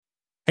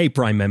Hey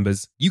Prime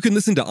members, you can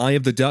listen to Eye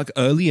of the Duck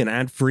early and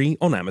ad-free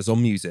on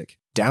Amazon Music.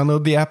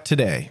 Download the app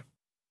today.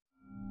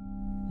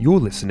 You're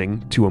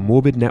listening to a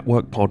Morbid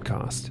Network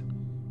podcast.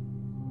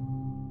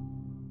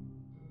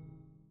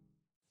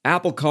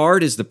 Apple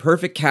Card is the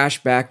perfect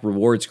cashback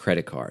rewards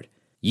credit card.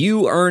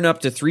 You earn up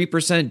to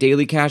 3%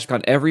 daily cash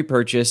on every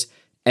purchase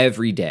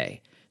every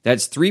day.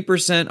 That's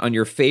 3% on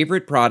your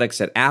favorite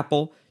products at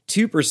Apple,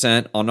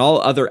 2% on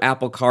all other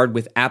Apple Card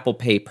with Apple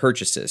Pay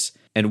purchases,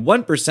 and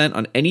 1%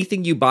 on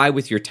anything you buy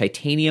with your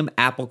titanium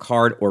Apple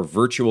Card or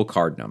virtual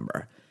card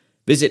number.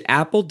 Visit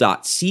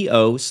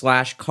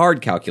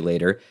apple.co/card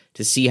calculator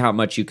to see how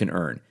much you can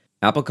earn.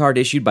 Apple Card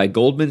issued by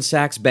Goldman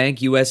Sachs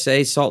Bank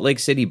USA, Salt Lake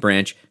City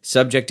branch,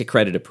 subject to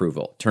credit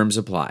approval. Terms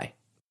apply.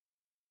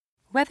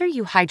 Whether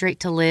you hydrate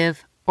to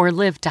live or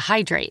live to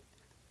hydrate,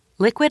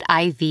 Liquid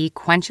IV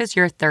quenches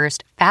your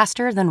thirst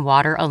faster than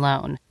water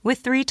alone. With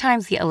 3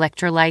 times the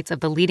electrolytes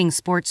of the leading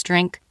sports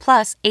drink,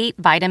 plus 8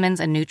 vitamins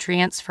and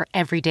nutrients for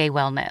everyday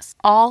wellness,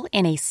 all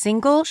in a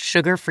single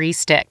sugar-free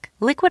stick.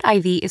 Liquid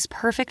IV is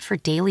perfect for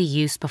daily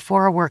use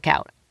before a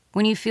workout,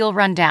 when you feel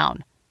run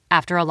down,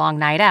 after a long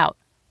night out,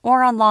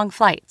 or on long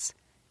flights.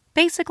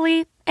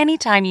 Basically,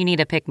 anytime you need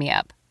a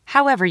pick-me-up,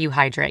 however you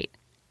hydrate.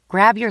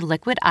 Grab your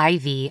Liquid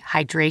IV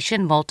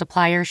Hydration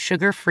Multiplier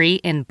sugar-free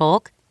in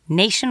bulk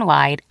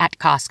nationwide at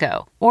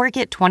Costco, or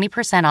get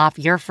 20% off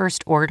your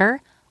first order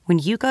when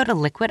you go to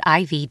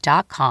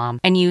liquidiv.com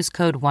and use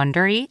code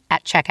WONDERY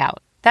at checkout.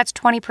 That's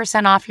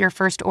 20% off your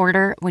first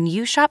order when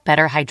you shop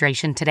Better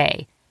Hydration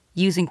today,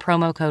 using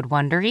promo code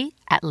WONDERY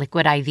at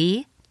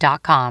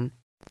liquidiv.com.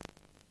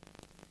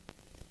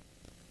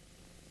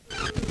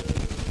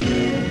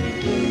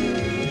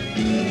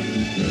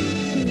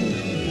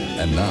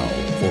 And now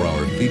for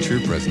our feature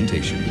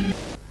presentation.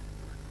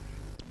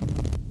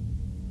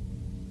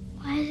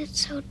 Why is it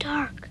so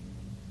dark?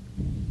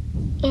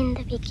 In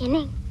the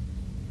beginning,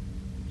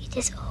 it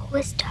is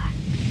always dark.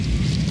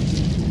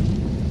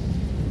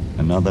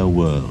 Another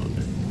world,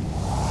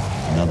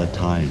 another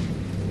time,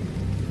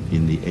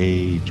 in the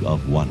age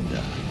of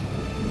wonder.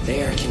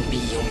 There can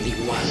be only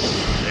one.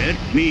 Let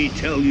me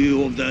tell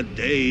you of the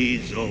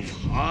days of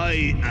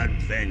high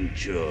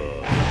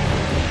adventure.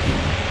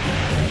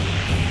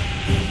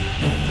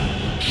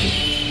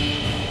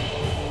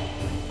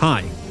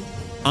 Hi,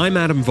 I'm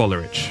Adam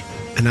Volerich.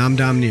 And I'm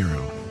Dom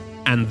Nero.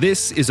 And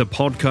this is a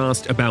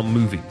podcast about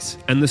movies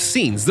and the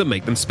scenes that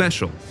make them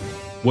special.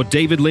 What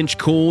David Lynch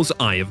calls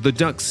Eye of the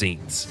Duck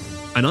scenes.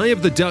 An Eye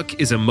of the Duck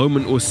is a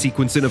moment or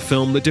sequence in a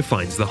film that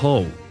defines the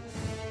whole.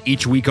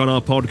 Each week on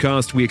our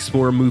podcast, we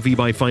explore a movie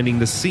by finding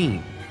the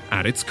scene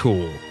at its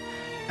core.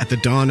 At the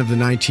dawn of the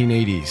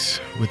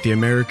 1980s, with the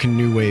American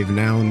New Wave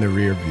now in the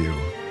rear view,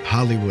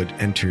 Hollywood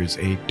enters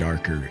a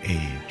darker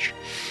age.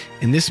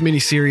 In this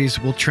miniseries,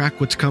 we'll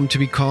track what's come to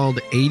be called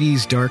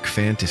 80s dark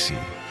fantasy,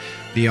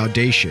 the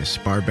audacious,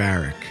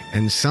 barbaric,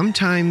 and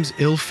sometimes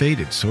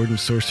ill-fated sword and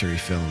sorcery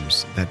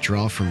films that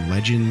draw from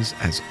legends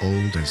as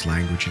old as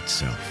language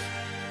itself.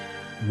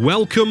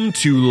 Welcome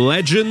to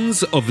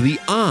Legends of the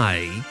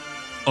Eye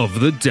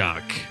of the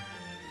Duck.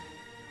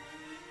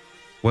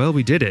 Well,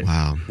 we did it.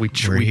 Wow, we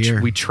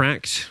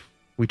tracked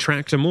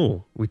them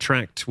all. We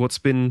tracked what's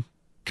been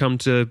come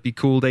to be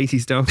called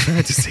 80s dark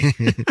fantasy.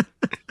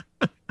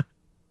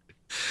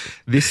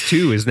 This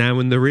too is now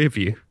in the rear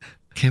view.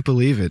 Can't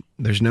believe it.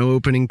 There's no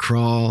opening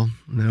crawl,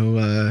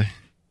 no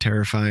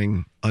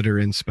terrifying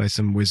utterance by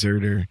some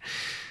wizard or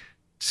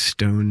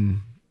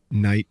stone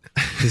knight.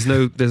 There's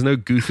no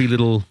goofy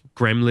little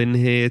gremlin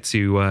here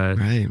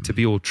to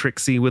be all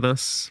tricksy with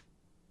us.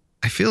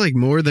 I feel like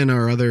more than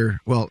our other,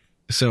 for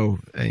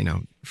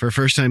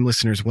first-time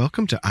listeners,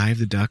 welcome to Eye of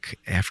the Duck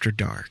After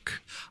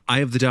Dark. Eye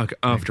of the Duck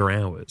After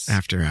Hours.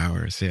 After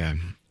Hours, yeah.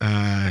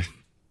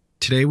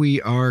 Today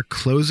we are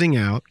closing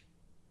out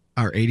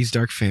our 80s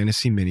Dark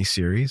Fantasy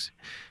miniseries.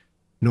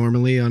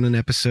 Normally on an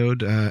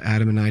episode,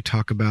 Adam and I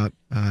talk about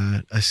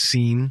a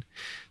scene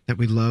that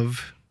we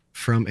love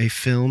from a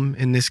film,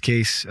 in this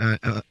case,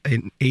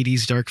 an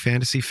 80s Dark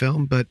Fantasy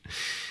film, but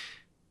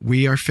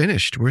we are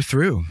finished. We're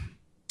through.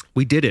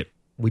 We did it.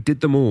 We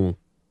did them all.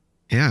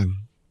 Yeah.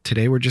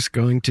 Today we're just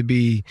going to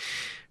be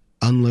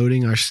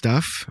unloading our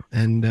stuff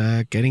and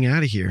getting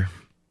out of here.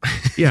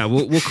 Yeah,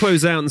 we'll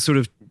close out and sort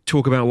of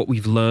talk about what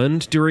we've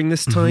learned during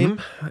this time,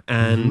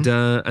 and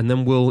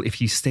then we'll, if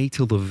you stay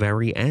till the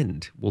very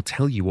end, we'll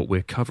tell you what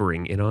we're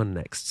covering in our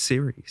next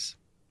series.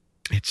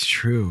 It's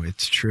true.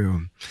 It's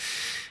true.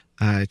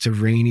 It's a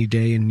rainy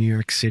day in New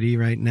York City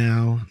right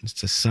now.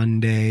 It's a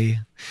Sunday,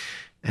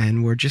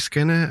 and we're just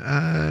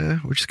gonna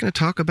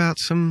talk about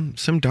some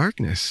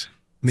darkness.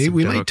 Maybe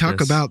we might talk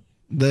about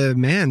the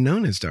man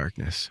known as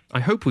Darkness.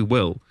 I hope we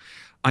will.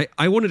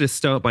 I wanted to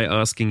start by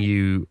asking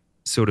you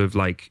sort of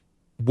like,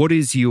 what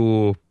is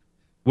your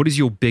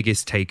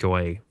biggest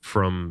takeaway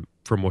from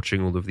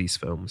watching all of these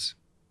films?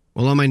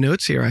 Well, on my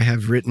notes here, I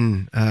have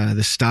written,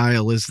 the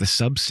style is the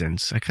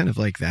substance. I kind of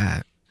like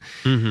that.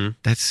 Mm-hmm.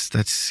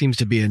 That seems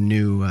to be a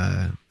new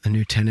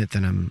tenet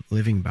that I'm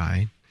living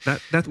by.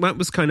 That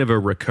was kind of a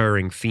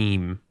recurring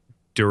theme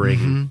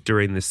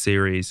during this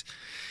series.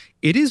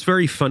 It is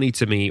very funny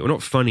to me, or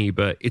not funny,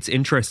 but it's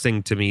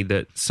interesting to me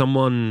that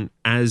someone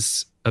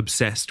as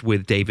obsessed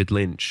with David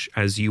Lynch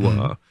as you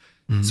are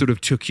sort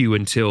of took you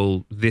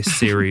until this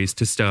series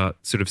to start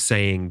sort of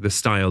saying the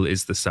style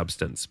is the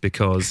substance,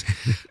 because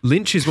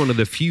Lynch is one of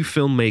the few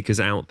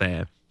filmmakers out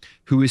there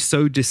who is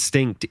so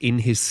distinct in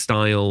his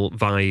style,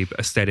 vibe,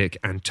 aesthetic,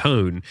 and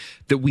tone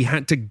that we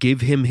had to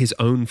give him his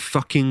own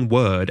fucking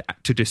word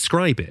to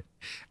describe it.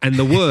 And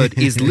the word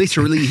is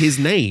literally his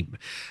name.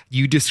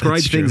 You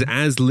describe things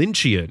as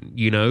Lynchian,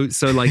 you know?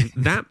 So like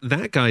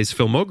that guy's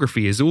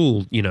filmography is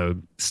all, you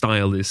know,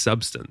 style is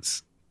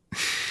substance.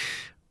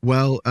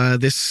 Well,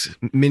 this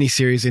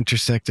miniseries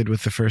intersected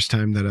with the first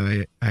time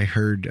that I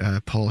heard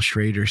Paul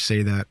Schrader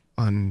say that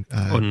on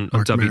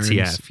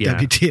WTF. Yeah.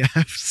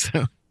 WTF.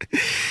 So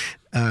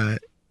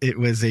it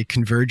was a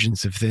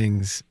convergence of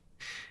things.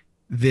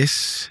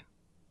 This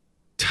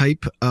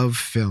type of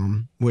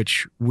film,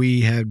 which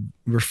we had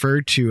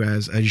referred to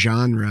as a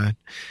genre,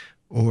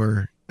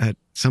 or at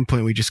some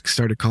point we just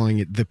started calling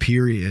it the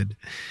period.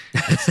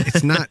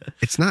 It's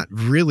not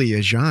really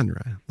a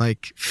genre.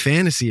 Like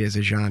fantasy is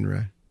a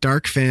genre.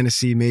 Dark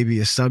fantasy, maybe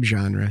a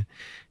subgenre.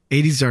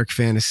 80s dark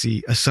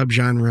fantasy, a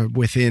subgenre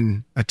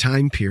within a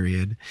time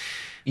period.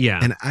 Yeah.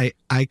 And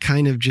I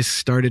kind of just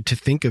started to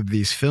think of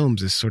these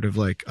films as sort of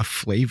like a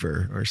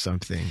flavor or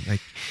something.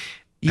 Like,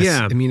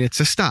 yeah. I mean, it's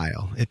a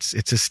style. It's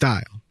a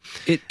style.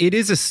 It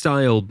is a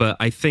style, but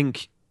I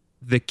think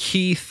the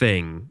key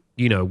thing,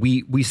 you know,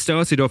 we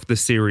started off the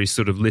series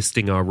sort of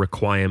listing our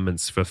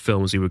requirements for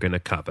films we were going to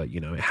cover. You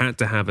know, it had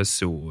to have a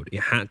sword. It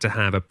had to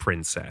have a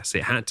princess.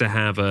 It had to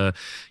have a,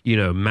 you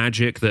know,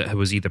 magic that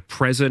was either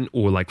present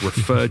or like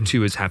referred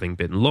to as having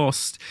been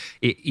lost.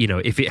 It, you know,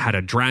 if it had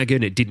a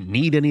dragon, it didn't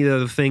need any of the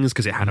other things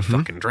because it had a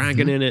fucking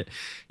dragon in it.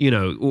 You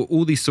know,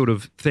 all these sort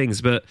of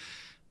things. But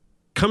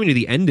coming to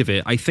the end of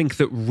it, I think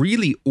that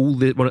really all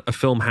that what a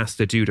film has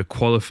to do to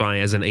qualify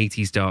as an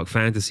 80s dark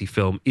fantasy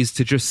film is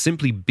to just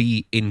simply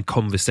be in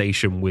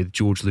conversation with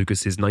George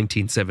Lucas's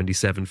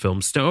 1977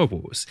 film Star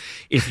Wars.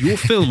 If your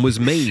film was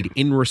made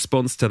in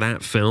response to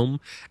that film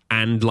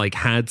and like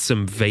had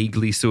some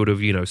vaguely sort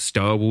of, you know,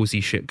 Star Wars-y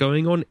shit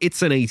going on,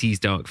 it's an 80s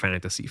dark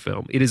fantasy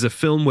film. It is a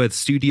film where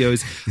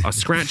studios are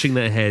scratching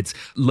their heads,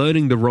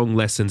 learning the wrong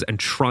lessons and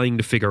trying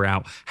to figure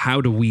out how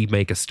do we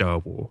make a Star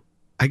Wars.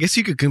 I guess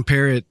you could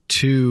compare it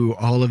to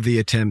all of the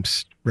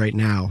attempts right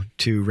now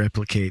to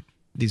replicate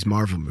these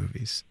Marvel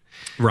movies.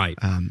 Right.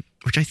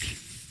 Which I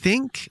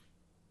think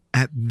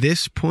at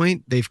this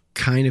point they've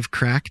kind of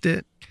cracked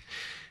it.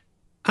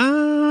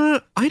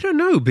 I don't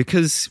know,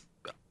 because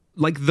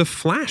like The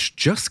Flash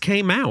just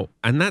came out,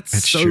 and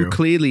that's so true.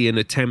 Clearly an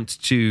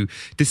attempt to,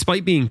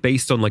 despite being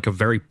based on like a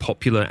very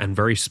popular and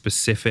very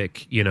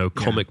specific, you know,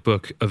 comic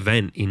book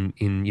event in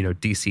you know,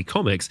 DC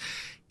Comics,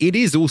 it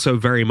is also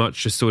very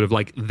much just sort of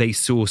like they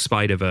saw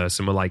Spider-Verse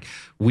and were like,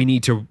 we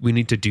need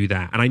to do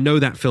that. And I know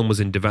that film was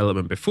in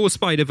development before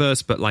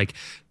Spider-Verse, but like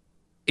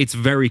it's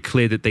very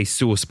clear that they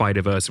saw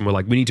Spider-Verse and were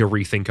like, we need to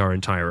rethink our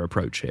entire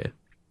approach here.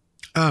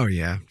 Oh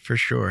yeah, for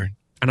sure.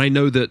 And I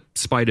know that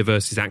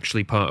Spider-Verse is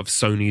actually part of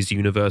Sony's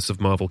universe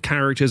of Marvel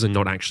characters and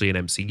not actually an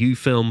MCU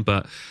film,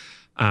 but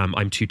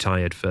I'm too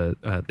tired for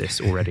this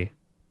already.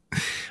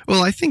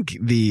 Well, I think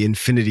the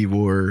Infinity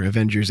War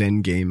Avengers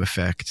Endgame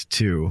effect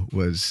too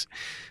was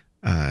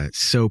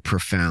so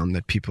profound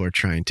that people are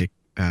trying to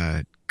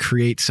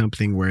create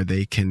something where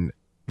they can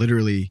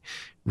literally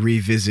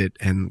revisit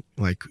and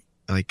like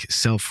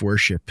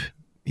self-worship,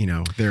 you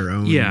know, their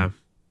own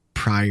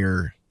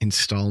prior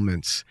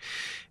installments.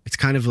 It's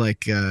kind of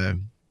like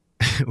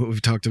what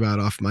we've talked about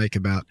off mic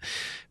about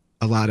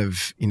a lot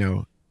of, you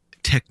know,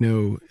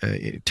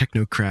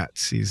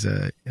 technocrats, these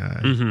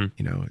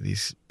you know,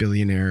 these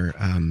billionaire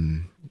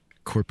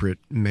corporate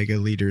mega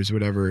leaders,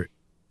 whatever.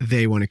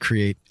 They want to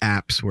create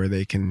apps where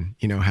they can,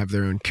 you know, have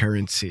their own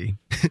currency.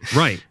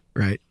 Right.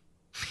 Right.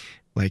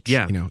 Like,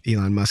 you know,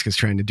 Elon Musk is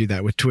trying to do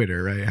that with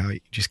Twitter, right? How you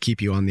just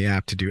keep you on the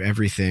app to do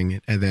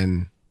everything. And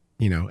then,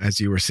 you know, as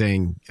you were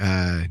saying,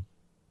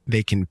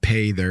 they can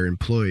pay their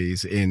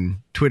employees in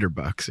Twitter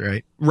bucks,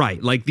 right?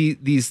 Right. Like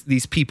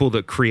these people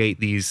that create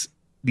these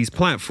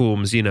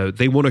platforms, you know,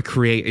 they want to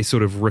create a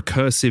sort of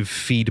recursive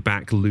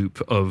feedback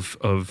loop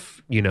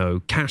of, you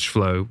know, cash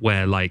flow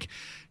where like,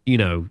 you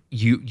know,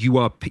 you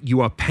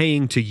are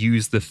paying to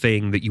use the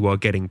thing that you are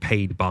getting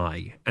paid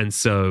by. And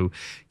so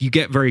you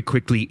get very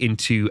quickly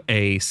into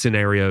a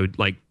scenario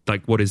like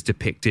what is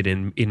depicted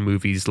in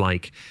movies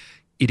like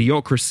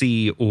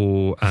Idiocracy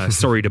or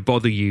Sorry to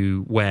Bother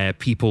You, where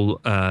people,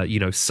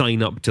 you know,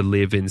 sign up to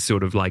live in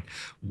sort of like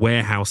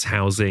warehouse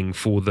housing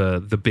for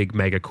the big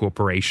mega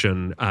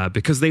corporation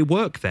because they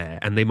work there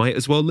and they might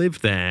as well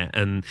live there.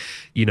 And,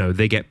 you know,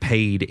 they get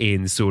paid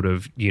in sort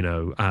of, you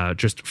know,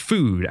 just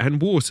food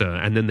and water,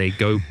 and then they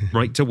go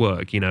right to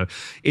work. You know,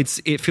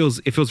 it feels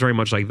very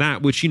much like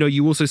that, which, you know,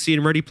 you also see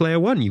in Ready Player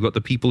One. You've got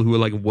the people who are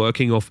like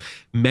working off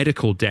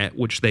medical debt,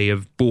 which they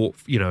have bought,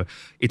 you know,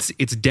 it's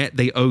debt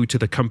they owe to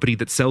the company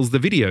that sells the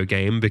video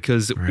game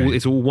because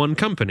it's all one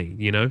company,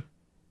 you know?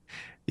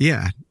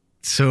 Yeah.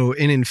 So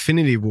in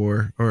Infinity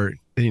War, or,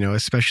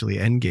 especially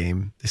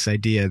Endgame, this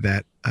idea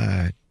that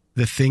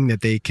the thing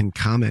that they can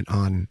comment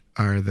on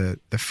are the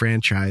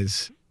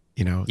franchise,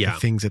 the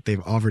things that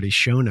they've already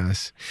shown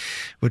us,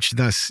 which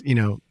thus,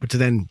 which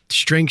then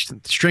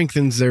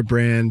strengthens their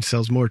brand,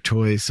 sells more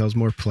toys, sells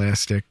more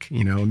plastic,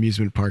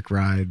 amusement park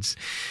rides.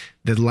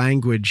 The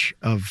language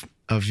of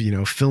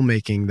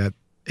filmmaking that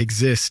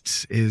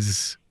exists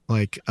is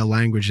like a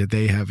language that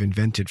they have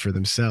invented for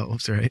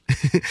themselves, right?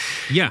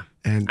 Yeah,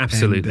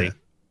 absolutely.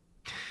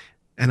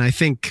 And I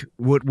think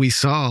what we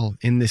saw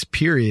in this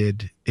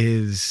period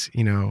is,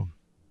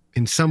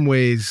 in some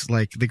ways,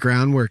 like the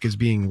groundwork is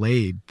being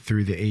laid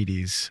through the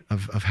 80s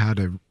of how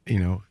to,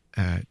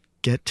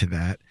 get to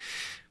that.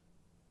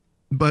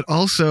 But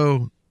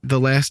also the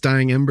last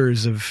dying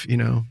embers of,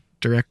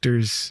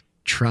 directors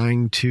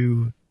trying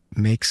to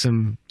make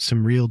some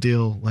real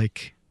deal,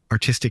 like,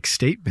 artistic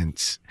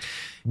statements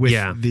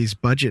with these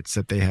budgets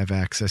that they have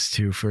access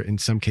to for, in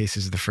some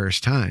cases, the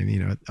first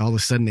time. All of a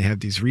sudden they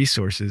have these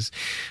resources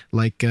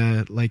like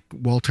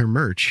Walter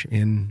Murch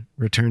in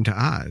Return to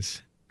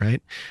Oz,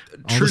 right?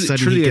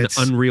 Truly an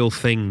unreal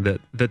thing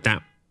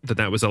that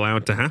was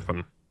allowed to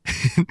happen.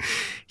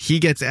 He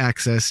gets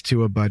access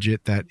to a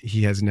budget that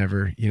he has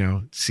never,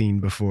 seen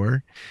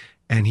before,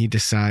 and he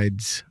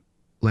decides,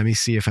 let me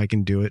see if I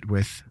can do it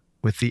with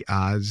the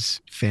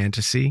Oz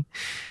fantasy.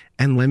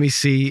 And let me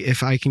see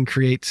if I can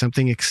create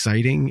something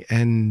exciting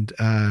and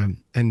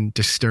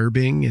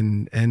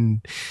disturbing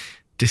and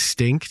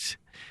distinct.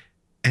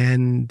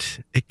 And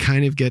it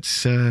kind of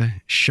gets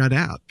shut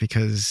out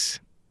because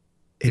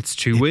it's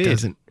too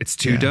weird. It's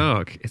too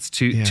dark. It's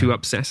too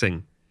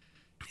obsessing.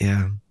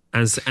 Yeah.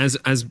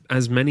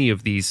 As many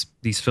of these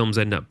films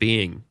end up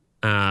being.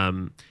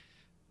 When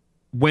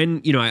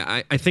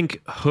I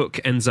think Hook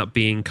ends up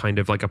being kind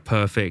of like a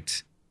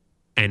perfect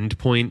end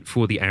point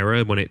for the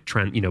era when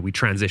we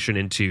transition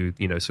into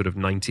sort of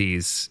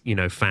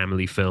 90s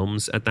family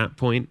films at that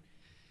point.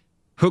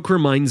 Hook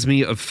reminds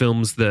me of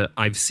films that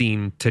I've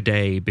seen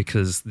today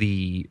because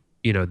the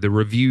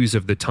reviews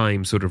of the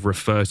time sort of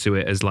refer to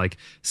it as like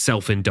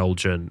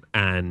self-indulgent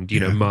and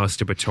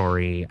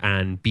masturbatory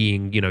and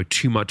being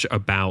too much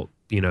about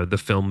the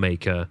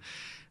filmmaker.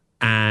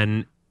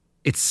 And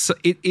it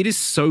is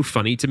so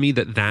funny to me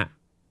that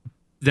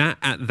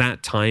at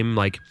that time,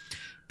 like,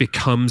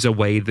 becomes a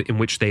way in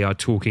which they are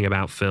talking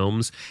about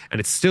films, and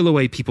it's still a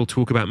way people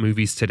talk about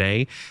movies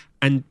today.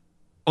 And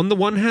on the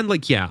one hand,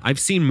 like, yeah, I've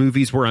seen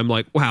movies where I'm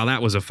like, wow,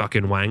 that was a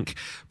fucking wank.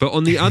 But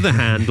on the other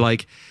hand,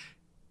 like,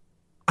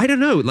 I don't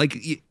know,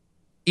 like,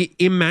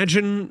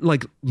 imagine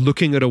like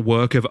looking at a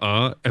work of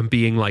art and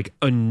being like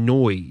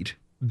annoyed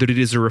that it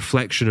is a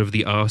reflection of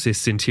the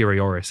artist's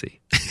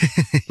interiority.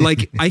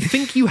 Like, I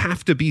think you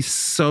have to be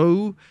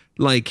so,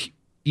 like,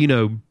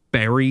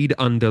 buried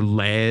under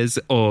layers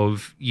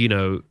of,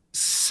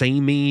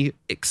 samey,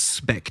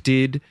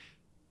 expected,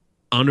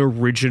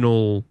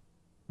 unoriginal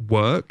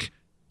work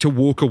to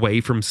walk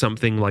away from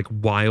something like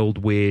wild,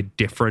 weird,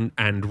 different,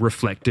 and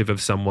reflective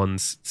of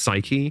someone's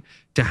psyche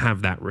to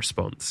have that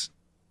response.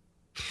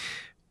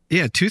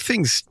 Yeah, two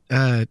things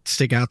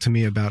stick out to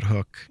me about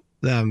Hook.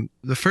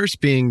 The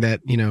first being that,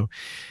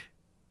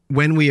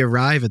 when we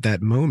arrive at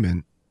that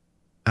moment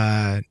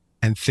and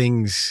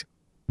things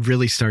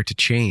really start to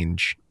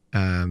change,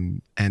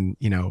 and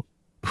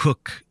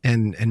Hook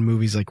and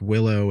movies like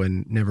Willow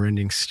and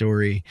Neverending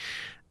Story,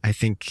 I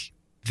think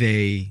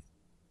they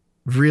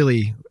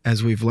really,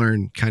 as we've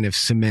learned, kind of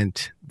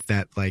cement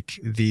that like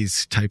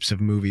these types of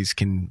movies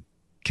can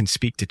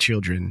speak to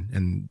children,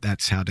 and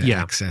that's how to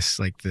access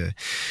like the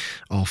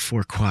all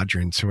four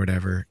quadrants or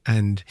whatever.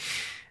 And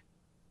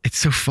it's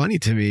so funny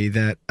to me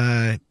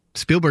that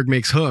Spielberg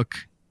makes Hook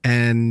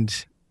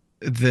and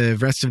the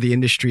rest of the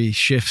industry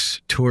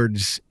shifts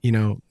towards,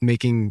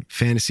 making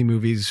fantasy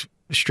movies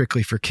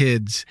strictly for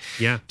kids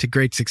to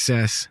great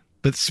success.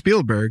 But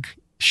Spielberg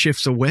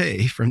shifts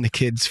away from the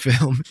kids'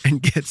 film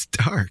and gets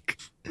dark.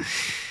 It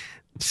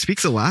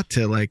speaks a lot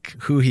to like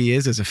who he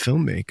is as a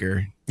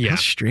filmmaker. Yeah. How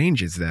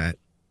strange is that?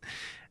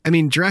 I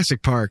mean,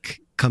 Jurassic Park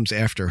comes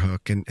after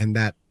Hook, and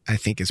that I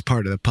think is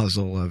part of the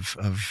puzzle of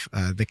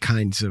the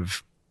kinds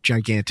of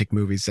gigantic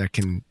movies that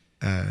can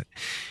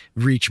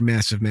reach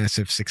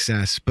massive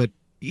success. But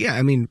yeah,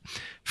 I mean,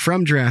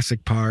 from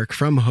Jurassic Park,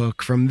 from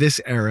Hook, from this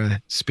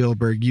era,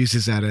 Spielberg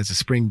uses that as a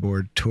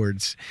springboard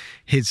towards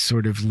his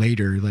sort of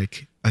later,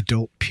 like,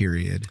 adult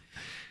period.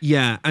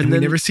 Yeah. And we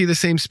never see the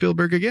same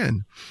Spielberg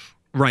again.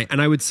 Right.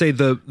 And I would say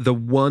the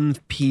one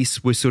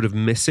piece we're sort of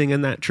missing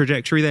in that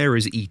trajectory there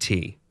is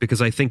E.T.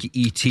 Because I think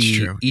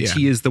E.T.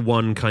 is the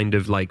one kind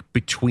of like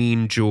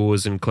between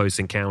Jaws and Close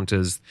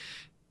Encounters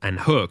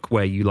and Hook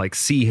where you like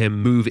see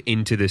him move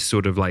into this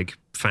sort of like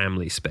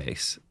family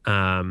space.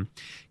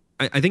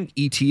 I think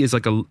E.T. is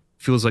like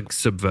feels like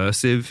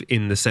subversive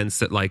in the sense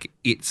that like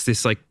it's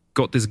this like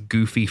got this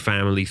goofy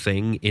family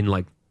thing in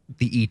like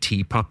the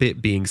E.T.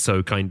 puppet being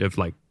so kind of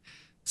like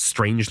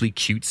strangely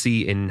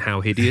cutesy in how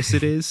hideous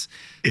it is.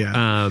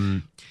 Yeah.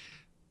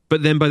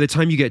 But then by the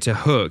time you get to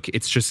Hook,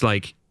 it's just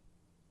like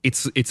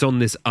it's on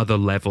this other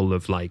level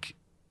of like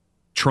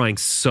trying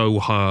so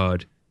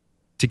hard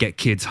to get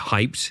kids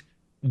hyped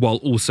while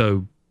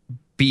also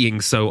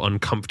being so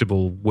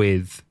uncomfortable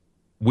with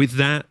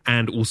that,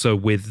 and also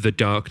with the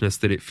darkness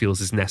that it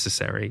feels is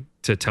necessary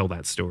to tell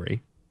that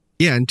story.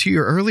 Yeah, and to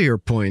your earlier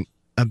point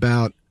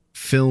about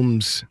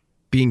films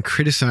being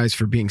criticized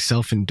for being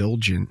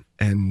self-indulgent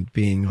and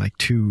being like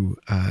too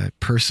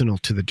personal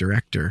to the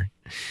director,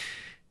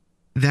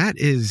 that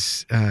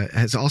is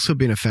has also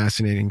been a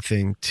fascinating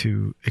thing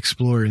to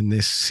explore in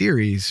this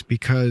series,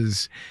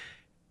 because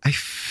I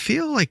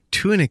feel like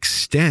to an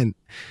extent,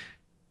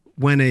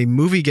 when a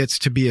movie gets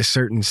to be a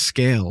certain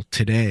scale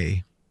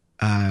today,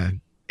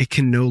 it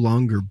can no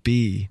longer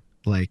be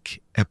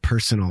like a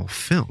personal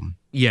film.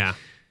 Yeah.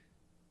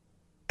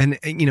 And,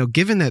 you know,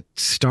 given that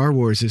Star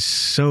Wars is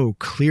so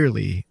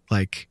clearly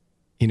like,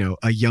 you know,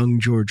 a young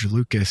George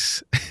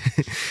Lucas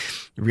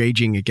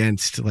raging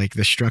against like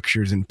the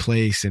structures in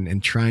place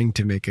and trying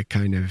to make a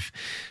kind of,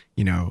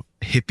 you know,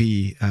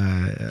 hippie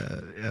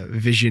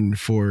vision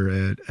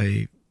for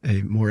a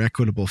more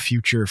equitable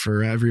future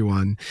for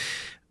everyone.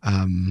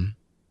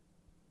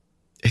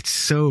 It's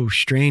so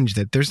strange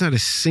that there's not a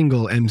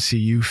single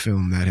MCU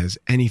film that has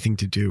anything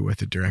to do with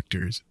the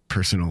director's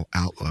personal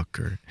outlook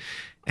or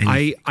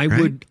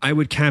anything. I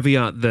would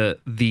caveat that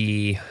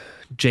the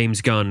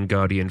James Gunn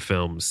Guardian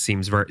films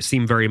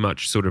seem very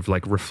much sort of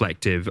like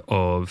reflective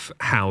of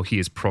how he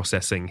is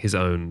processing his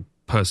own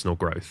personal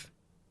growth.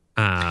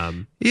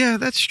 Yeah,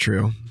 that's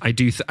true. I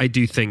do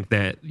think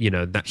that, you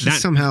know, that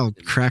somehow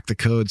cracked the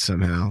code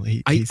somehow.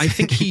 I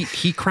think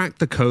he cracked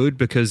the code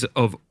because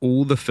of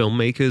all the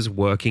filmmakers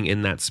working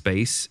in that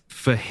space.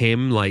 For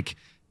him, like,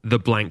 the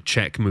blank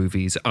check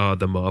movies are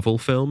the Marvel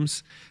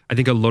films. I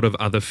think a lot of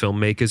other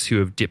filmmakers who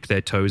have dipped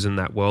their toes in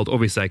that world,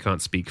 obviously I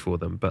can't speak for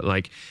them, but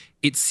like,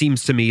 it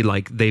seems to me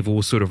like they've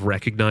all sort of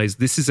recognized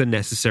this is a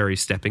necessary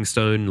stepping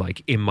stone,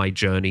 like, in my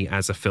journey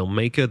as a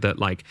filmmaker, that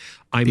like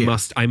I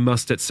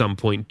must at some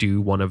point do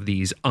one of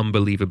these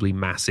unbelievably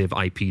massive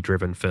IP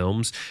driven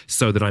films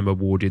so that I'm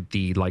awarded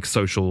the like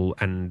social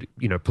and,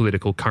 you know,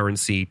 political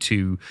currency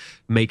to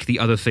make the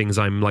other things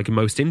I'm like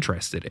most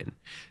interested in.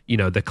 You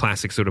know, the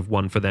classic sort of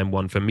one for them,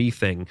 one for me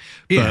thing.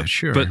 Yeah,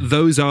 sure. But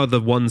those are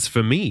the ones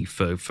for me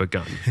for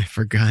Gunn.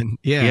 For Gunn.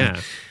 Yeah.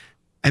 Yeah.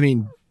 I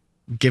mean,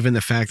 given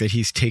the fact that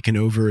he's taken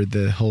over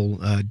the whole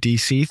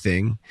DC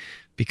thing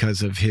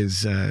because of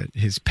his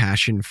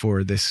passion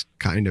for this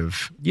kind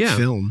of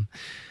film.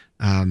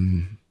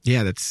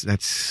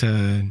 That's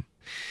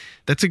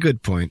a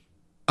good point.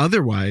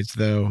 Otherwise,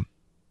 though,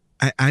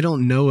 I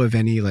don't know of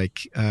any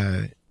like,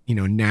 you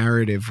know,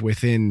 narrative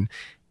within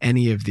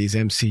any of these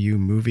MCU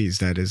movies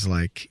that is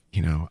like,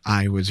 you know,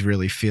 I was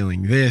really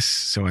feeling this,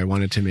 so I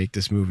wanted to make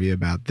this movie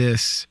about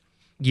this.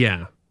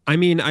 Yeah. I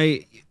mean,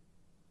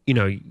 you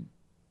know,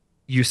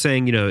 you're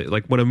saying, you know,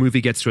 like when a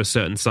movie gets to a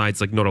certain size,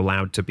 it's like not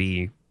allowed to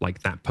be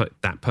like that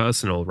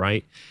personal,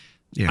 right?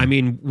 Yeah. I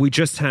mean, we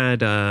just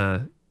had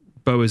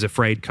Beau is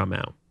Afraid come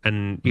out.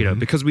 And, you know,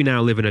 because we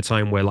now live in a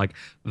time where like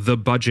the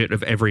budget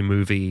of every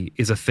movie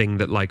is a thing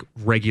that like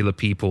regular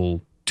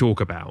people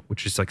talk about,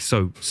 which is like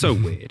so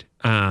weird.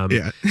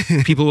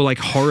 People were like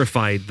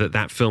horrified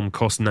that film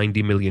cost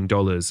 $90 million,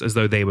 as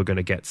though they were going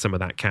to get some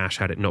of that cash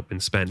had it not been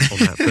spent on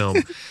that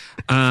film.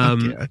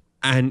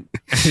 And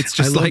it's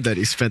just I love that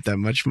he spent that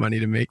much money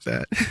to make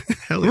that.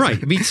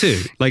 Right, me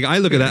too. Like, I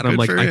look at that and I'm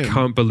like, I him.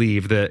 can't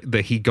believe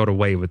that he got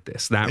away with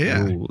this. That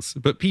rules.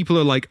 But people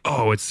are like,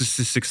 oh, it's just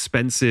this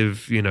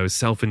expensive, you know,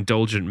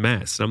 self-indulgent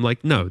mess. And I'm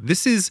like, no,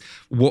 this is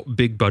what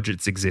big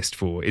budgets exist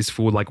for, is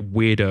for like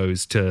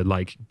weirdos to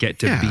like get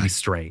to be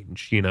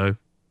strange, you know?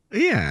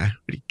 Yeah.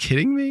 Are you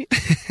kidding me?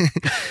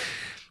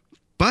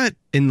 But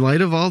in light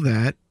of all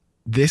that,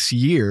 this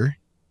year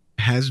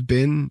has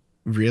been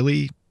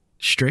really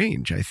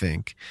strange, I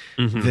think.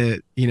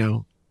 That, you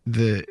know,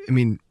 I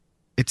mean,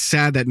 it's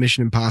sad that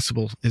Mission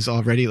Impossible is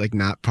already like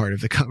not part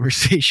of the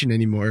conversation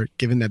anymore,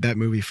 given that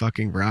movie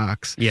fucking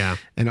rocks. Yeah.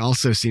 And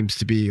also seems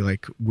to be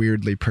like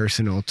weirdly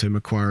personal to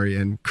Macquarie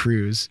and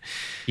Cruise.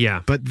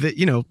 Yeah. But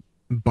you know,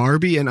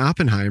 Barbie and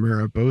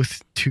Oppenheimer are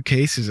both two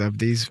cases of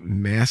these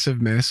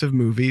massive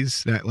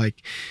movies that,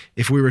 like,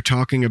 if we were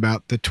talking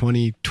about the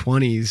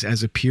 2020s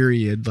as a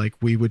period, like,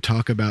 we would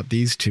talk about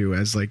these two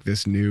as like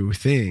this new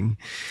thing.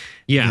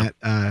 Yeah.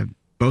 That,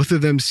 both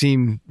of them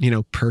seem, you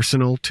know,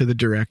 personal to the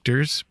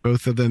directors.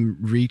 Both of them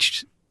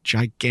reached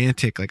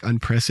gigantic, like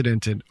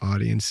unprecedented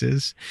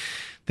audiences.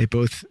 They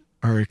both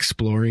are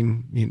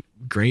exploring, you know,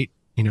 great,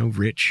 you know,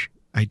 rich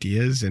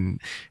ideas.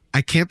 And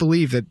I can't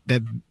believe that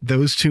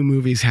those two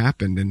movies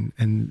happened,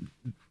 and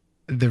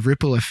the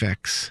ripple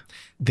effects,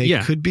 they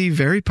could be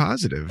very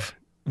positive.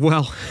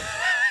 Well,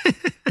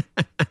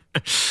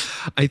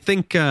 I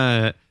think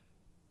I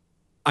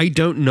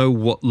don't know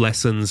what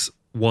lessons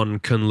one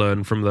can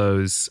learn from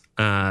those.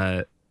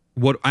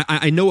 What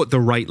I know what the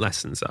right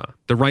lessons are.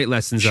 The right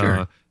lessons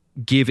are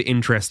give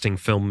interesting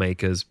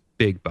filmmakers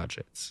big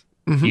budgets.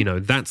 You know,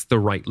 that's the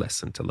right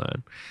lesson to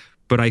learn.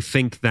 But I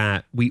think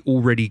that we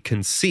already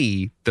can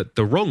see that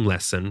the wrong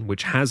lesson,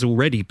 which has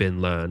already been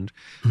learned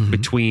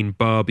between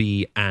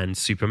Barbie and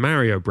Super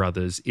Mario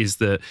Brothers, is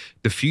that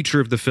the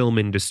future of the film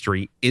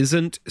industry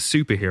isn't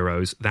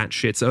superheroes. That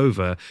shit's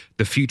over.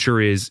 The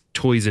future is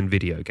toys and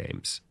video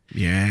games.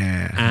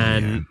 Yeah.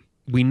 And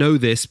we know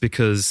this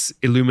because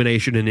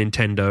Illumination and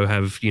Nintendo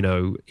have,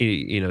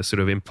 sort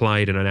of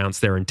implied and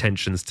announced their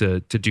intentions to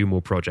do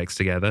more projects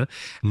together.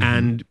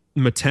 And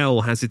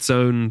Mattel has its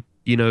own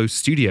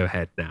studio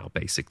head now,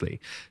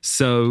 basically.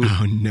 So,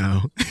 oh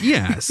no,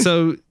 yeah.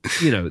 So,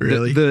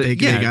 really, they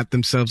got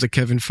themselves a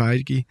Kevin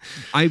Feige.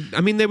 I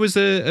mean, there was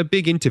a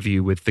big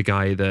interview with the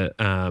guy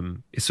that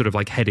is sort of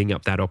like heading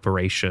up that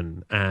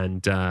operation,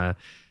 and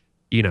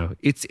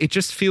it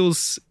just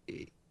feels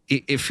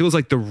it feels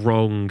like the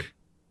wrong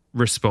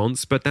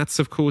response, but that's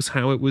of course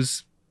how it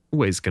was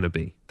always going to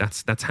be.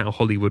 That's how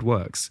Hollywood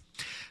works.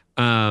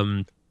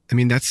 I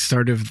mean, that's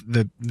sort of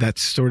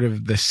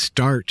the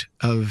start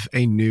of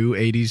a new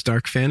 80s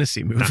dark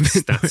fantasy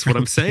movement. That's what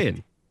I'm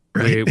saying.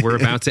 Right? We're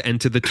about to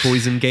enter the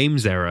toys and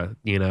games era,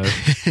 the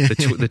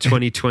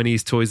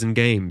 2020s toys and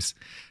games.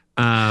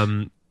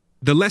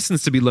 The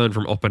lessons to be learned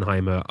from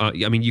Oppenheimer are,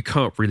 I mean, you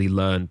can't really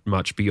learn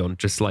much beyond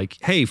just like,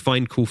 hey,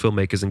 find cool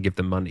filmmakers and give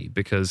them money,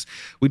 because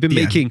we've been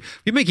making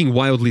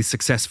wildly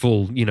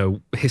successful,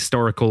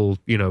 historical,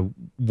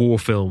 war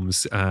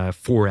films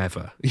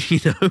forever.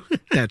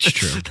 That's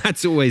true.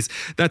 That's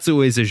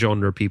always a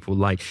genre people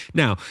like.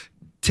 Now,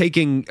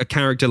 taking a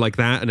character like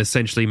that and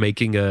essentially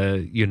making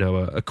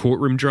a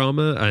courtroom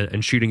drama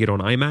and shooting it on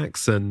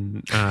IMAX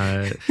and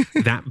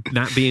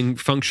that being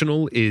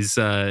functional is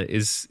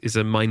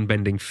a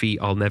mind-bending feat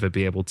I'll never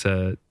be able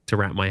to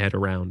wrap my head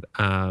around.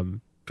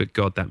 But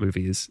God, that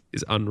movie is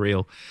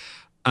unreal.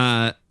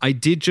 I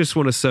did just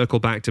want to circle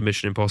back to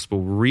Mission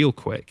Impossible real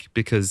quick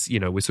because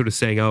we're sort of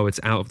saying, oh,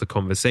 it's out of the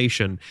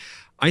conversation.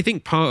 I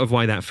think part of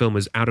why that film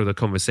is out of the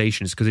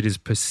conversation is because it is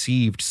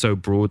perceived so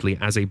broadly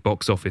as a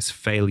box office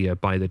failure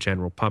by the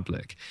general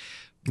public.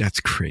 That's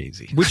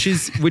crazy. Which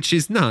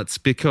is nuts,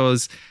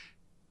 because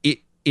it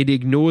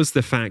ignores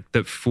the fact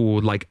that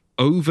for like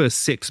over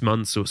 6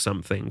 months or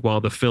something,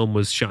 while the film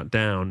was shut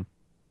down,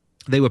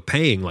 they were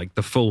paying like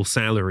the full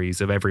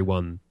salaries of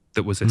everyone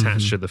that was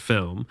attached to the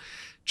film,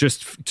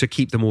 just to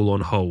keep them all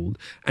on hold.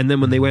 And then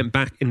when they went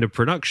back into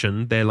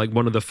production, they're like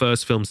one of the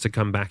first films to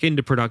come back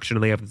into production,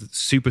 and they have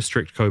super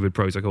strict COVID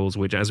protocols,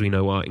 which, as we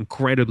know, are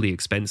incredibly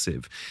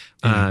expensive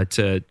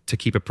to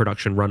keep a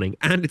production running.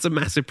 And it's a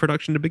massive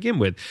production to begin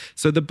with.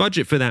 So the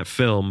budget for that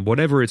film,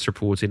 whatever it's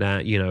reported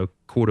at,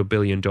 $250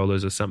 million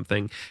or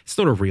something, it's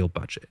not a real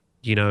budget.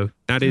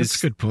 That's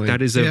a good point.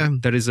 That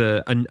is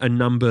a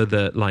number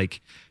that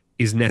like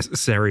is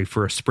necessary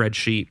for a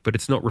spreadsheet, but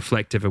it's not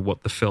reflective of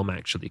what the film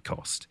actually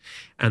cost.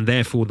 And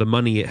therefore the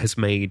money it has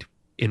made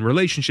in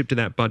relationship to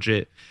that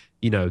budget,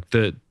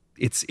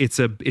 it's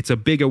a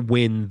bigger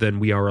win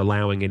than we are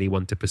allowing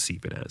anyone to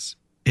perceive it as.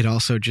 It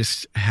also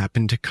just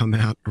happened to come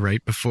out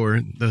right before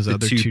those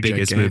other two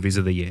biggest movies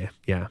of the year.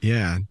 Yeah.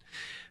 Yeah.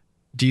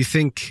 Do you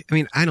think, I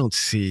mean, I don't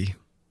see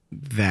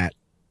that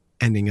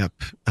ending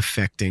up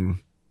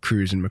affecting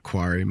Cruise and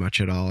Macquarie much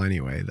at all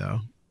anyway,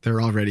 though. They're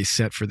already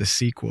set for the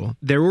sequel.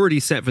 They're already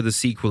set for the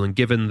sequel, and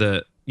given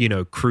that,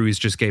 Cruise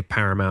just gave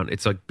Paramount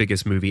its like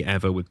biggest movie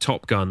ever with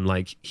Top Gun,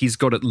 like he's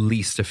got at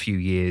least a few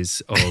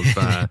years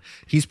of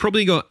he's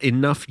probably got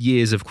enough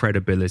years of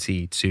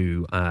credibility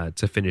to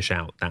finish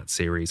out that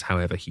series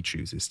however he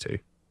chooses to.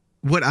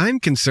 What I'm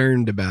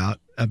concerned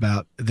about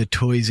the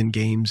toys and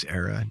games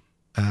era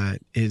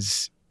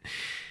is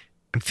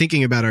I'm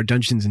thinking about our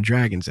Dungeons and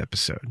Dragons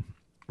episode.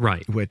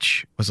 Right.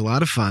 Which was a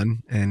lot of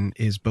fun and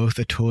is both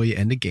a toy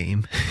and a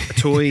game. A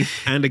toy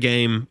and a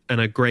game, and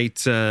a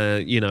great,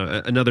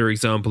 another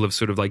example of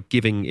sort of like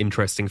giving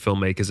interesting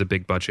filmmakers a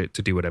big budget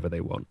to do whatever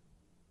they want.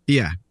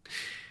 Yeah.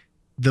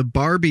 The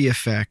Barbie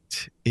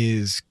effect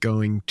is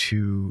going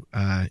to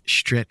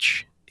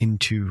stretch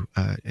into,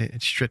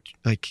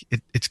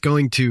 it's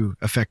going to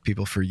affect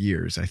people for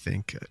years, I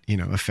think,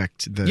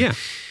 affect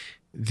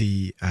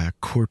the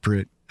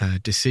corporate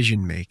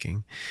decision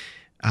making.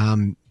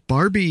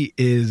 Barbie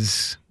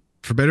is,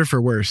 for better or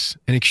for worse,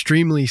 an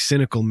extremely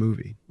cynical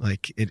movie.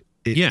 Like it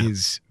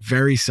is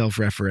very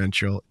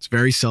self-referential. It's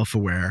very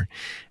self-aware,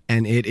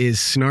 and it is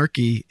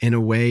snarky in a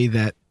way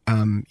that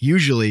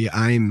usually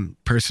I'm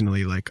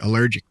personally like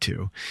allergic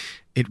to.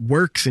 It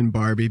works in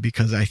Barbie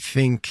because I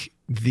think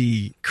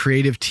the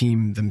creative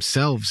team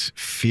themselves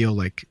feel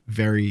like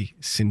very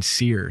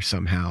sincere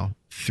somehow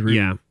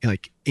through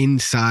like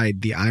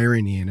inside the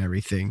irony and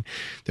everything.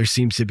 There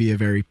seems to be a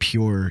very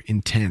pure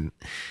intent.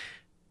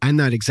 I'm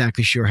not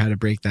exactly sure how to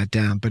break that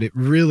down, but it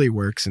really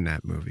works in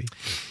that movie.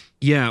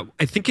 Yeah,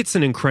 I think it's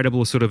an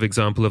incredible sort of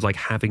example of like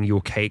having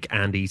your cake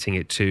and eating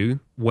it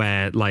too,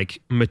 where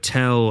like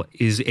Mattel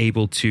is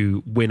able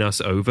to win us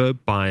over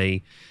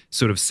by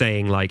sort of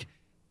saying like,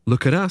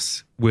 look at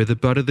us, we're the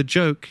butt of the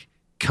joke.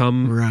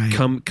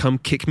 Come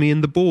kick me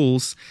in the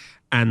balls.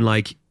 And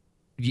like,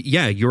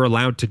 yeah, you're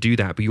allowed to do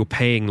that, but you're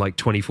paying like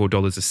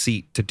 $24 a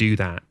seat to do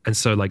that. And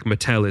so like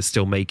Mattel is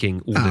still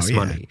making all this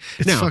money.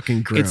 It's now,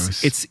 fucking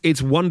gross.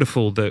 It's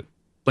wonderful that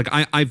like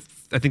I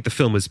think the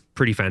film is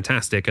pretty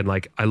fantastic, and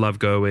like I love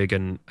Gerwig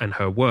and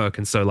her work,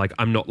 and so like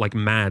I'm not like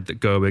mad that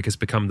Gerwig has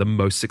become the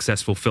most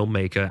successful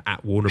filmmaker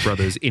at Warner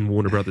Brothers in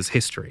Warner Brothers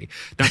history.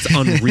 That's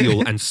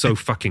unreal and so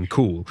fucking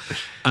cool.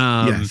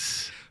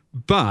 Yes.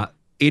 But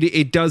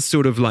it does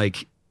sort of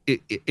like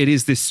it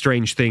is this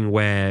strange thing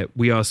where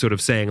we are sort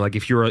of saying like,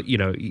 if you're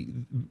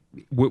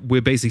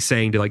we're basically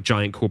saying to like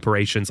giant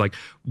corporations like,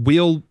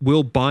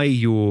 we'll buy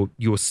your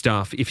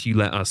stuff if you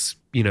let us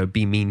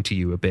be mean to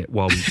you a bit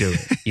while we do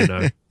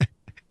it.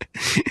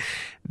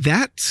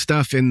 That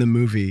stuff in the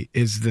movie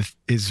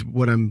is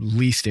what I'm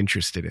least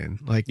interested in.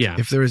 Like,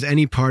 if there was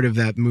any part of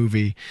that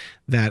movie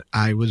that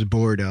I was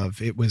bored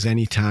of, it was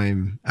any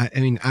time.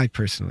 I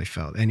personally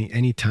felt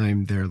any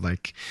time they're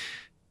like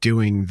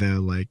doing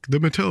the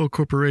Mattel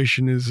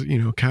Corporation is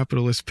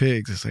capitalist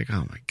pigs. It's like,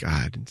 oh my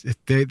god,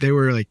 they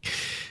were like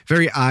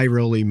very eye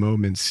rolly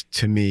moments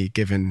to me,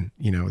 given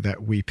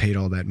that we paid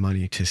all that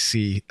money to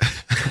see a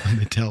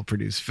Mattel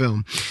produced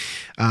film.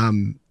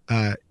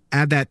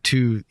 Add that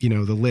to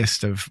the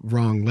list of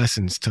wrong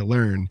lessons to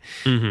learn,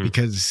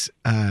 because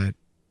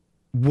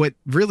what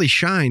really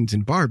shines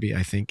in Barbie,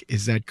 I think,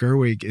 is that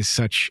Gerwig is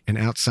such an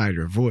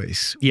outsider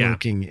voice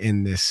working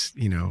in this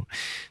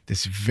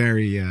this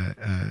very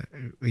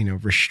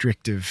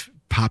restrictive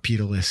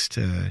populist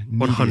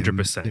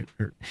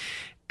 100%.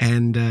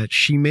 And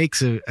she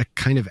makes a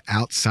kind of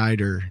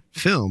outsider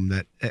film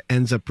that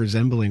ends up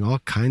resembling all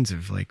kinds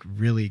of like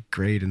really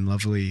great and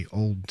lovely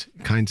old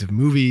kinds of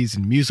movies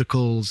and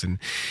musicals and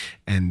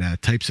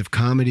types of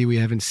comedy we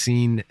haven't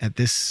seen at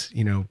this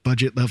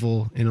budget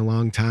level in a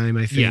long time.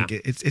 I think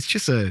it's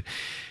just a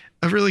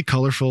really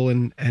colorful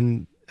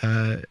and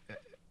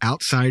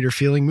outsider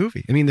feeling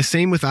movie. I mean, the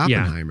same with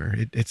Oppenheimer.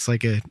 It's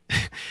like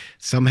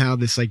somehow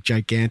this like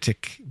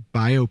gigantic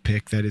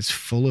biopic that is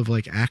full of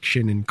like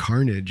action and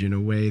carnage in a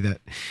way that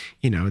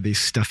these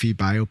stuffy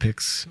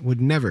biopics would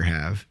never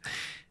have.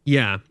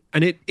 Yeah,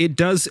 and it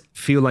does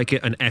feel like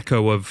an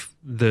echo of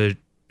the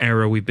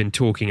era we've been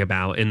talking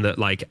about, in that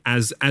like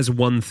as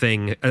one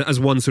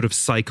sort of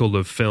cycle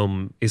of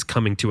film is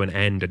coming to an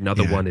end,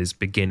 another one is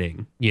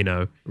beginning.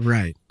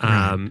 Right.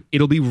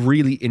 It'll be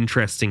really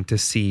interesting to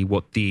see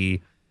what the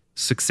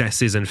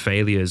successes and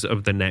failures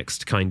of the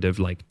next kind of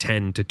like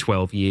 10 to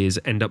 12 years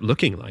end up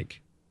looking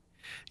like.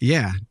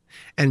 Yeah.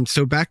 And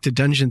so back to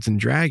Dungeons and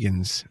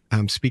Dragons,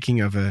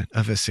 speaking of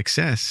a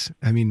success,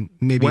 I mean,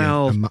 maybe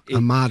a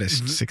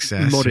modest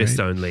success. Modest,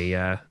 right? Only,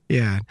 yeah.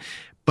 Yeah.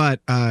 But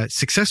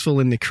successful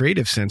in the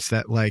creative sense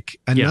that like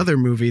another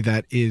movie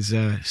that is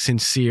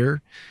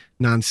sincere,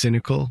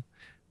 non-cynical,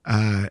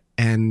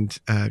 and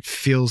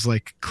feels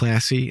like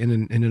classy in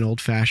an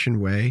old-fashioned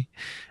way.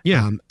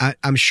 Yeah,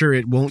 I'm sure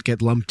it won't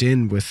get lumped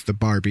in with the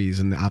Barbies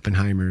and the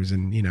Oppenheimers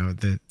and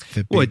the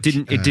big, well, it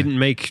didn't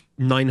make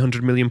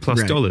 $900 million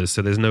plus dollars,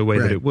 so there's no way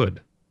that it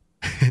would.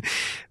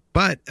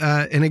 But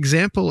an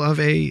example of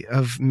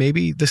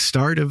maybe the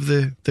start of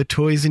the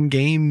toys and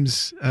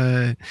games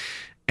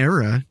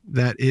era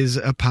that is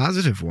a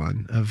positive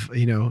one of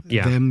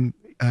them.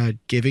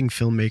 Giving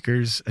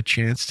filmmakers a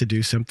chance to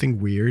do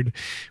something weird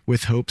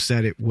with hopes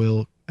that it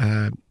will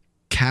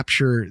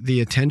capture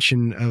the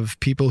attention of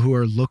people who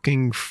are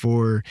looking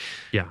for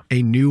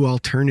a new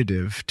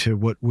alternative to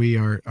what we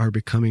are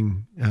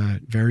becoming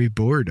very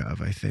bored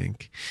of, I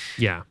think.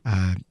 Yeah.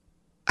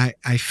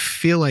 I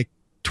feel like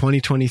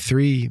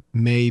 2023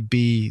 may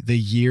be the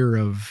year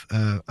of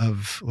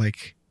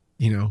like,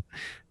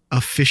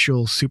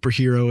 official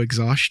superhero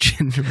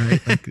exhaustion,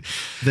 right? Like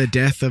the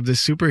death of the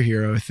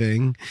superhero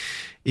thing,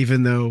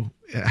 even though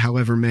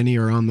however many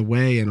are on the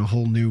way and a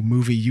whole new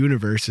movie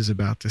universe is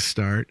about to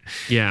start.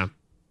 Yeah.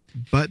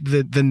 But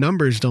the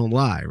numbers don't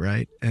lie,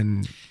 right?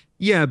 And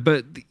yeah,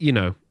 but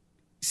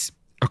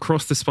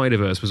Across the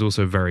Spider-Verse was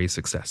also very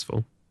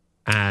successful.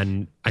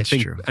 And I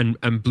think,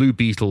 and Blue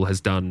Beetle has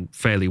done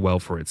fairly well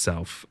for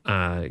itself,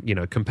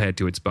 compared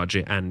to its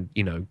budget and,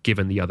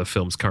 given the other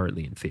films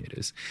currently in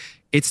theaters.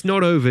 It's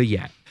not over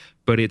yet,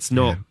 but it's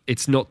not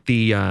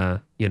the,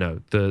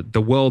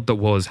 the world that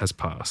was has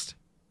passed.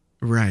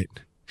 Right.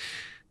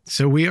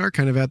 So we are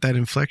kind of at that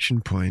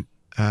inflection point.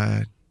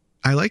 I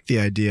like the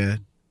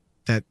idea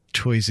that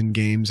toys and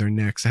games are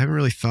next. I haven't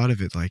really thought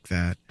of it like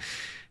that,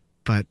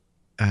 but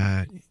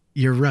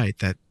you're right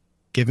that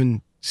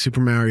given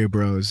Super Mario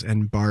Bros.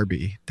 And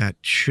Barbie, that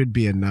should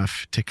be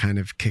enough to kind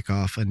of kick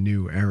off a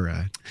new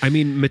era. I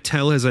mean,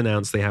 Mattel has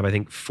announced they have, I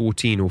think,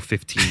 14 or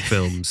 15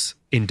 films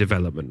in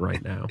development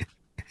right now,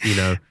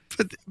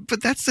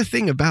 But that's the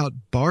thing about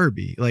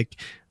Barbie. Like,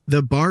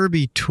 the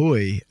Barbie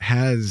toy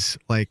has,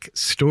 like,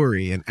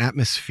 story and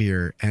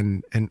atmosphere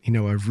and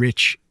a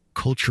rich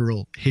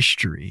cultural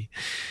history.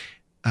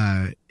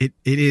 it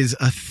is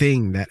a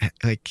thing that,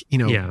 like, you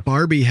know,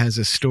 Barbie has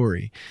a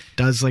story.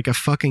 Does like a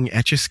fucking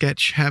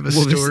Etch-a-Sketch have a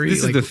story?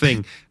 This is the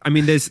thing. I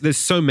mean, there's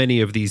so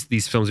many of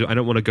these films. I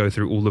don't want to go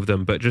through all of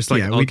them, but just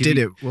like we did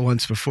it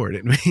once before,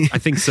 didn't we? I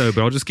think so,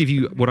 but I'll just give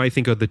you what I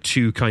think are the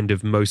two kind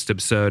of most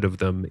absurd of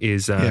them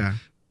is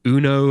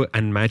Uno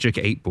and Magic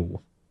 8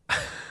 Ball.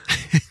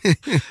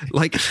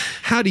 Like,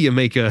 how do you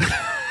make a...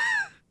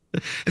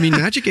 I mean,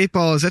 Magic 8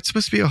 Ball, is that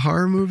supposed to be a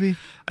horror movie?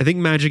 I think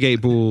Magic 8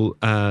 Ball,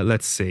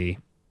 let's see.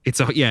 It's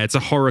a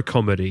horror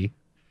comedy.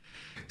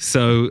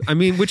 So, I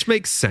mean, which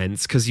makes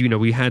sense because, you know,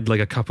 we had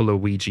like a couple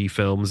of Ouija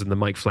films and the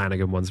Mike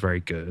Flanagan one's very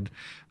good.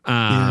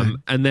 And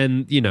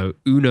then, you know,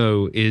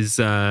 Uno is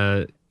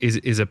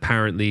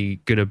apparently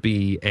going to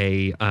be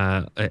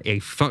a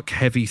fuck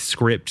heavy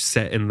script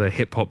set in the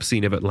hip hop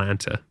scene of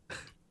Atlanta.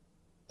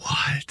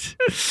 What?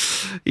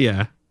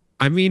 Yeah.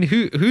 I mean,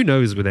 who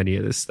knows with any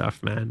of this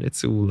stuff, man?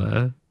 It's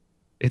all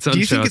it's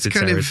uncharted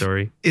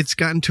territory. It's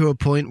gotten to a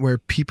point where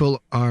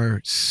people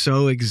are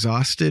so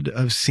exhausted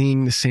of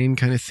seeing the same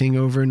kind of thing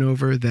over and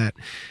over that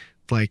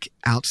like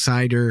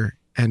outsider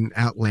and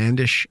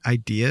outlandish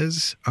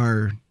ideas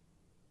are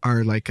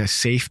like a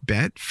safe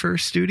bet for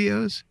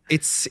studios?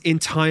 It's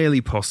entirely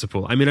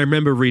possible. I mean, I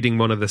remember reading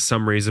one of the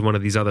summaries of one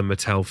of these other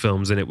Mattel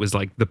films, and it was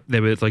like they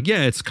were like,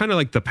 yeah, it's kind of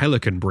like the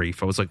Pelican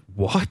Brief. I was like,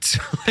 what?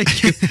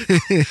 Like,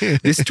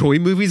 this toy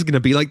movie is going to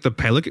be like the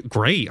Pelican?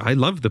 Great, I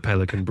love the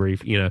Pelican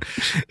Brief. You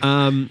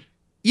know,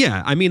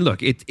 yeah. I mean,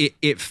 look,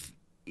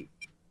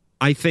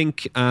 I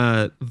think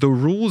the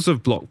rules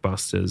of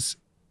blockbusters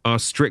are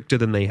stricter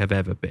than they have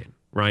ever been,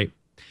 right?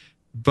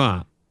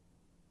 But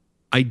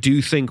I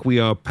do think we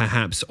are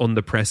perhaps on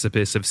the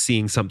precipice of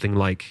seeing something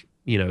like,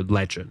 you know,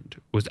 Legend.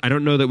 I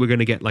don't know that we're going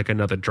to get like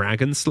another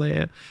Dragon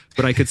Slayer,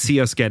 but I could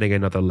see us getting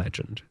another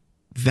Legend.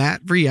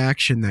 That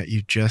reaction that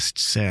you just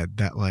said,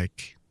 that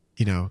like,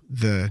 you know,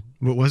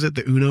 what was it?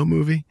 The Uno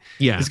movie?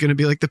 Yeah. Is going to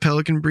be like the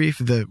Pelican Brief.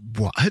 The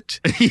what?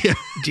 Yeah.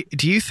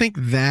 Do you think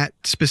that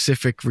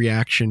specific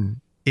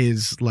reaction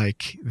is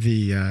like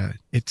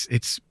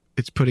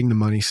it's putting the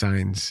money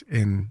signs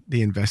in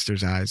the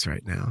investor's eyes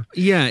right now?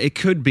 Yeah, it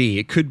could be.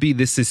 It could be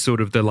this is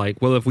sort of the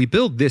like, well, if we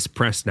build this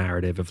press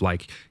narrative of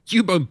like,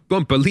 you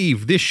won't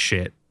believe this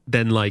shit,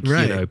 then like,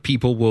 you know,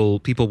 people will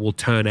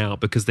turn out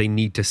because they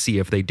need to see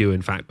if they do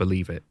in fact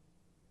believe it.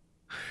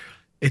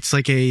 It's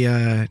like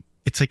a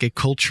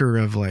culture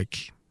of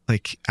like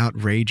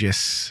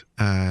outrageous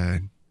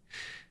ideas.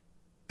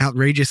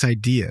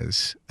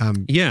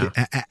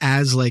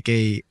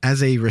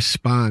 As a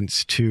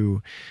response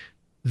to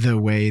the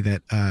way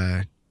that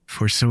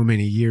for so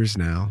many years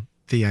now,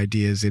 the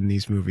ideas in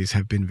these movies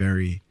have been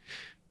very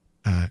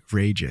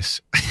rageous.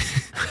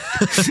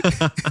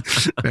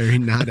 Very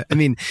not. I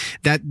mean,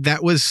 that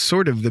was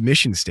sort of the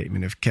mission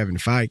statement of Kevin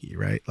Feige,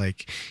 right?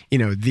 Like, you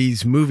know,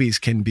 these movies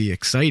can be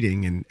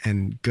exciting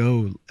and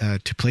go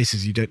to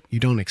places you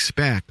don't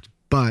expect,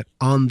 but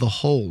on the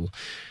whole,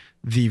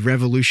 the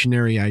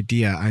revolutionary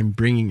idea I'm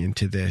bringing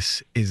into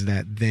this is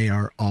that they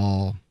are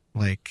all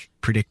like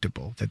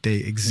predictable, that they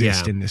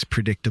exist in this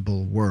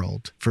predictable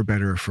world, for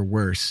better or for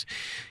worse.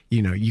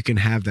 You know, you can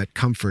have that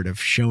comfort of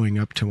showing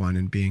up to one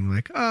and being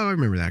like, oh, I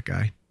remember that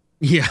guy.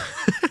 Yeah.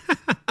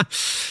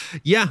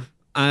 Yeah.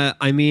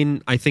 I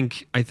mean, I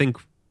think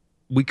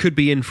we could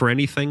be in for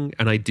anything.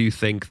 And I do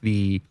think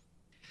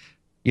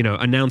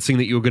announcing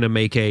that you're going to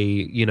make a,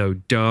 you know,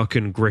 dark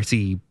and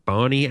gritty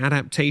Barney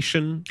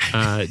adaptation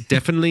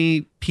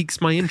definitely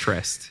piques my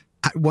interest.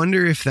 I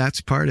wonder if that's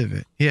part of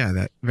it. Yeah,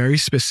 that very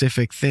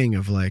specific thing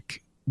of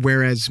like,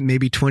 whereas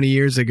maybe 20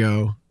 years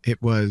ago,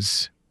 it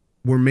was,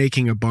 we're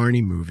making a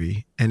Barney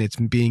movie and it's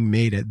being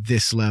made at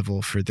this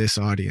level for this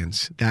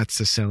audience. That's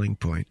the selling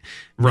point.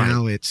 Right.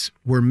 Now it's,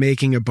 we're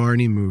making a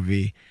Barney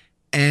movie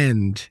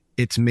and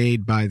it's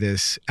made by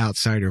this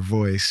outsider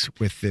voice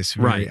with this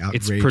very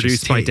outrageous It's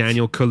produced by take.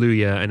 Daniel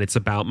Kaluuya and it's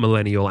about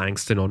millennial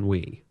angst and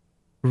ennui.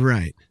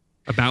 Right.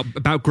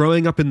 About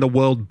growing up in the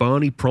world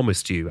Barney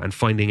promised you and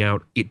finding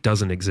out it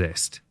doesn't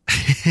exist.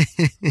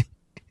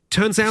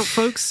 Turns out,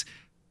 folks,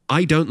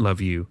 I don't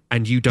love you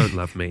and you don't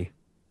love me.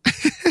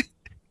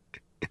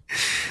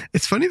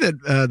 It's funny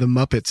that the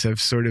Muppets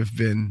have sort of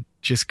been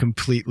just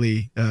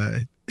completely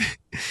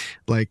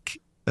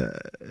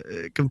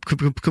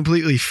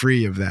completely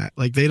free of that.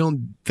 Like they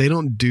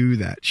don't do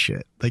that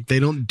shit. Like they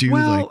don't do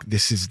like,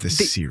 this is the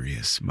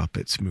serious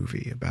Muppets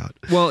movie about.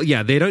 Well,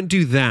 yeah, they don't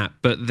do that,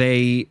 but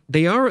they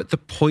are at the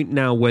point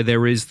now where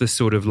there is the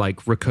sort of like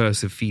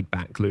recursive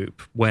feedback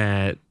loop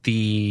where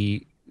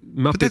the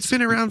Muppets. But that's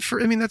been around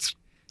for. I mean, that's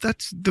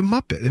the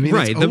Muppet. I mean,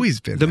 right. It's always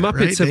been the that,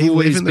 Muppets right? have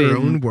always been their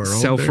own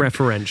world.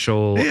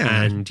 Self-referential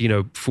and, you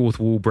know, fourth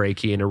wall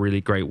breaky in a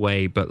really great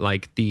way. But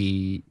like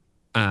the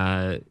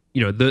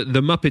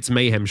the Muppets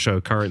Mayhem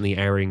show currently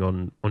airing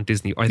on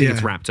Disney. I think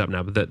it's wrapped up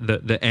now, but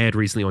that aired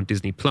recently on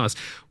Disney Plus.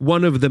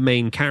 One of the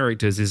main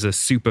characters is a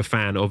super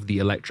fan of the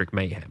Electric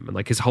Mayhem, and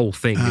like his whole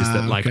thing is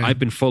that like I've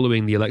been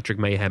following the Electric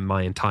Mayhem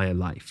my entire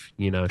life,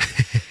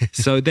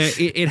 So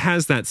it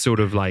has that sort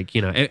of like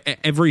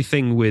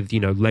everything with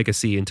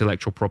legacy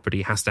intellectual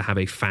property has to have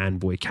a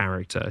fanboy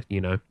character,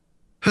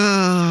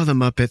 Oh, the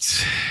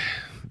Muppets,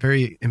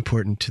 very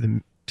important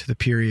to the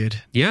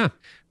period. Yeah,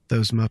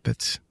 those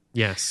Muppets.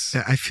 Yes.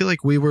 I feel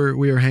like we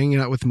were hanging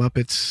out with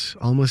Muppets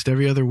almost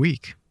every other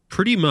week.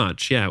 Pretty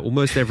much, yeah.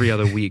 Almost every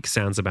other week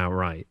sounds about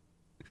right.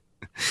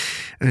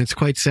 And it's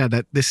quite sad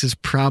that this is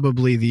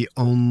probably the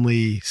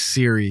only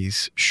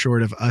series,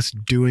 short of us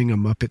doing a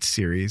Muppet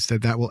series,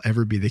 that will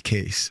ever be the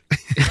case.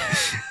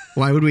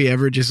 Why would we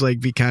ever just like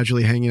be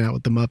casually hanging out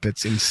with the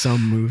Muppets in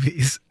some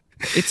movies?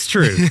 It's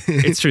true.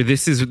 It's true.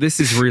 This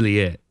is really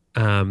it.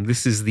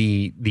 This is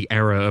the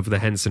era of the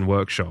Henson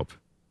Workshop.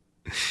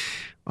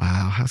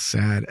 Wow, how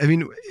sad. I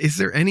mean, is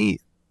there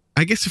any,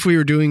 I guess if we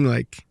were doing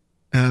like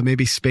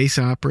maybe space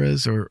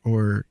operas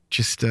or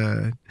just,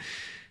 no,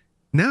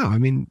 I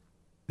mean,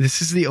 this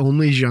is the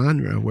only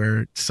genre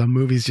where some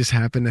movies just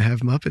happen to have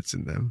Muppets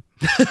in them.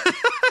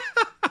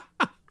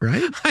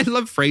 Right? I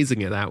love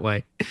phrasing it that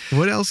way.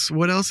 What else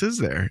is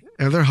there?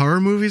 Are there horror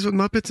movies with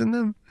Muppets in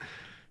them?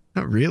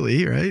 Not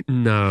really, right?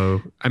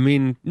 No. I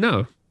mean,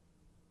 no.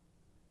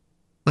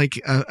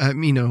 Like,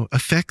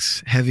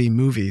 effects heavy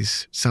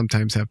movies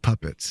sometimes have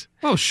puppets.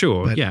 Oh,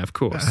 sure. But, yeah, of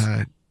course.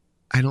 I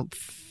don't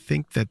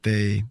think that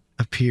they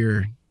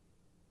appear,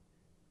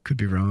 could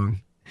be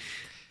wrong,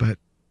 but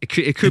it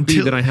could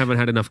be that I haven't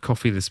had enough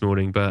coffee this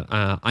morning, but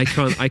I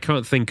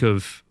can't think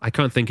of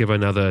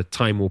another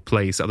time or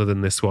place other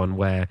than this one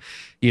where,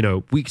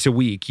 week to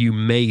week you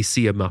may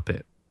see a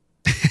Muppet.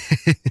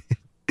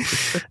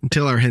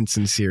 Until our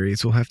Henson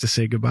series, we'll have to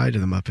say goodbye to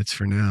the Muppets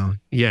for now.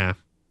 Yeah.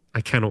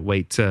 I cannot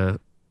wait to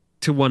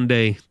one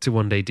day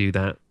do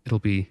that. It'll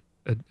be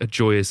a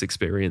joyous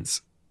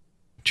experience.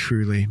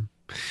 Truly.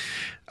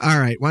 All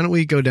right, why don't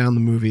we go down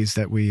the movies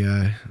that we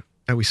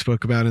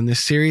spoke about in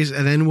this series,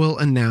 and then we'll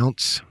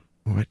announce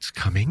what's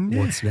coming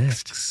next. What's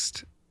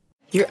next?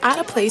 You're at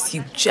a place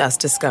you just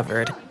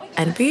discovered,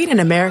 and being an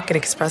American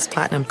Express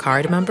Platinum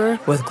card member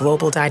with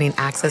Global Dining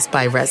Access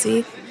by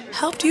Resy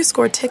helped you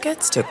score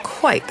tickets to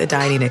quite the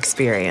dining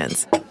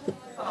experience.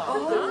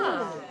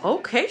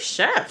 Okay,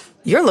 chef.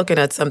 You're looking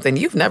at something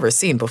you've never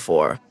seen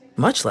before,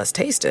 much less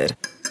tasted.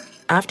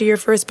 After your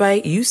first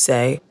bite, you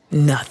say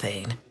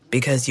nothing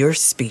because you're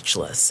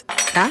speechless.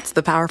 That's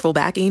the powerful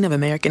backing of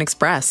American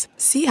Express.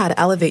 See how to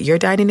elevate your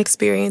dining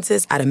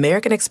experiences at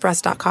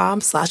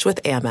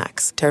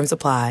americanexpress.com/withAmex. Terms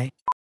apply.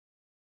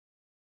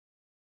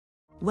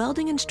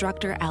 Welding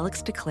instructor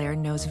Alex DeClaire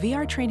knows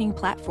VR training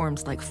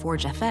platforms like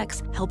Forge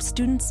FX help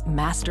students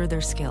master their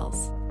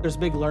skills. There's a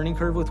big learning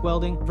curve with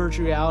welding.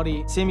 Virtual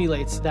reality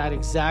simulates that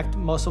exact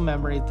muscle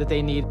memory that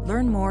they need.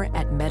 Learn more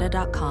at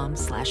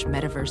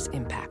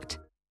meta.com/metaverseimpact.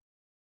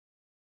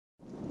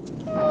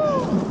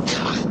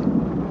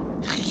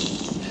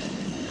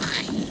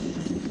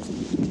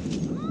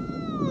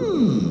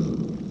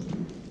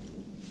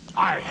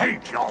 I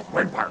hate your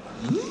whimper.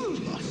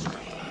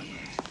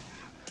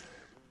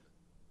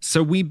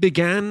 So we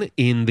began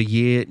in the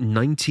year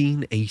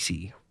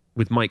 1980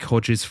 with Mike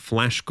Hodges'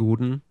 Flash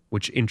Gordon,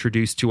 which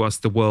introduced to us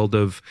the world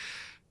of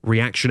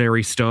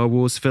reactionary Star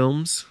Wars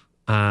films,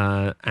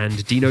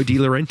 and Dino De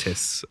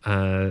Laurentiis,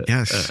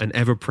 an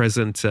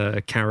ever-present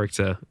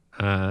character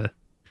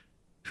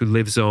who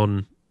lives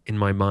on in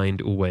my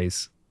mind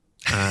always.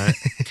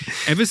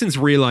 Ever since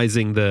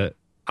realizing that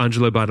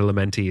Angelo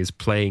Badalamenti is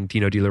playing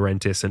Dino De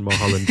Laurentiis in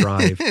Mulholland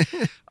Drive,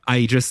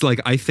 I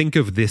think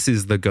of This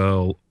Is the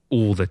Girl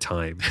all the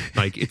time.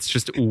 Like, it's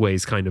just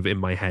always kind of in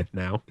my head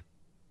now.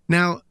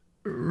 Now,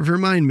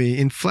 remind me,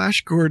 in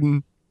Flash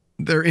Gordon,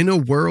 they're in a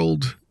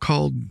world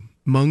called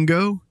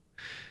Mongo.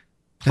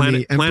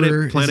 Planet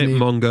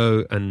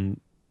Mongo,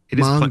 and it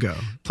is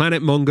Mongo.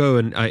 Planet Mongo,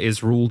 and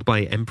is ruled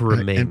by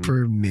Emperor Ming.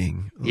 Emperor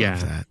Ming. Love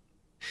that.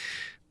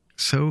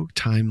 So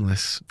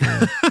timeless.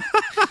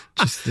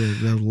 Just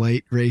the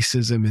light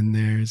racism in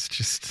there is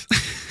just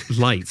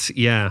light.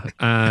 Yeah.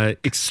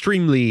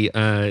 Extremely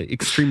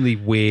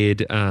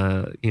weird,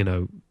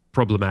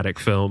 problematic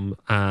film.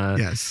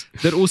 Yes.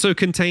 That also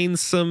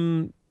contains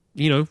some,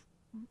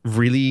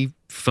 really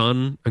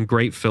fun and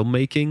great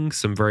filmmaking,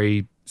 some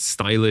very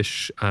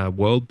stylish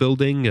world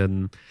building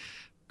and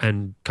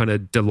kind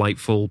of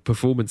delightful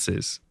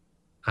performances.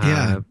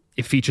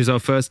 It features our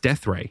first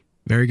Death Ray.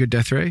 Very good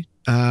Death Ray.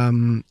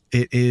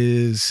 It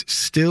is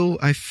still,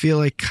 I feel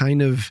like,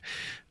 kind of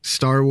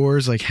Star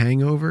Wars, like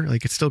Hangover.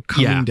 Like, it's still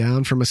coming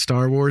down from a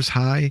Star Wars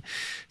high.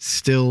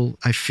 Still,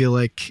 I feel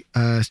like,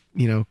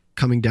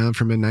 coming down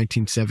from a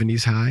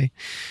 1970s high.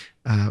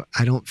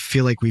 I don't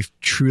feel like we've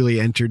truly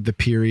entered the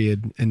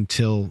period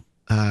until,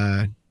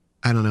 I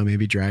don't know,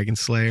 maybe Dragon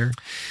Slayer.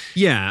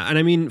 Yeah. And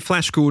I mean,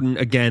 Flash Gordon,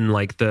 again,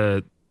 like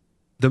the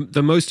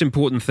The most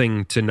important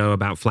thing to know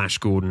about Flash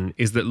Gordon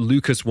is that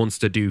Lucas wants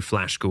to do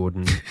Flash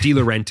Gordon. De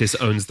Laurentiis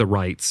owns the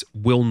rights,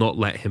 will not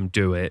let him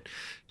do it.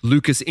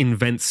 Lucas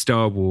invents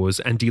Star Wars,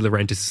 and De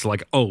Laurentiis is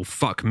like, oh,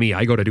 fuck me,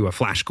 I got to do a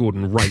Flash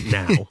Gordon right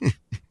now.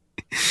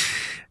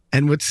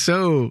 And what's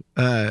so...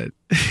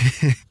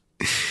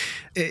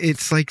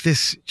 it's like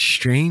this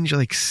strange,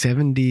 like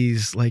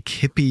 70s, like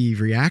hippie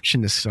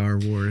reaction to Star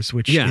Wars,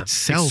 which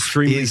itself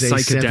extremely is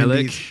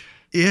psychedelic. 70s,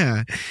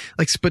 yeah,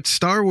 like, but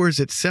Star Wars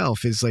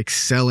itself is like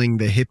selling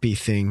the hippie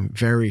thing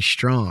very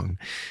strong.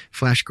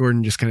 Flash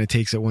Gordon just kind of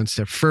takes it one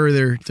step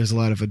further. There's a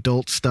lot of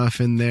adult stuff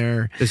in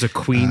there. There's a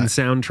Queen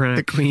soundtrack.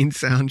 The Queen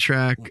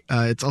soundtrack.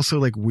 It's also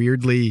like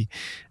weirdly,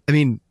 I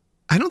mean,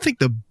 I don't think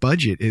the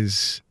budget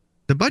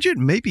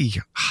may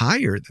be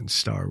higher than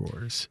Star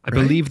Wars. I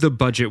believe the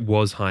budget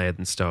was higher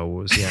than Star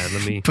Wars. Yeah,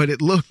 let me. But it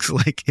looks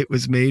like it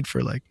was made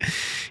for like,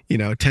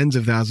 tens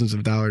of thousands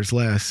of dollars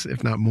less,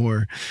 if not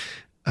more.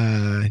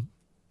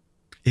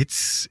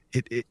 It's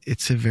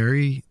a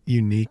very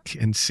unique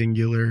and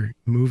singular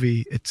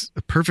movie. It's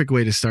a perfect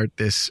way to start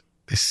this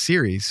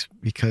series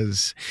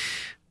because,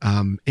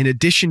 in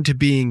addition to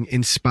being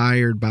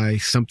inspired by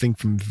something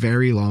from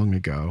very long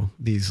ago,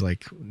 these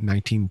like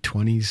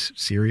 1920s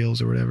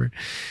serials or whatever,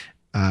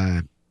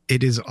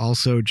 it is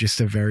also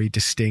just a very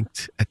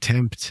distinct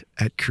attempt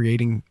at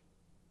creating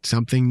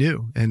something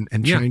new and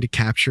trying to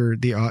capture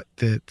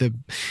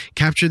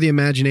capture the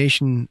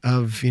imagination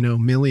of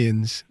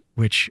millions,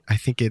 which I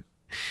think it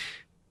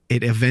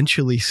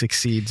eventually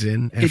succeeds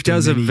in. It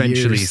does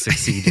eventually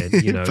succeed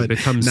in, but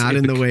becomes not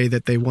in the way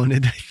that they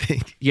wanted, I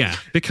think. Yeah,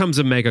 becomes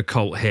a mega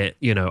cult hit,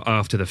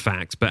 after the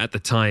fact, but at the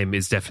time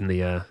is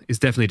definitely a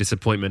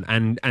disappointment.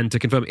 And to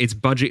confirm, its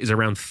budget is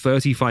around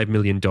 $35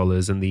 million,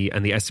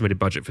 and the estimated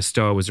budget for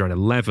Star Wars is around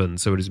 11,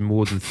 so it is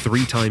more than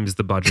 3 times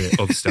the budget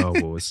of Star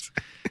Wars.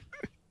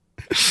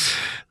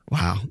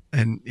 Wow.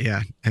 And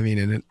yeah, I mean,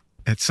 and it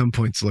at some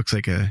points looks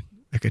like a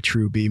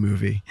true B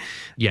movie.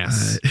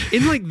 Yes.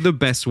 In like the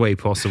best way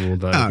possible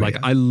though.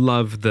 I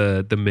love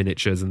the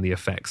miniatures and the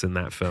effects in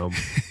that film.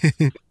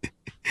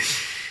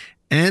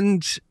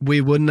 And we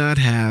would not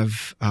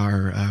have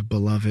our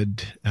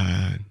beloved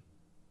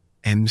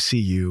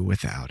MCU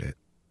without it.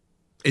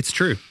 It's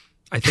true.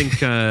 I think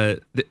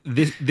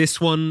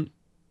this one,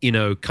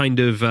 kind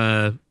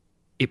of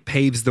it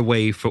paves the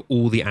way for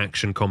all the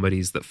action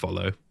comedies that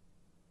follow.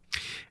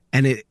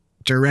 And it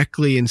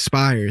directly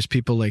inspires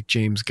people like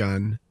James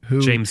Gunn,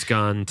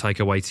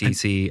 Taika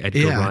Waititi,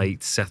 Edgar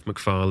Wright, Seth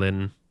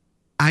MacFarlane.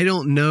 I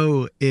don't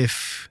know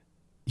if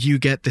you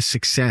get the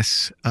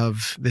success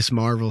of this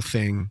Marvel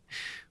thing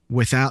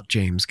without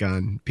James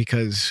Gunn,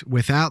 because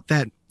without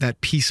that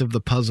piece of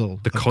the puzzle,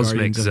 the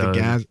cosmic zone of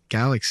the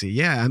galaxy.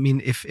 Yeah, I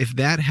mean, if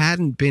that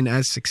hadn't been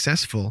as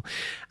successful,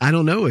 I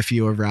don't know if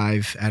you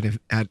arrive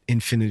at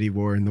Infinity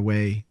War in the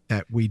way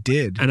that we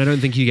did. And I don't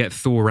think you get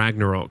Thor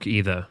Ragnarok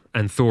either.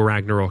 And Thor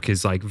Ragnarok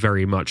is like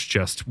very much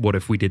just, what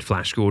if we did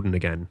Flash Gordon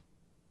again?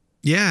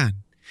 Yeah.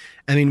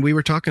 I mean, we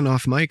were talking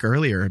off mic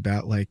earlier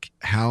about like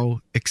how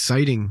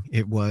exciting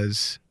it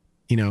was,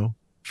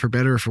 for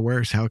better or for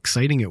worse, how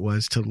exciting it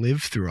was to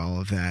live through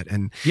all of that.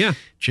 And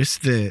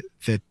just the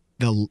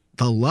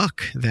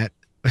luck that,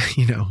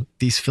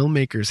 these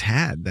filmmakers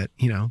had, that,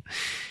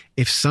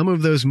 if some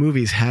of those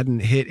movies hadn't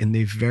hit in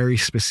the very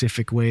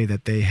specific way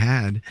that they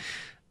had,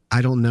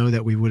 I don't know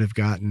that we would have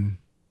gotten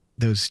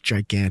those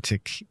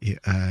gigantic,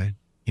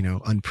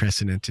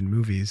 unprecedented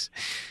movies.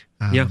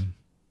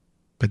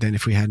 But then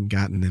if we hadn't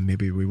gotten them,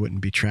 maybe we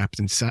wouldn't be trapped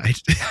inside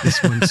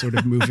this one sort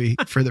of movie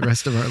for the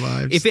rest of our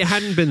lives. If it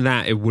hadn't been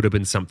that, it would have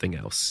been something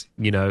else,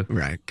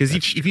 Right. Because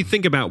if you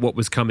think about what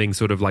was coming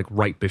sort of like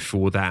right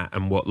before that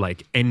and what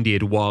like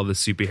ended while the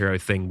superhero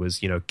thing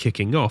was,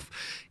 kicking off,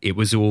 it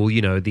was all,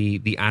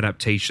 the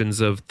adaptations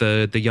of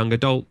the young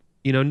adult,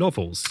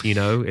 novels, It's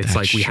That's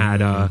like we true.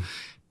 had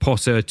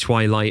Potter,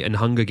 Twilight, and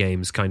Hunger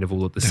Games kind of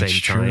all at the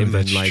same time.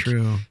 That's and like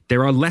true.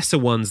 there are lesser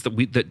ones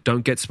that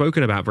don't get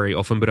spoken about very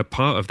often, but are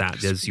part of that.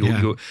 There's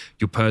your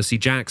Percy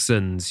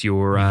Jacksons,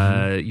 your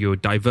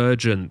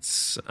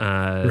Divergents,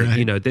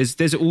 right.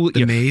 There's all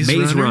the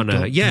Maze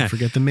Runner. Don't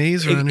forget the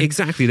Maze Runner.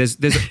 Exactly.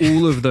 There's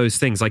all of those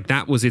things. Like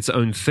that was its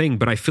own thing,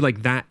 but I feel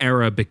like that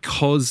era,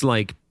 because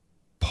like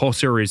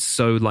Potter is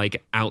so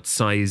like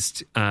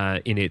outsized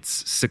in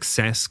its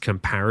success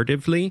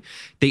comparatively,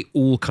 they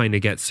all kind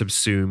of get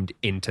subsumed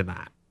into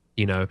that,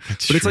 That's but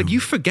it's true. like you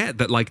forget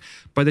that like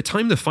by the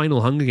time the final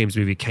Hunger Games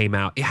movie came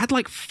out, it had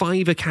like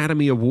 5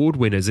 Academy Award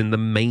winners in the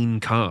main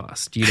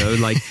cast,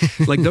 like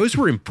those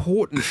were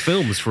important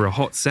films for a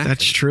hot second.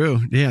 That's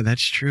true. Yeah,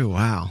 that's true.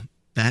 Wow.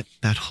 That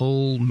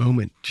whole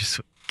moment just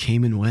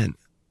came and went.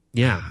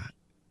 Yeah.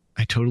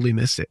 I totally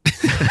missed it.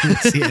 I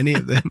didn't see any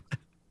of them.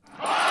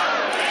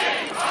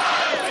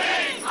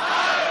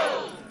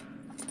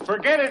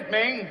 Forget it,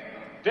 Ming.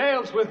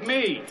 Dale's with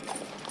me.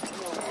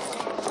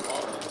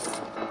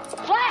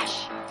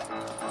 Flash!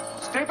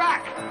 Stay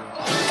back!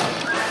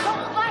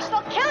 Don't Flash,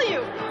 they'll kill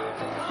you!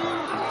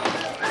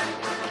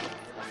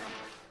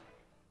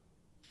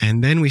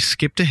 And then we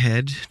skipped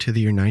ahead to the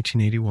year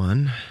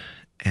 1981,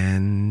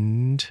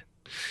 and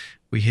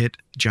we hit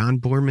John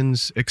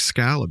Boorman's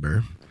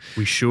Excalibur.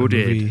 We sure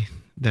did.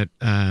 That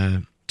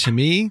to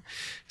me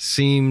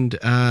seemed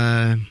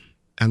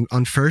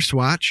on first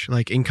watch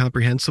like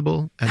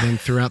incomprehensible, and then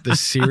throughout this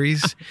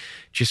series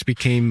just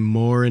became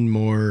more and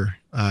more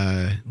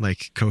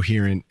like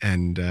coherent,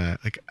 and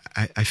like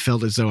I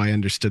felt as though I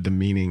understood the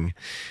meaning.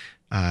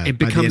 It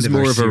becomes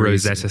more of a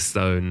Rosetta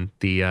Stone.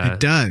 It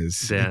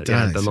does.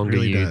 The longer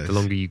really does. The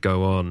longer you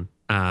go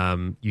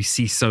on, you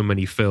see so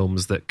many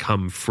films that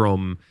come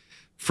from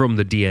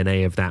the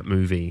DNA of that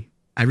movie.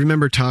 I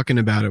remember talking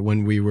about it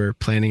when we were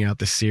planning out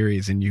the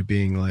series, and you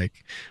being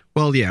like,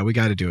 well, yeah, we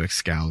got to do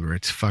Excalibur.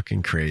 It's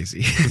fucking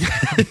crazy.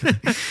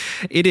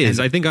 It is.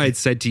 I think I had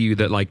said to you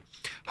that like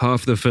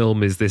half the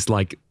film is this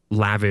like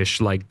lavish,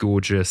 like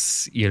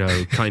gorgeous,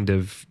 kind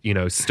of,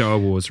 Star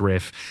Wars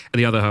riff. And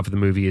the other half of the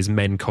movie is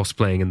men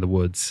cosplaying in the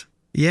woods.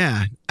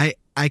 Yeah.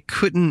 I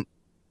couldn't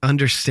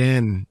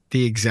understand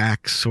the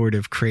exact sort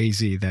of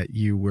crazy that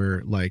you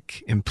were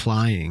like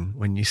implying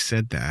when you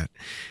said that.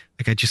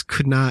 Like I just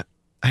could not,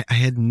 I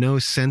had no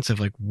sense of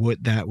like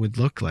what that would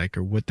look like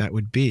or what that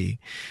would be.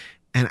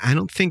 And I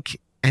don't think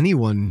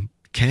anyone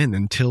can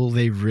until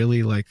they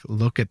really like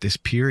look at this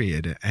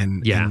period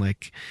and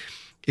like,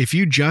 if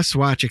you just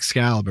watch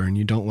Excalibur and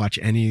you don't watch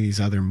any of these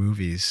other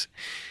movies,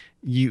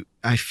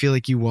 I feel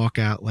like you walk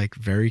out like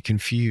very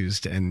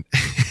confused. And,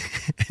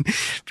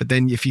 but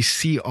then if you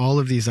see all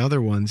of these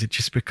other ones, it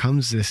just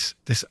becomes this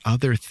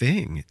other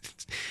thing.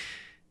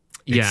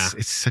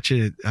 It's such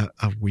a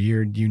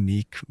weird,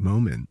 unique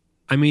moment.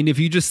 I mean, if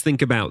you just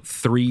think about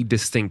 3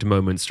 distinct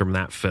moments from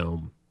that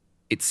film,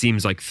 it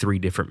seems like 3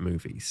 different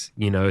movies.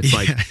 It's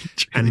like,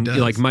 it really does.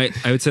 Like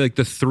I would say like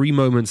the 3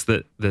 moments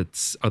that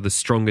are the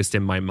strongest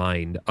in my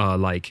mind are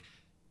like,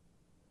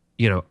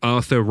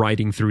 Arthur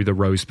riding through the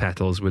rose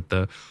petals with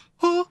the,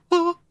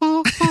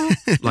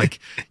 like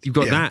you've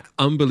got that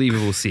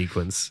unbelievable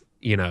sequence,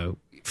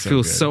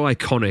 feels so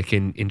iconic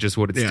in just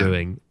what it's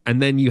doing.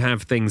 And then you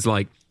have things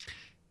like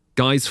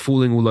guys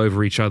falling all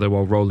over each other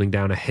while rolling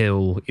down a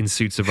hill in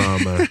suits of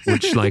armor,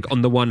 which like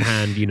on the one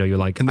hand, you're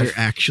like, and they're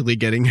actually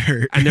getting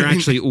hurt, and they're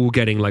actually all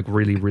getting like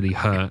really, really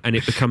hurt. And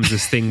it becomes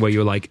this thing where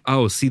you're like,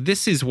 oh, see,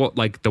 this is what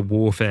like the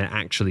warfare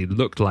actually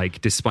looked like,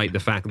 despite the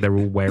fact that they're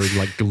all wearing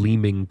like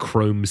gleaming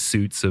chrome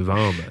suits of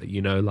armor,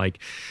 like,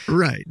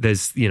 right.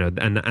 There's,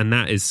 and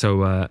that is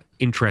so,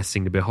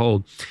 interesting to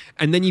behold.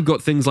 And then you've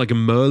got things like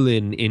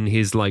Merlin in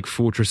his like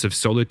Fortress of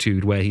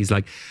Solitude, where he's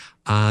like,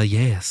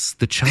 yes,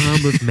 the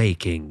charm of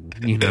making,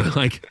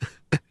 like.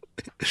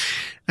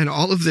 And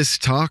all of this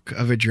talk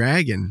of a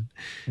dragon.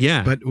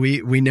 Yeah. But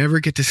we never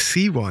get to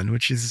see one,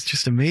 which is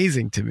just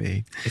amazing to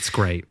me. It's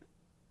great.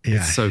 Yeah.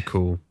 It's so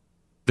cool.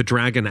 The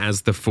dragon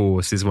as the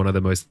Force is one of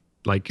the most,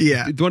 like,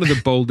 one of the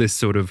boldest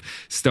sort of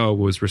Star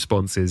Wars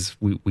responses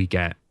we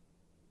get.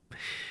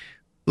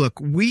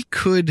 Look, we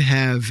could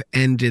have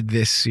ended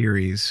this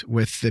series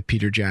with the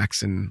Peter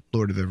Jackson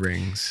Lord of the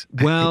Rings.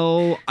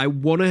 Well, I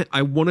want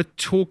to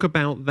talk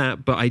about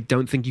that, but I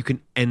don't think you can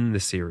end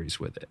the series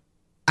with it.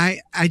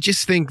 I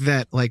just think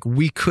that like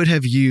we could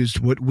have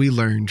used what we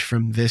learned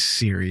from this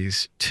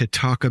series to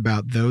talk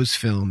about those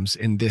films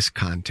in this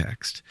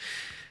context.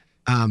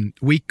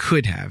 We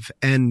could have,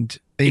 and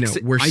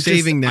we're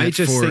saving that. I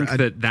just for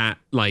think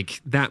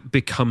that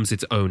becomes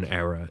its own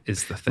era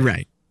is the thing,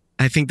 right?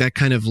 I think that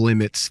kind of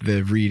limits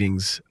the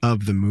readings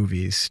of the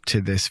movies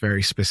to this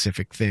very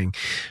specific thing.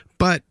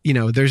 But,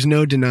 there's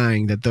no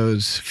denying that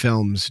those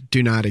films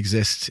do not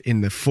exist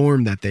in the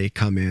form that they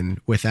come in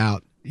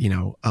without,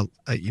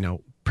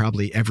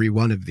 probably every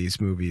one of these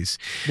movies.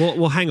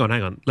 Well, hang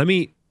on. Let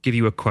me give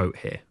you a quote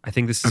here. I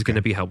think this is going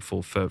to be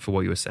helpful for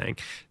what you were saying.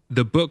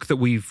 The book that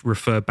we've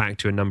referred back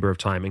to a number of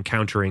times,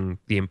 Encountering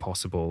the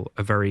Impossible,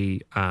 a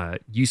very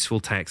useful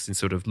text in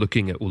sort of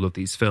looking at all of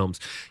these films.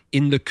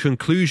 In the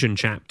conclusion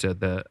chapter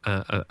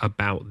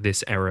about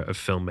this era of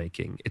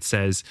filmmaking, it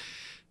says,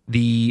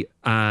 The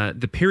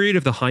period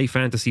of the high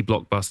fantasy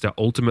blockbuster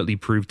ultimately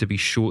proved to be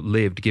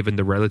short-lived given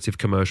the relative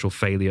commercial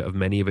failure of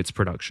many of its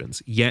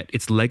productions. Yet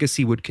its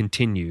legacy would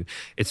continue,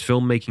 its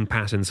filmmaking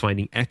patterns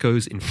finding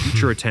echoes in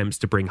future attempts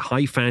to bring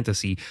high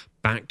fantasy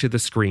back to the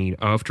screen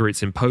after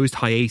its imposed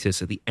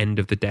hiatus at the end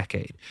of the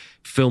decade.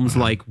 Films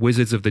like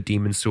Wizards of the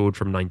Demon Sword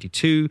from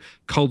 92,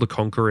 Kull the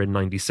Conqueror in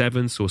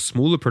 97 saw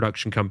smaller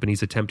production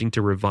companies attempting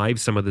to revive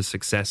some of the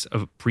success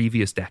of a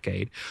previous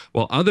decade,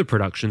 while other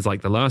productions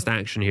like The Last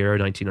Action Hero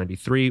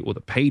 1993 or The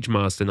Page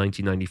Master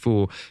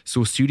 1994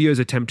 saw studios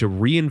attempt to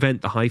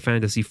reinvent the high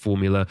fantasy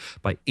formula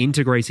by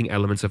integrating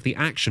elements of the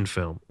action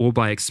film or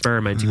by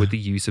experimenting with the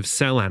use of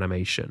cell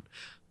animation.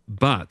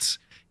 But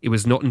it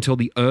was not until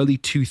the early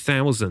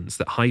 2000s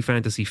that high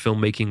fantasy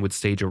filmmaking would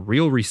stage a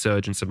real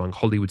resurgence among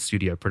Hollywood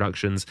studio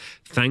productions,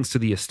 thanks to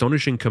the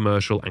astonishing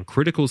commercial and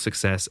critical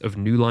success of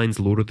New Line's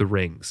Lord of the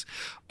Rings.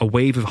 A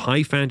wave of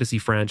high fantasy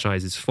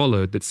franchises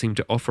followed that seemed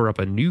to offer up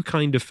a new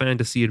kind of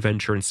fantasy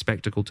adventure and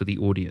spectacle to the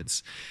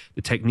audience.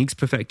 The techniques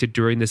perfected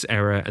during this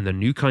era and the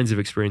new kinds of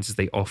experiences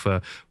they offer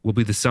will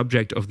be the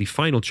subject of the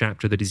final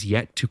chapter that is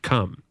yet to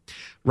come.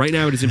 Right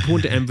now, it is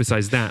important to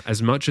emphasize that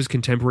as much as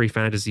contemporary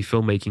fantasy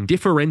filmmaking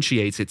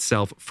differentiates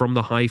itself from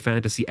the high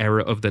fantasy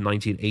era of the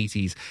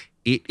 1980s,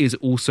 it is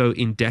also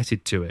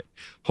indebted to it.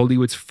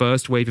 Hollywood's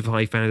first wave of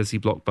high fantasy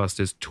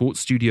blockbusters taught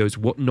studios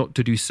what not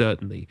to do,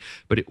 certainly,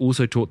 but it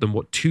also taught them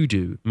what to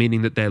do,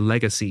 meaning that their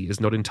legacy is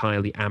not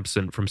entirely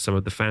absent from some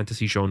of the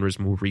fantasy genre's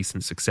more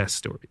recent success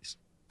stories.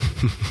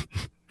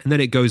 And then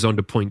it goes on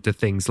to point to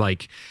things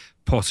like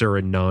Potter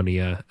and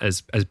Narnia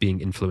as being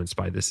influenced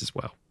by this as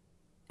well.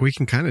 We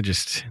can kind of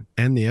just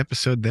end the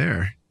episode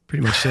there.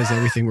 Pretty much says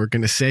everything we're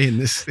going to say in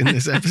this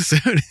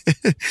episode.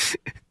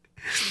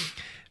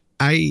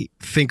 I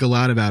think a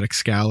lot about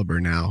Excalibur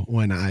now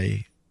when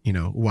I,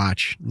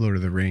 watch Lord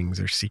of the Rings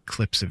or see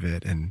clips of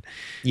it, and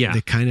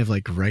the kind of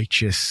like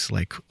righteous,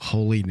 like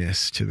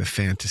holiness to the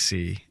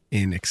fantasy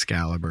in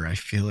Excalibur, I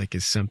feel like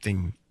is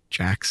something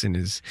Jackson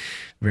is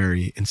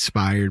very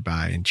inspired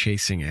by and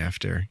chasing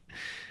after.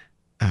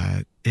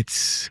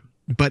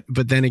 But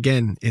then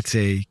again, it's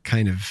a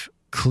kind of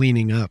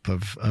cleaning up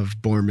of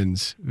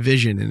Borman's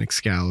vision in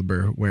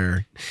Excalibur,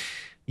 where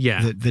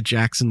the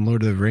Jackson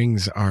Lord of the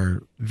Rings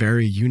are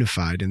very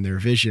unified in their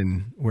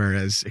vision,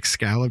 whereas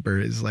Excalibur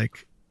is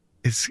like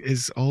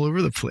is all over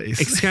the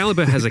place.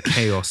 Excalibur has a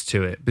chaos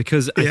to it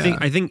because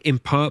I think in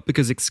part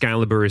because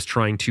Excalibur is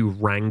trying to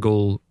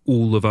wrangle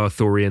all of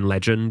Arthurian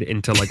legend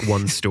into like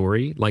one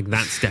story. Like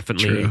that's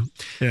definitely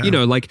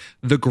like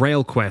the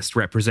Grail quest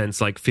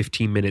represents like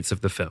 15 minutes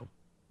of the film.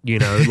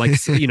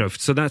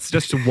 So that's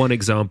just one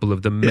example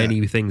of the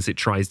many things it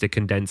tries to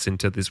condense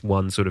into this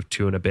one sort of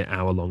 2.5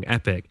 hour long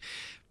epic.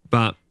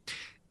 But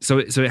so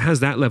it has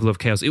that level of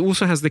chaos. It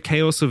also has the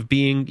chaos of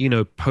being,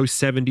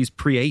 post 70s,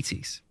 pre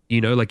 80s.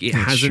 The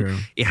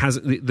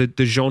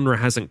genre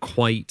hasn't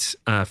quite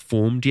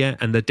formed yet,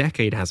 and the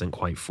decade hasn't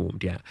quite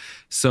formed yet.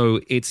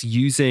 So it's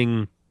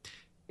using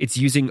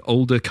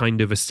older kind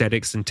of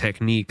aesthetics and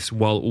techniques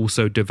while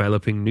also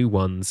developing new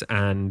ones,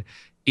 and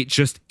it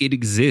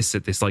exists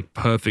at this like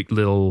perfect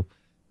little,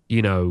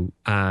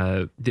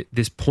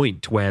 this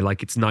point where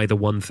like it's neither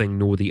one thing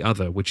nor the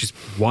other, which is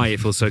why it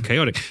feels so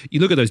chaotic. You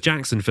look at those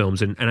Jackson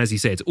films, and as you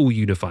say, it's all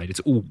unified. It's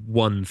all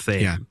one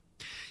thing. Yeah.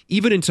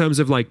 Even in terms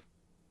of like,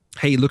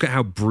 hey, look at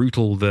how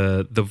brutal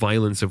the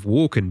violence of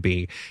war can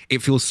be.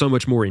 It feels so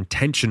much more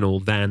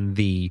intentional than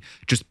the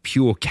just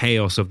pure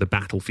chaos of the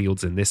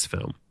battlefields in this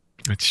film.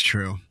 That's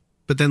true.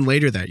 But then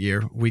later that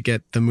year, we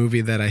get the movie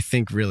that I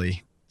think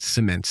really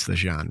cements the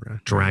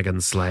genre.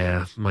 Dragon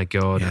Slayer, my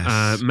God.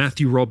 Yes.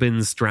 Matthew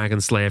Robbins' Dragon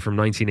Slayer from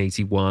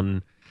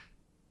 1981.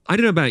 I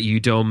don't know about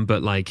you, Dom,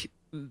 but like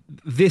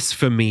this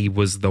for me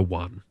was the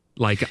one.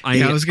 Like I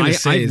have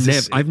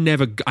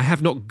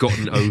not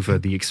gotten over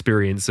the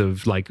experience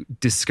of like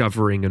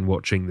discovering and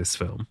watching this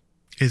film.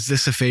 Is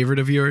this a favorite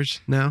of yours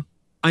now?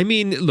 I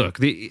mean, look,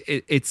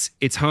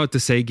 it's hard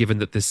to say given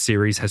that this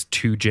series has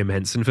 2 Jim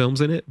Henson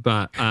films in it,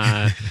 but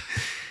I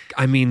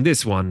mean,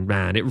 this one,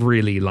 man, it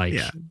really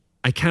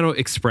I cannot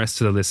express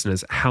to the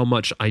listeners how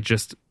much I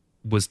just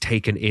was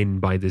taken in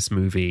by this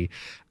movie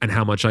and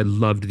how much I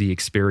loved the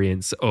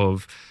experience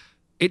of.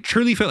 It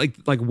truly felt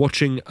like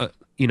watching.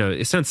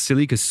 It sounds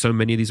silly because so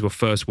many of these were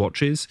first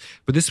watches,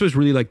 but this was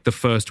really like the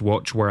first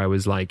watch where I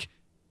was like,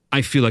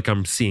 I feel like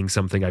I'm seeing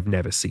something I've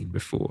never seen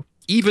before,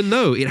 even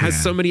though it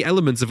has so many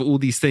elements of all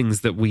these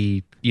things that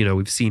we've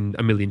seen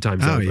a million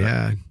times over.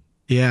 Oh,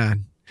 yeah.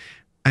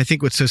 I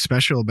think what's so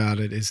special about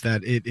it is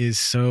that it is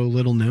so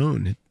little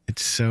known.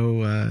 It's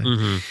so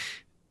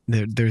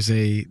there's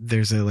a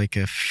like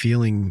a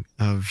feeling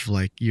of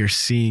like you're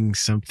seeing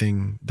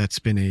something that's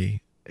been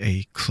a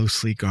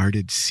closely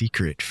guarded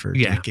secret for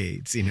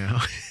decades,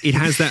 It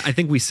has that. I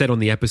think we said on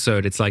the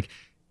episode, it's like,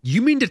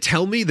 you mean to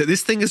tell me that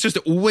this thing has just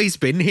always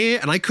been here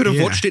and I could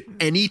have watched it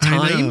any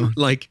time?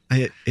 Like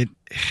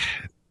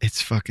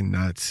it's fucking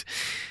nuts.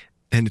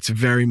 And it's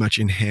very much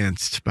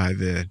enhanced by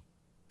the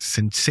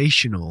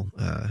sensational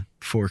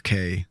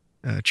 4K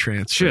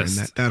transfer.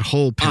 And that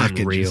whole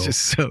package is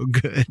just so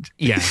good.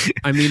 Yeah.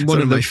 I mean, one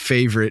of my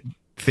favorite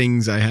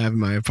things I have in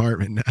my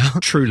apartment now.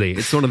 Truly,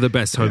 it's one of the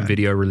best home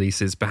video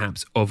releases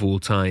perhaps of all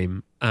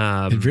time.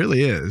 It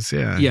really is.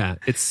 Yeah,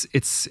 it's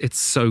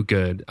so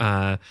good.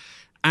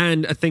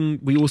 And a thing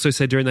we also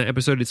said during that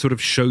episode, it sort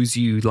of shows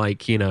you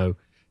like,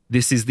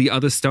 this is the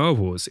other Star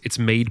Wars. It's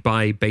made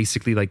by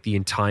basically like the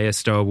entire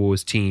Star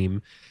Wars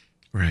team.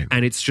 Right.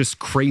 And it's just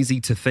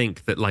crazy to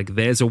think that like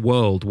there's a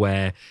world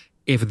where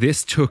if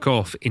this took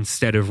off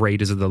instead of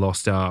Raiders of the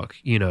Lost Ark,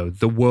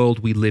 the world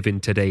we live in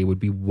today would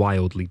be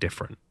wildly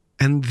different.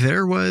 And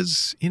there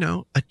was,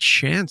 a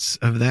chance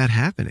of that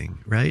happening,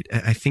 right?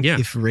 I think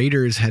if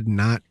Raiders had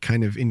not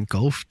kind of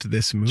engulfed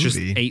this movie. Just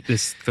ate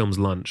this film's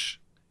lunch.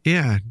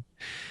 Yeah.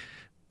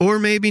 Or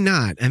maybe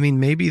not. I mean,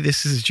 maybe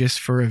this is just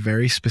for a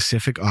very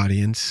specific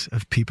audience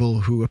of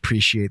people who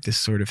appreciate this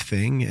sort of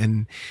thing.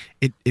 And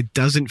it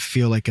doesn't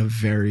feel like a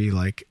very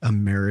like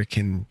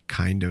American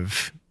kind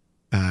of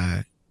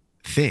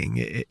thing.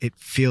 It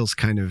feels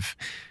kind of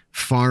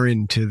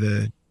foreign to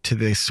the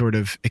sort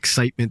of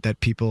excitement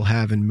that people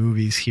have in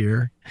movies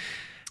here.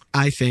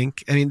 I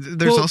think. I mean,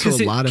 there's also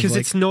a lot of because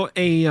it's not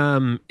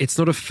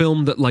a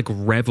film that like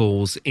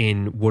revels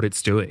in what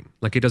it's doing.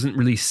 Like it doesn't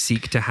really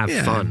seek to have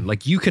fun.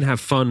 Like you can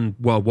have fun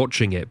while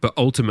watching it, but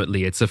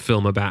ultimately it's a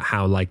film about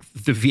how like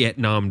the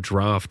Vietnam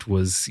draft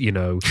was, you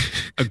know,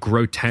 a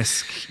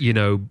grotesque, you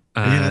know,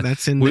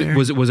 that's in there.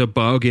 Was a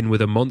bargain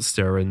with a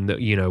monster, and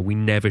you know we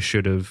never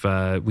should have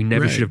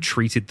should have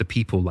treated the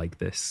people like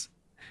this.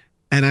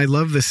 And I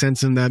love the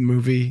sense in that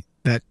movie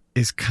that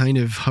is kind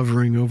of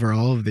hovering over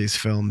all of these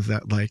films,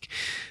 that like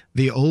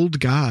the old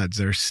gods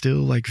are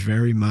still like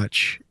very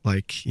much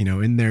like, you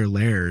know, in their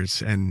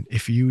lairs, and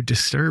if you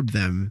disturb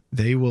them,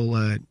 they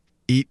will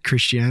eat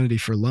Christianity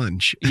for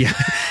lunch. Yeah.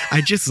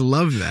 I just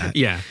love that.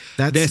 Yeah.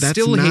 That's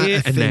still not here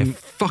a and thing. they're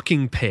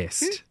fucking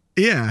pissed.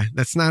 Yeah,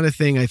 that's not a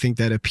thing I think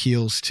that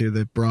appeals to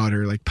the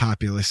broader like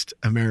populist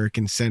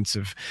American sense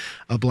of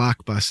a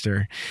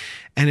blockbuster.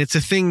 And it's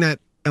a thing that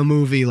a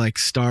movie like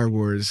Star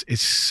Wars is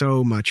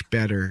so much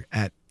better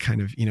at kind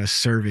of, you know,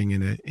 serving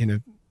in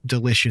a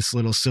delicious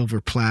little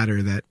silver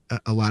platter that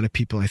a lot of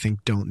people I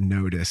think don't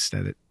notice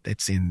that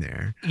it's in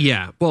there.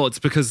 Yeah. Well, it's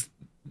because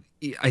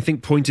I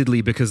think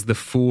pointedly because the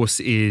Force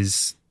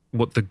is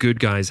what the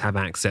good guys have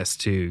access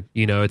to.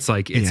 You know, it's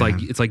like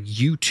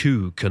you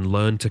too can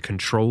learn to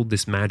control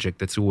this magic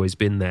that's always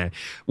been there.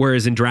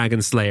 Whereas in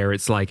Dragon Slayer,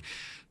 it's like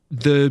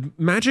the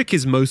magic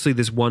is mostly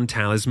this one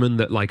talisman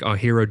that like our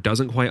hero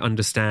doesn't quite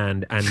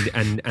understand,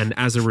 and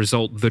as a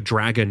result, the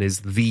dragon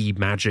is the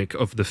magic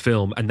of the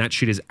film, and that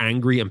shit is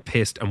angry and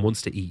pissed and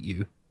wants to eat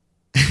you.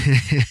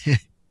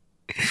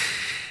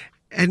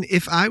 And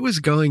if I was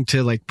going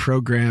to like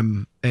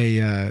program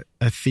a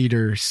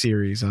theater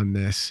series on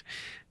this,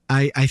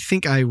 I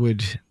think I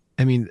would.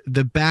 I mean,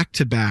 the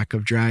back-to-back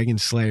of Dragon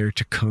Slayer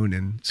to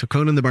Conan. So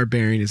Conan the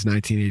Barbarian is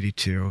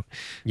 1982.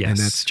 Yes. And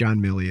that's John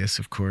Milius,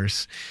 of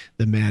course,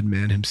 the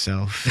madman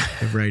himself,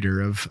 the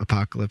writer of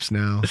Apocalypse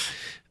Now.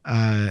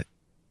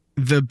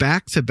 The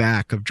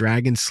back-to-back of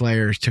Dragon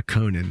Slayer to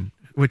Conan,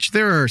 which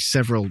there are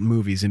several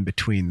movies in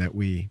between that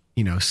we,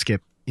 you know,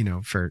 skip, you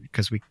know,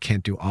 because we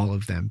can't do all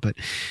of them. But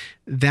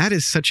that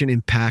is such an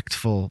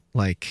impactful,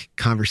 like,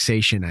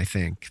 conversation, I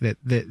think, that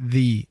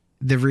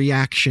the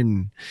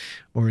reaction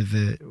or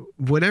the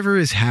whatever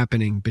is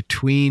happening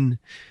between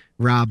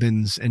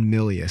Robbins and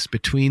Milius,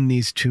 between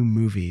these two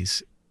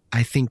movies,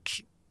 I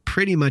think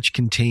pretty much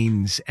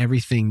contains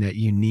everything that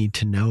you need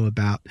to know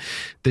about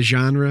the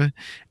genre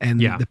and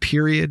the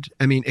period.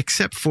 I mean,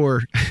 except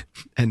for,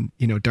 and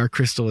you know, Dark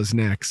Crystal is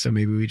next, so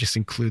maybe we just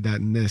include that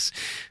in this,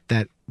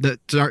 that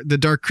the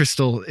Dark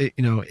Crystal, you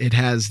know, it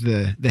has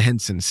the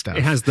Henson stuff.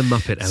 It has the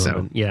Muppet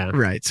element. So,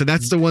 right. So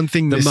that's the one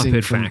thing the missing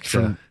Muppet from factor.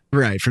 From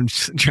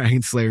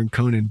Dragon Slayer and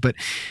Conan. But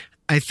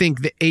I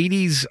think the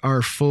 80s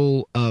are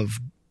full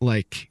of,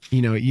 like,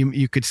 you know,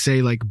 you could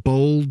say like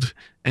bold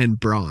and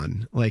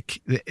brawn,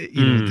 like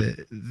know,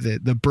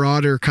 the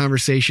broader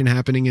conversation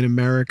happening in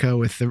America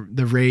with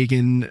the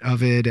Reagan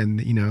of it,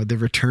 and you know, the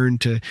return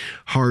to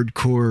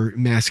hardcore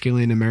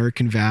masculine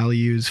American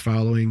values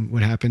following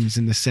what happens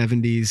in the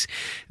 70s.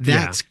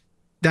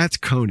 That's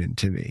Conan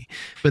to me.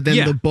 But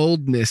then the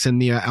boldness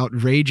and the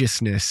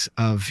outrageousness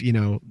of, you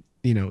know,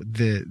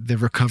 the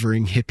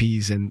recovering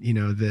hippies, and you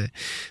know, the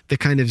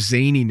kind of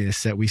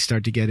zaniness that we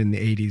start to get in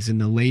the 80s in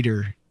the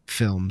later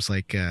films,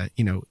 like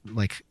you know,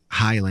 like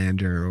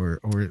Highlander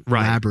or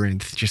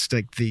Labyrinth, just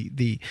like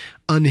the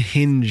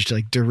unhinged,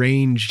 like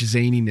deranged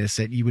zaniness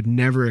that you would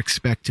never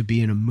expect to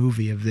be in a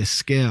movie of this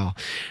scale.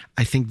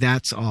 I think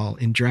that's all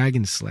in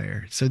Dragon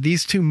Slayer. So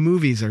these two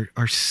movies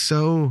are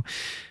so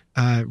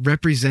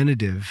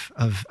representative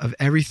of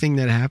everything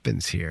that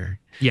happens here.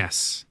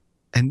 Yes.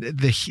 And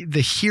the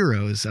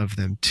heroes of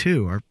them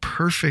too are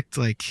perfect,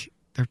 like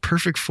they're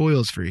perfect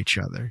foils for each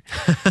other.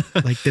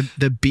 Like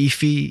the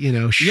beefy, you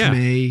know,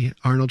 Schmee,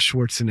 Arnold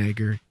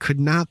Schwarzenegger could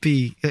not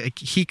be.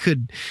 He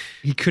could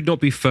not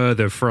be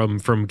further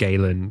from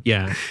Galen.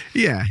 Yeah,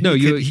 yeah. No,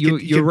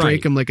 you're right.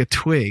 Break him like a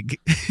twig.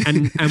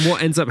 and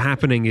what ends up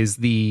happening is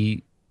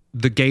the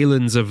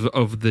Galens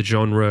of the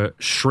genre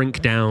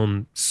shrink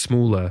down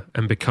smaller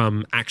and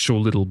become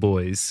actual little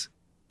boys.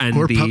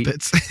 Or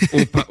puppets.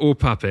 or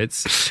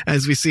puppets.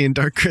 As we see in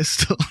Dark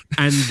Crystal.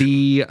 And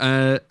the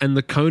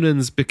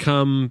Conans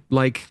become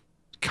like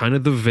kind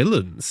of the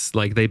villains.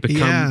 Like they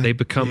become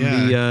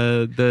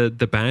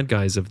the bad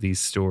guys of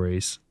these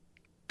stories.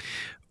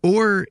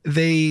 Or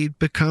they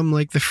become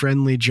like the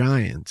friendly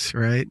giants,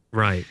 right?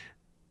 Right.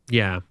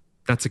 Yeah.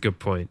 That's a good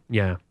point.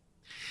 Yeah.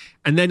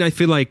 And then I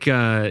feel like,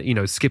 you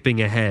know,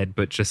 skipping ahead,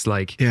 but just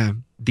like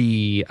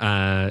the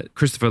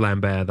Christopher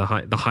Lambert, the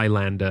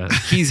Highlander,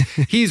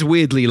 he's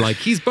weirdly like,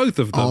 he's both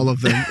of them. All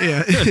of them,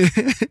 yeah.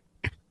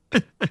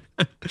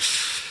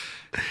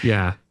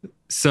 Yeah.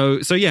 So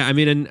yeah, I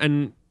mean,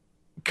 and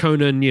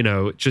Conan, you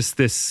know, just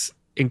this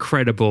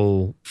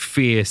incredible,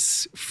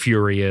 fierce,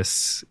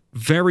 furious,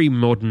 very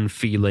modern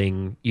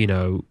feeling, you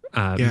know,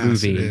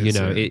 movie. You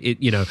know,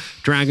 it you know,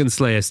 Dragon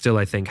Slayer still,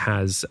 I think,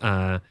 has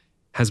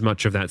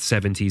much of that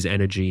 70s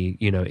energy,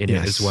 you know, in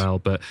it as well.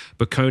 But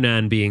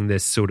Conan being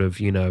this sort of,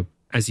 you know,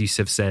 as you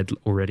have said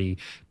already,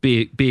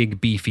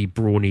 big, beefy,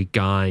 brawny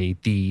guy.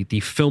 The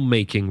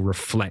filmmaking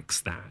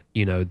reflects that.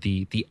 You know,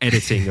 the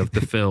editing of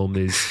the film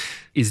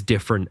is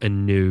different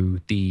and new.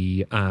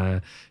 The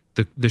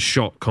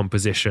shot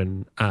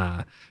composition,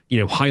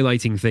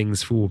 highlighting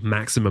things for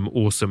maximum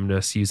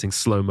awesomeness using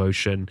slow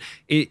motion.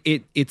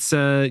 It's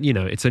a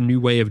new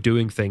way of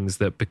doing things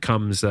that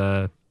becomes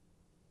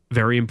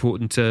very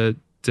important to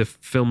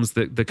films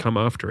that come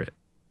after it.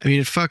 I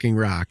mean, it fucking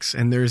rocks.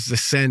 And there's the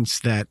sense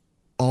that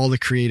all the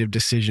creative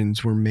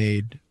decisions were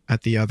made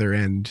at the other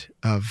end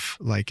of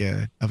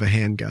a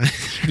handgun.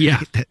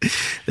 Yeah.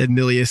 that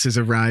Milius is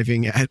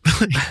arriving at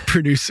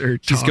producer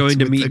talks. He's going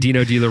to meet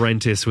Dino De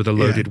Laurentiis with a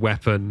loaded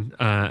weapon.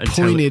 And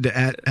pointed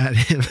at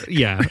him.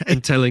 Yeah, right?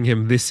 And telling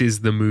him, this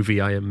is the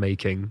movie I am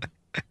making.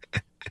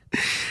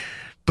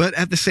 But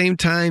at the same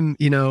time,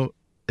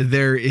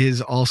 there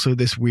is also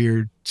this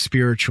weird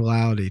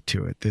spirituality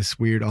to it, this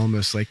weird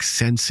almost like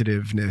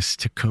sensitiveness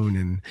to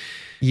Conan.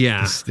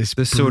 Yeah, this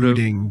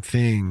brooding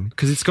thing,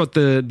 because it's got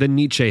the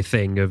Nietzsche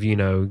thing of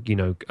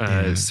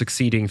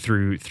succeeding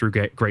through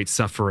great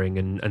suffering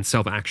and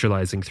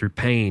self-actualizing through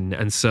pain,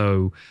 and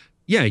so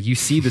you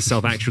see the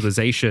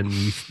self-actualization,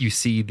 you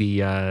see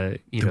the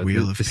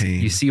wheel of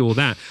pain, you see all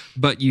that,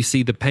 but you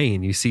see the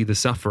pain, you see the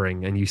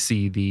suffering, and you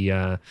see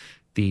the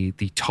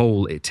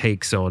toll it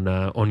takes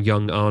on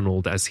young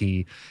Arnold as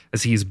he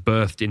is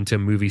birthed into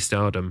movie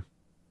stardom.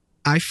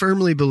 I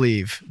firmly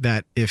believe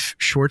that if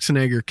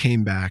Schwarzenegger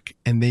came back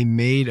and they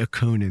made a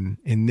Conan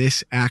in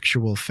this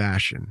actual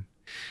fashion,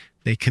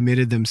 they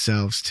committed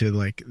themselves to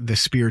like the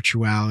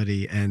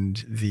spirituality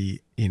and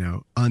the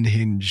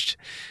unhinged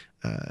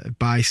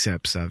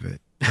biceps of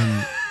it,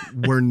 and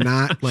we're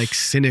not like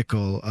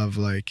cynical of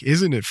like,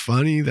 isn't it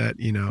funny that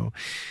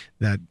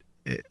that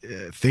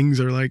things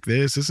are like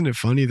this? Isn't it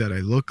funny that I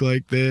look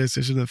like this?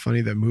 Isn't it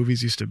funny that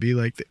movies used to be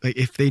like like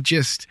if they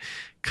just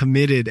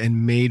committed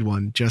and made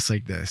one just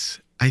like this,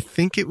 I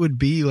think it would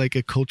be like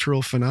a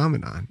cultural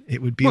phenomenon.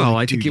 It would be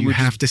I think it would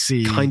have to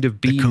see kind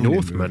of be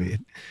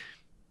Northman.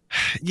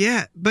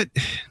 Yeah, but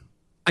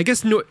I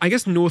guess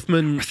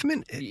Northman,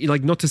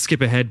 like, not to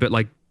skip ahead, but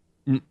like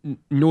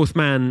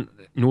Northman,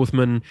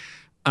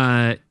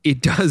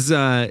 it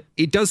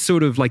does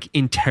sort of like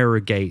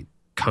interrogate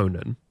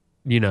Conan.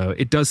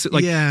 It does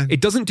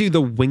it doesn't do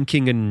the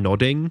winking and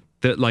nodding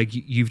that like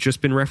you've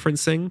just been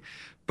referencing,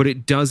 but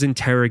it does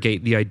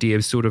interrogate the idea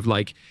of sort of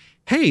like,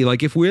 hey,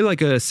 like if we're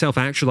like a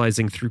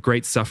self-actualizing through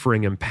great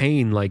suffering and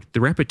pain, like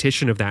the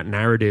repetition of that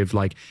narrative,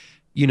 like,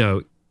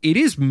 it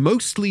is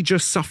mostly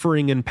just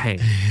suffering and pain,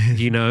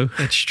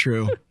 That's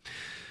true.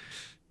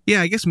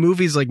 Yeah, I guess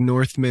movies like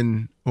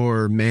Northman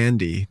or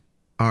Mandy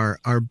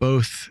are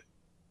both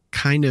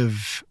kind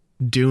of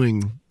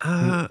doing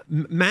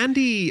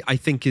Mandy, I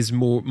think, is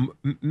more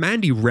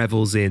Mandy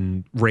revels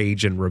in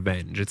rage and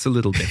revenge. It's a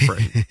little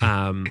different.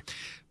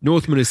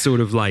 Northman is sort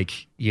of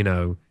like,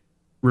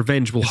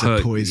 revenge will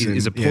hurt,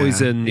 is a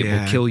poison. It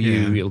will kill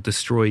you. It'll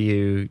destroy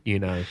you.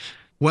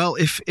 Well,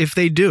 if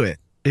they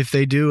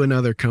do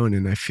another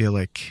Conan, I feel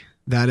like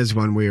that is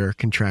one we are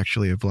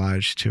contractually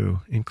obliged to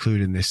include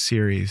in this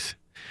series.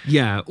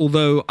 Yeah,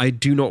 although I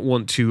do not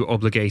want to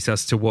obligate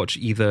us to watch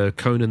either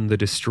Conan the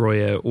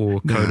Destroyer or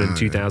Conan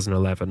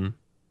 2011.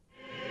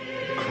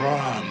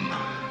 Crom,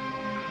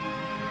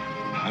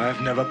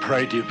 I've never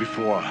prayed you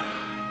before.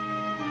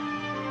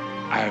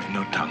 I have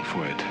no tongue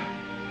for it.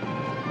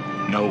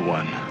 No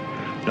one,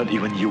 not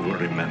even you, will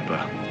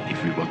remember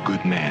if we were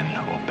good men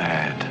or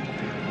bad,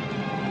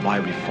 why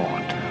we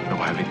fought or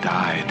why we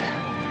died.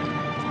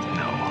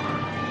 No.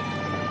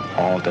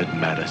 All that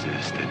matters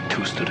is that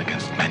two stood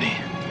against many.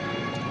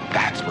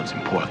 That's what's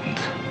important.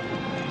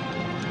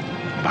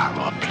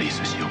 Balor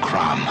pleases you,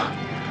 Crom.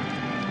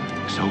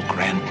 So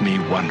grant me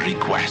one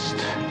request.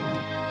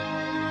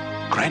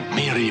 Grant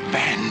me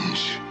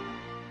revenge.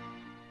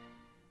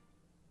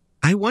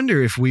 I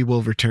wonder if we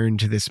will return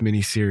to this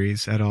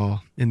miniseries at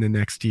all in the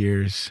next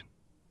years.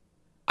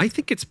 I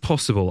think it's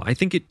possible. I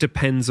think it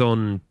depends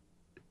on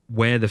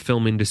where the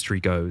film industry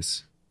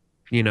goes.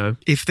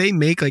 If they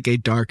make like a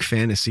dark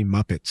fantasy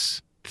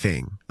Muppets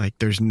thing, like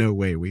there's no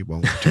way we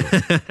won't do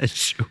it.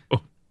 Sure.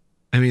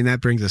 I mean,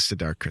 that brings us to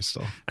Dark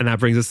Crystal. And that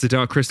brings us to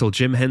Dark Crystal,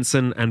 Jim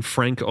Henson and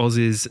Frank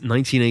Oz's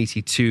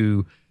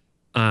 1982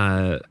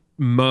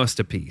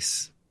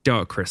 masterpiece,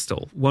 Dark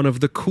Crystal. One of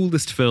the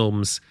coolest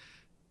films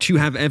to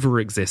have ever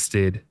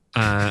existed.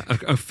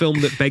 A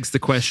film that begs the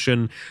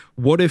question,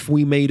 what if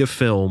we made a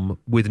film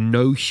with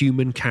no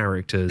human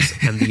characters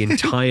and the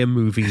entire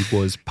movie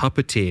was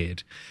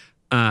puppeteered?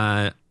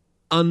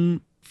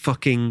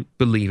 Unfucking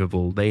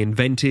believable. They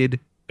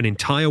invented an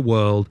entire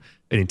world,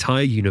 an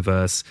entire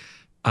universe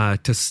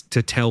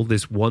to tell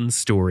this one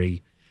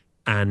story,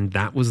 and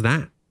that was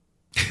that.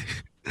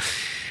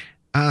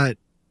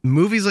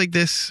 Movies like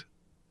this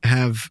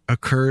have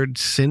occurred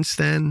since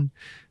then,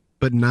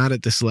 but not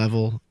at this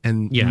level,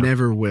 and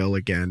never will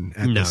again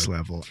at this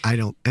level. I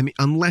mean,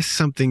 unless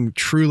something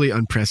truly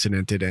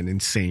unprecedented and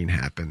insane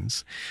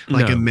happens,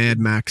 like a Mad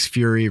Max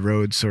Fury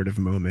Road sort of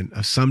moment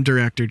of some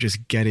director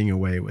just getting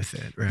away with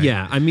it, right?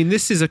 Yeah, I mean,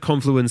 this is a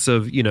confluence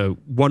of, you know,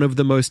 one of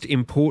the most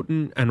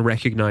important and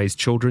recognized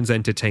children's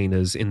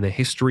entertainers in the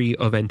history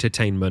of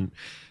entertainment,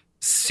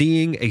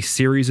 seeing a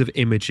series of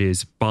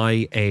images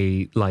by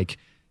a, like,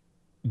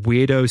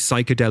 weirdo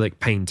psychedelic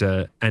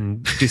painter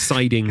and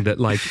deciding that,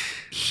 like,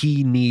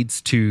 he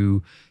needs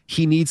to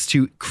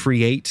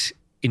create,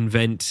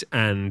 invent,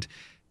 and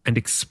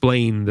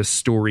explain the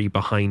story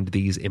behind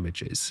these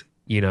images.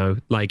 You know,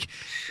 like,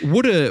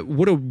 what a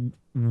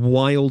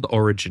wild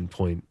origin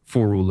point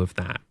for all of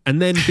that. And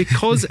then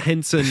because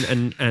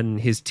Henson and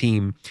his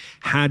team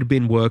had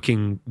been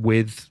working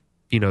with,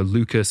 you know,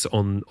 Lucas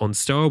on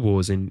Star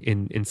Wars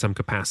in some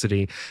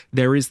capacity,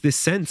 there is this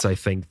sense, I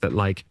think, that,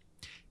 like,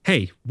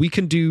 hey, we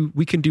can do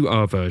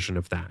our version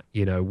of that.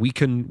 You know, we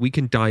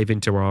can dive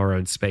into our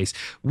own space.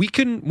 We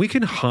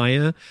can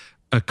hire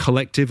a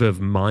collective of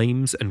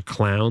mimes and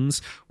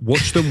clowns,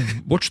 watch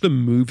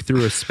them move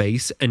through a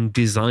space and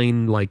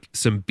design, like,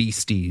 some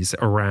beasties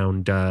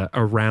around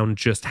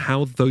just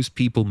how those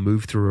people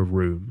move through a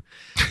room,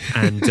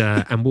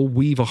 and we'll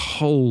weave a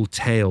whole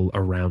tale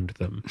around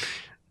them.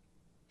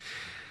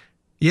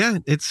 Yeah,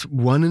 it's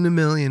one in a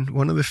million.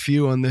 One of the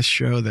few on this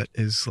show that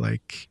is,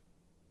 like,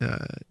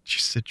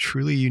 just a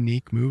truly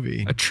unique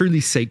movie. A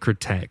truly sacred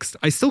text.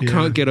 I still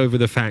can't get over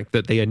the fact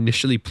that they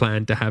initially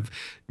planned to have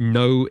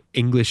no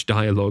English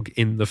dialogue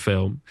in the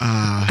film.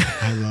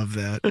 I love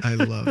that. I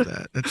love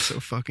that. That's so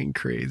fucking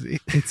crazy.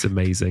 It's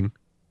amazing.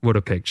 What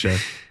a picture.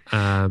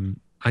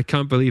 I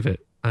can't believe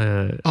it.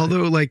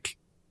 Although, like,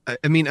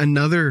 I mean,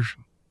 another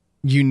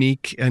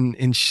unique and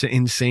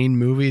insane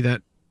movie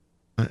that,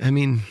 I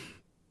mean,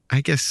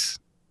 I guess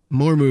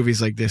more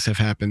movies like this have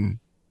happened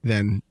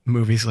than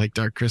movies like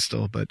Dark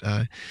Crystal, but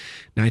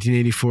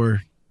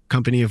 1984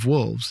 Company of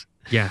Wolves.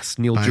 Yes,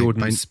 Neil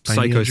Jordan's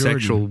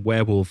psychosexual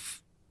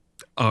werewolf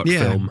art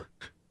film.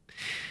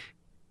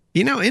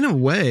 You know, in a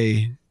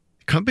way,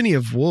 Company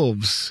of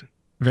Wolves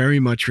very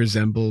much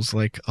resembles,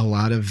 like, a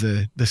lot of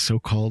the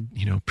so-called,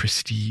 you know,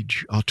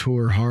 prestige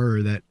auteur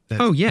horror that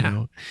you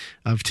know,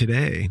 of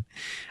today.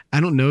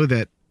 I don't know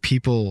that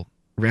people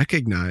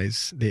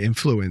recognize the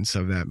influence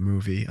of that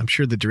movie. I'm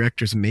sure the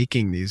directors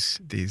making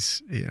these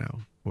you know,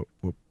 what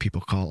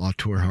people call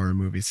auteur horror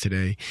movies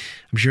today,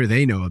 I'm sure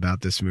they know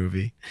about this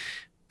movie.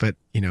 But,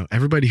 you know,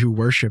 everybody who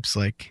worships,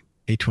 like,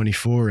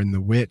 A24 and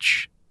The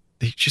Witch,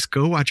 they just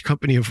go watch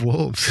Company of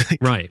Wolves.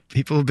 Like, right.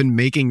 People have been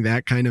making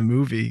that kind of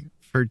movie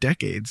for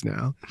decades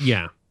now.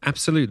 Yeah,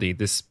 absolutely.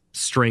 This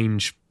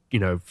strange, you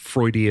know,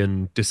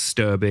 Freudian,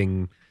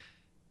 disturbing,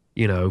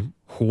 you know,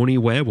 horny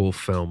werewolf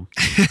film.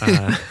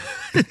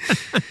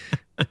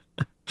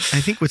 I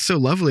think what's so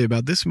lovely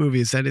about this movie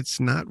is that it's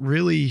not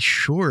really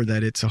sure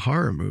that it's a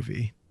horror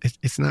movie.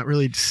 It's not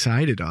really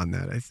decided on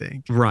that, I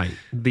think. Right.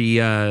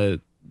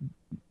 Because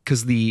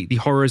the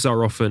horrors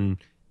are often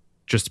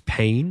just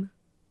pain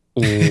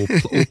or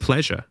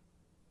pleasure,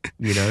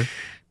 you know,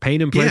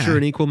 pain and pleasure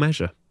in equal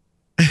measure.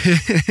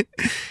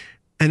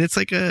 And it's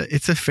like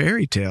it's a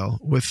fairy tale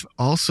with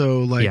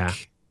also,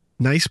 like,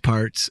 nice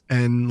parts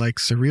and, like,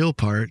 surreal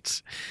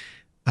parts,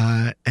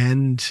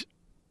 and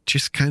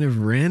just kind of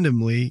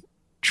randomly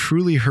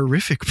truly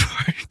horrific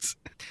parts.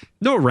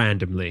 Not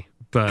randomly,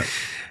 but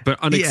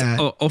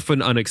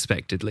often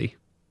unexpectedly.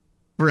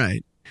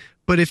 Right.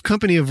 But if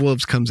Company of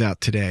Wolves comes out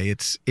today,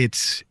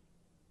 it's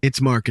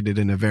marketed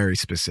in a very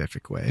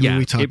specific way. I mean,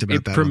 we talked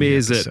about that. It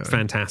premieres at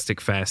Fantastic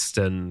Fest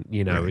and,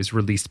 you know, is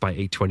released by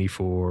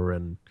A24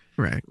 and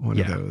one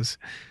of those.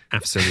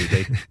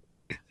 Absolutely.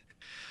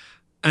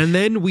 And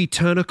then we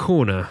turn a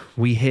corner.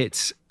 We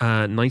hit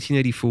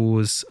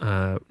 1984's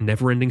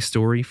Neverending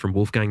Story from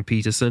Wolfgang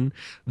Petersen,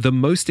 the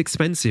most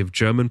expensive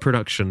German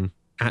production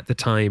at the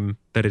time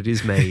that it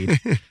is made.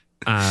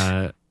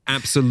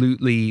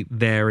 Absolutely,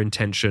 their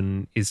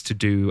intention is to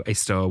do a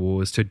Star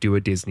Wars, to do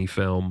a Disney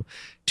film,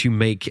 to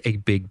make a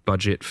big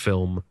budget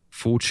film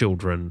for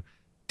children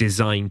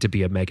designed to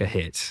be a mega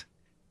hit.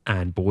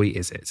 And boy,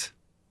 is it.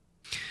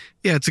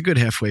 Yeah, it's a good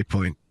halfway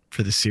point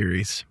for the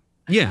series.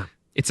 Yeah.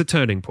 It's a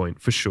turning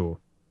point for sure.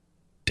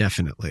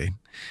 Definitely.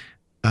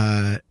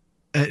 But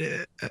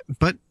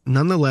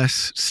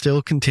nonetheless,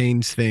 still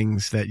contains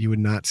things that you would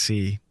not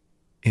see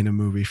in a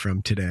movie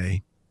from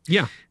today.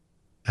 Yeah.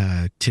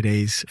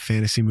 Today's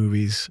fantasy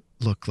movies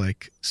look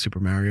like Super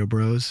Mario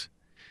Bros.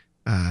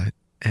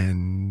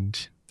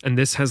 And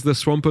this has the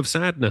Swamp of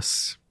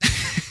Sadness.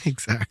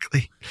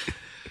 Exactly.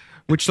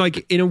 Which,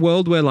 like, in a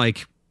world where,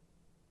 like,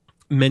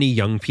 many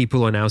young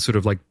people are now sort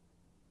of, like,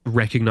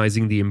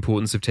 recognizing the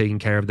importance of taking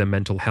care of their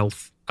mental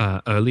health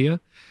earlier.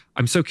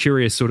 I'm so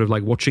curious, sort of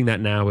like watching that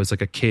now as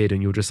like a kid,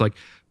 and you're just like,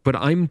 but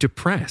I'm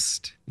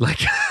depressed. Like,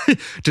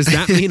 does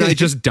that mean I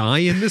just die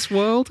in this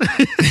world?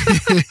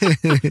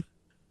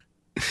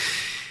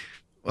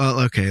 Well,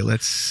 okay,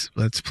 let's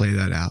play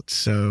that out.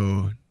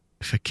 So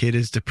if a kid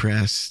is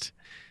depressed,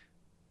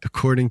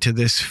 according to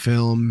this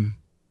film,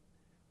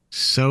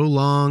 so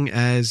long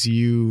as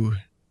you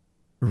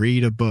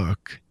read a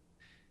book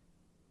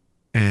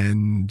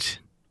and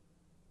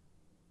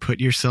put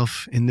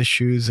yourself in the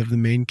shoes of the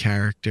main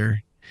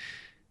character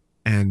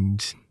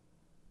and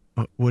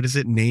what is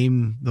it?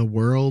 Name the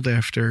world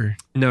after?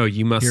 No,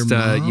 you must your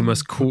mom? you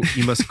must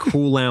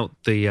call out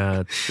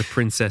the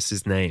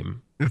princess's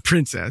name. The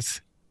princess,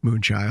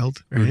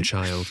 Moonchild, right?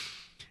 Moonchild.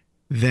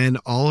 Then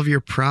all of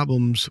your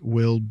problems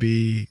will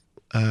be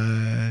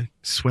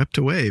swept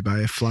away by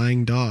a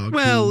flying dog.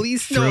 Well, who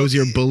throws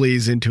your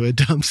bullies into a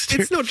dumpster.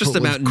 It's not just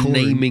full of about corn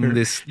naming or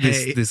this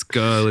hay.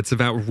 girl. It's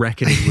about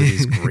reckoning with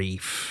his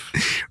grief.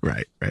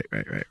 Right.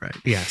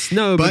 Yes,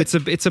 no, but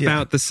it's yeah.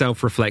 about the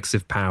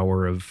self-reflexive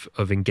power of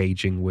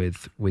engaging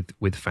with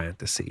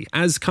fantasy,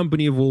 as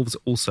Company of Wolves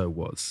also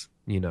was.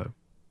 You know,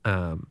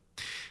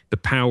 the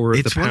power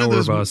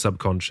of our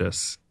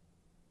subconscious.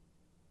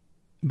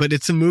 But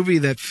it's a movie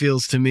that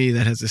feels to me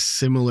that has a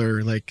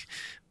similar, like,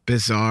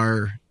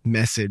 bizarre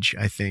message,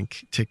 I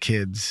think, to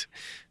kids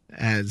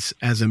as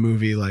a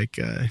movie like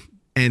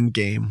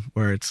Endgame,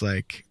 where it's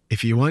like,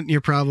 if you want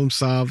your problems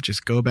solved,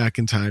 just go back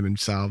in time and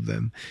solve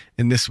them.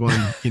 And this one,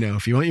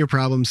 if you want your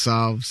problems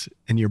solved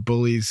and your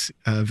bullies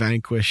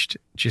vanquished,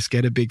 just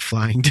get a big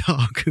flying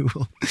dog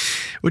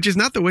which is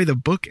not the way the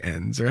book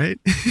ends, right?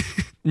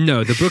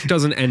 No, the book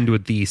doesn't end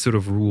with the sort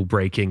of rule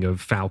breaking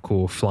of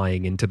Falcor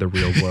flying into the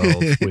real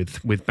world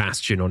with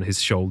Bastion on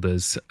his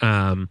shoulders.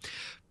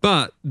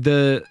 But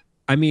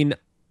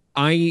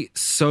I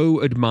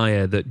so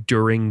admire that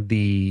during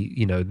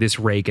the, this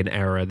Reagan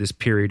era, this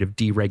period of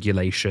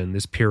deregulation,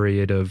 this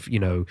period of,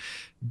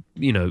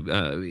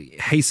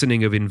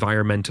 hastening of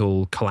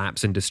environmental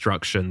collapse and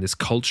destruction, this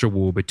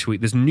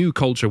new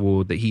culture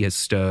war that he has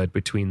stirred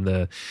between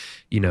the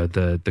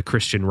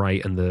Christian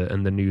right and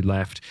the new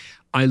left.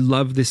 I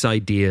love this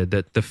idea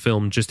that the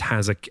film just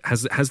has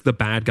the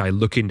bad guy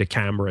look into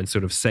camera and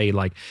sort of say,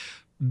 like,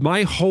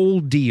 my whole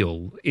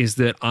deal is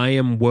that I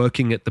am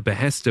working at the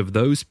behest of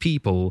those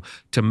people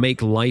to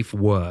make life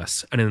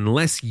worse. And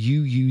unless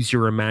you use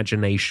your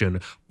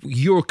imagination,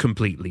 you're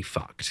completely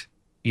fucked.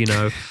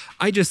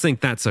 I just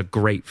think that's a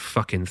great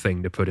fucking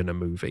thing to put in a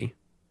movie.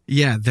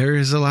 Yeah, there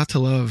is a lot to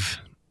love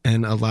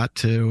and a lot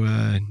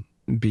to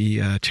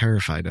be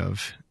terrified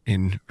of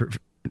in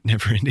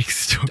Neverending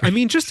Story. I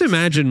mean, just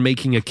imagine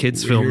making a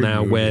kids film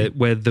now where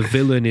the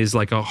villain is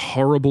like a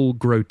horrible,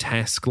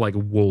 grotesque, like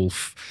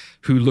wolf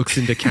who looks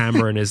into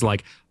camera and is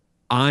like,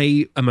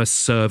 I am a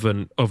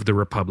servant of the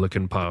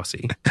Republican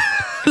Party.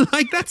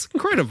 Like, that's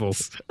incredible.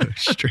 So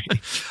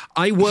strange.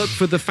 I work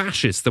for the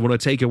fascists that want to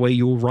take away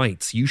your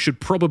rights. You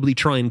should probably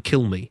try and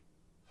kill me.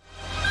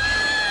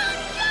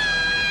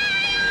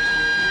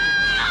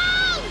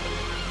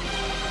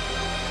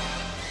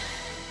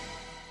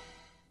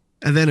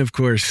 And then, of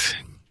course,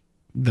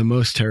 the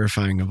most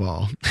terrifying of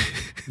all.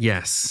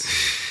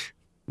 Yes.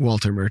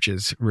 Walter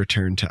Murch's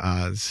Return to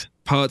Oz.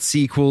 Part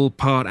sequel,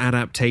 part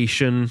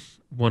adaptation,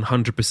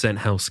 100%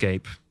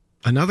 hellscape.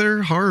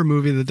 Another horror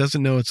movie that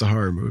doesn't know it's a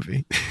horror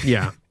movie.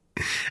 Yeah.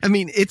 I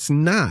mean, it's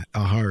not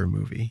a horror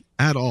movie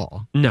at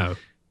all. No.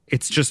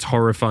 It's just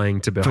horrifying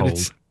to behold.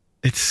 But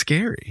it's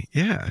scary.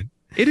 Yeah.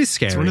 It is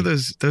scary. It's one of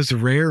those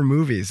rare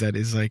movies that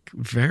is like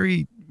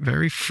very,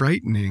 very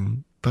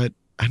frightening, but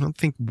I don't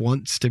think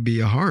wants to be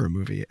a horror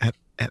movie at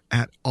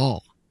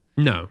all.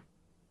 No,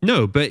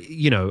 but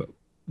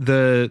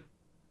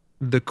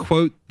the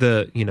quote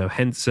that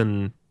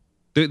Henson,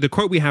 the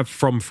quote we have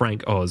from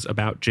Frank Oz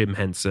about Jim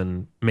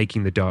Henson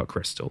making the Dark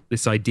Crystal,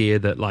 this idea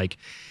that, like,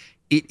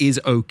 it is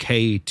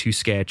okay to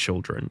scare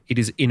children. It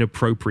is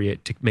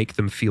inappropriate to make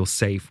them feel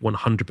safe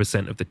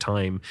 100% of the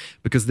time,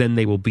 because then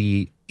they will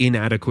be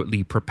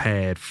inadequately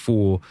prepared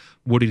for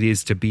what it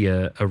is to be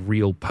a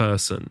real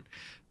person.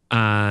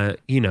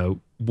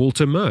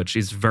 Walter Murch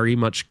is very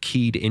much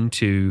keyed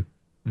into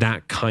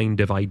that kind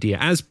of idea,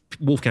 as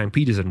Wolfgang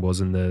Petersen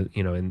was in the,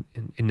 in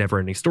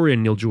Neverending Story,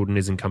 and Neil Jordan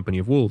is in Company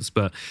of Wolves.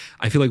 But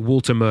I feel like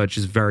Walter Murch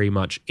is very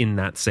much in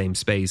that same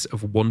space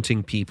of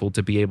wanting people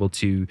to be able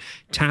to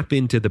tap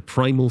into the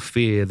primal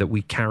fear that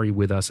we carry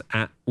with us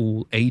at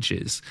all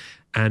ages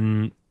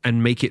and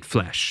make it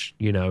flesh,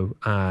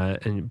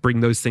 and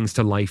bring those things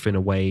to life in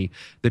a way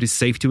that is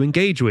safe to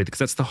engage with. Because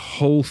that's the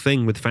whole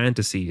thing with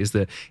fantasy, is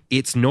that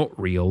it's not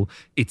real.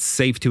 It's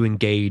safe to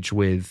engage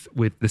with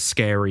the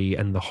scary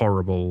and the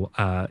horrible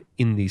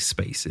in these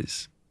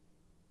spaces.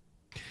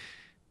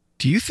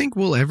 Do you think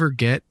we'll ever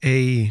get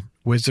a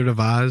Wizard of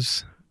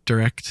Oz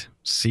direct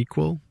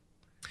sequel?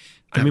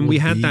 I mean, we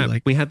had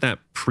that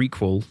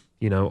prequel,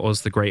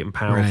 Oz the Great and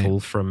Powerful,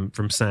 right,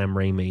 from Sam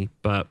Raimi,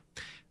 but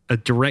a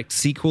direct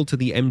sequel to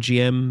the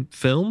MGM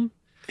film?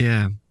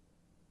 Yeah.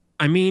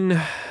 I mean,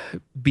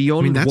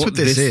 beyond that's what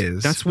this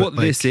is. That's what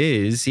this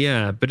is,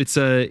 yeah. But it's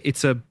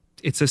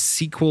a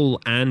sequel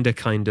and a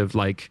kind of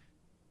like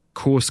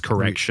course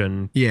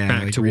correction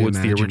back like towards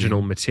the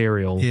original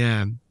material.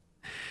 Yeah.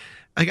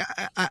 Like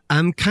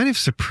I'm kind of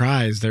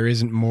surprised there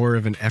isn't more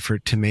of an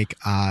effort to make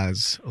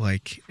Oz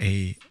like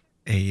a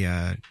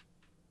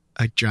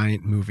a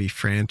giant movie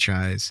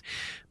franchise.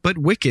 But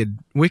Wicked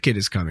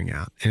is coming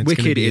out. And it's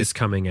Wicked is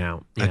coming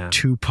out. Yeah. A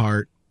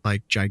 2-part,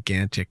 like,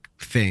 gigantic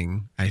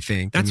thing, I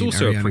think. That's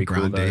also Ariana a prequel,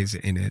 Grande's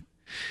in it.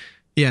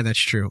 Yeah, that's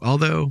true.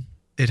 Although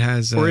it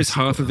has... Or is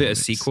half of it a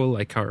sequel?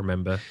 I can't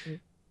remember.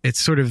 It's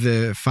sort of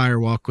the Fire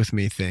Walk With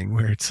Me thing,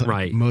 where it's like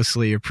right.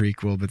 mostly a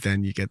prequel, but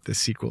then you get the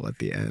sequel at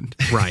the end.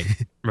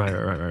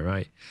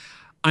 Right.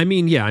 I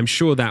mean, yeah, I'm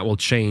sure that will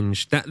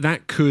change.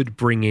 That could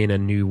bring in a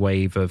new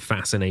wave of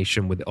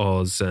fascination with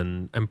Oz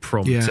and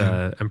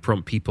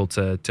prompt people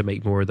to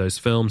make more of those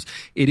films.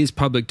 It is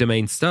public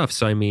domain stuff,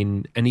 so I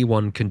mean,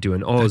 anyone can do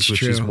an Oz, That's which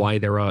true. is why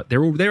there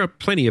are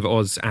plenty of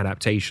Oz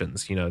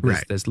adaptations. You know,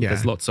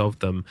 there's lots of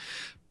them,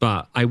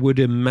 but I would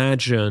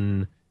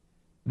imagine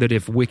that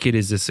if Wicked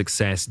is a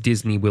success,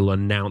 Disney will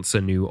announce a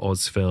new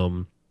Oz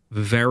film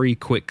very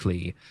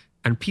quickly.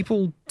 And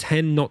people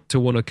tend not to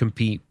want to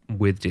compete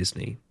with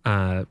Disney,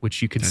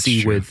 which you can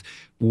see with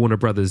Warner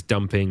Brothers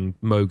dumping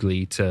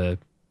Mowgli to,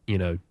 day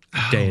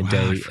and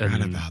day. I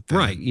forgot about that.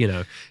 Right,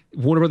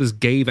 Warner Brothers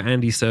gave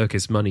Andy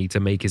Serkis money to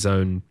make his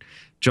own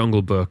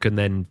Jungle Book, and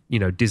then,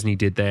 Disney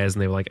did theirs,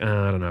 and they were like,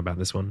 I don't know about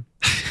this one.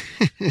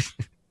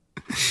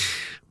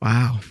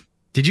 Wow.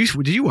 Did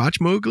you watch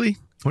Mowgli?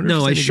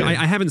 No, I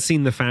haven't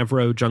seen the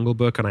Favreau Jungle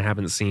Book, and I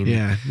haven't seen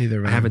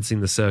neither. I haven't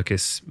seen the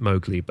Circus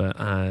Mowgli, but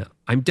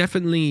I'm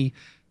definitely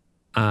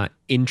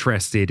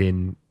interested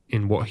in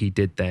what he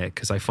did there,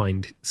 because I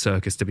find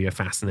Circus to be a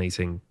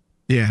fascinating,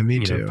 me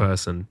too,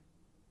 person.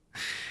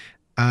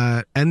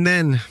 And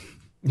then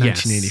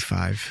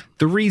 1985,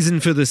 The Reason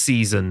for the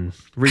Season,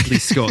 Ridley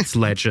Scott's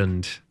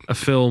Legend, a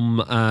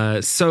film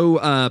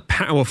so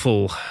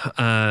powerful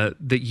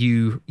that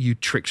you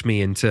tricked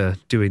me into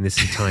doing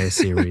this entire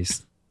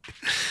series.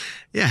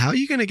 Yeah, how are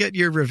you going to get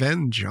your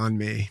revenge on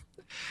me?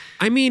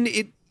 I mean,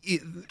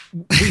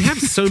 we have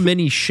so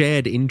many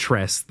shared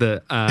interests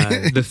that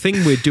the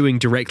thing we're doing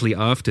directly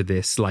after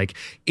this, like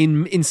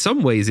in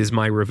some ways, is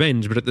my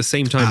revenge, but at the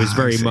same time, is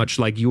very much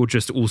like you're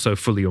just also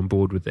fully on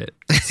board with it.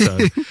 So,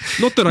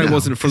 not that I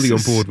wasn't fully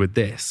on board with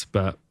this,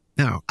 but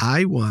no,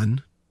 I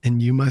won,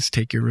 and you must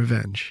take your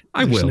revenge.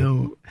 There's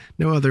no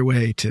other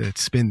way to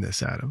spin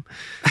this, Adam.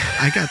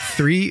 I got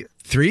three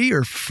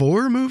or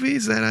four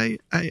movies that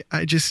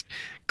I just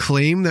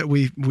claim that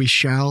we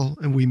shall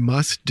and we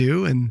must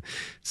do, and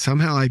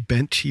somehow I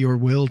bent your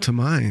will to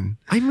mine.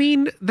 I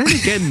mean, then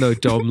again though,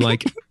 Dom,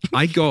 like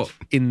I got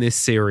in this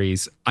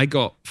series, I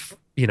got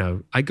you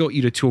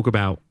to talk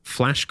about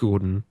Flash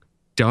Gordon,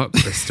 Dark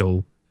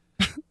Crystal,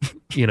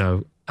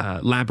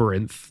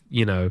 Labyrinth,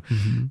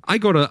 Mm-hmm. I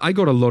got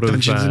a lot of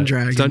Dungeons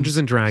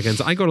and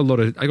Dragons. I got a lot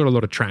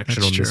of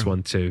traction on this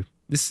one too.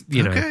 This,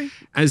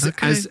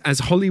 as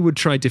Hollywood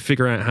tried to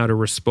figure out how to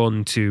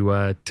respond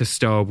to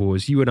Star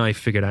Wars, you and I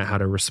figured out how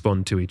to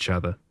respond to each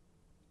other.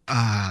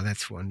 Ah,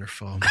 that's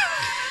wonderful.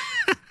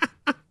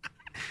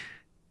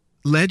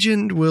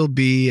 Legend will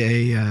be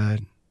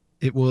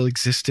it will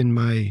exist in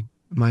my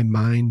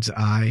mind's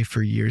eye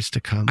for years to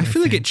come. I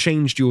feel like it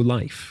changed your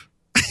life.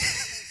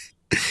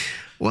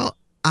 Well,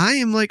 I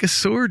am like a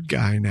sword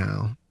guy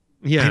now.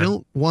 Yeah. I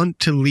don't want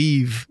to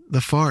leave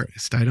the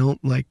forest. I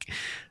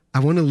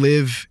want to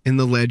live in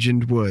the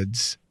Legend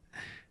woods.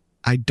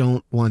 I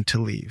don't want to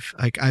leave.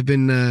 Like I've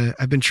been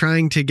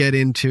trying to get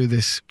into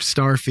this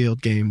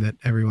Starfield game that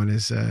everyone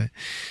is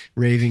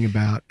raving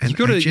about. And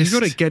you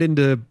gotta get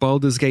into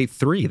Baldur's Gate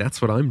 3.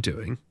 That's what I'm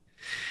doing.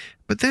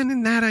 But then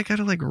in that I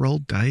gotta like roll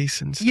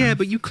dice and stuff. Yeah,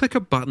 but you click a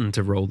button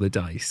to roll the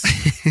dice.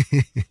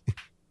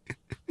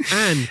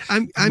 And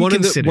I'm one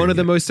of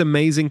the most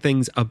amazing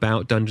things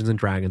about Dungeons and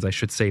Dragons, I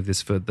should save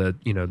this for the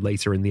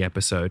later in the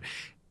episode,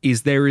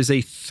 is there is a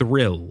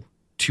thrill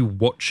to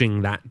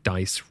watching that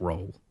dice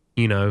roll.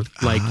 You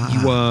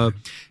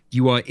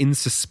are in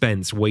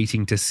suspense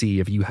waiting to see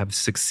if you have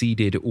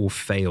succeeded or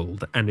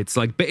failed. And it's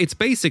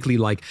basically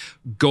like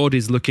God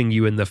is looking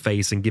you in the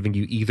face and giving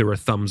you either a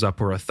thumbs up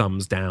or a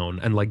thumbs down.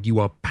 And like you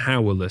are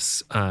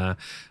powerless to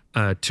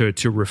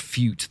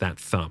refute that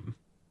thumb.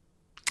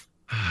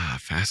 Ah,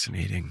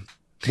 fascinating.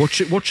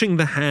 Watching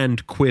the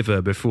hand quiver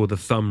before the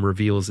thumb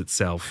reveals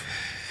itself.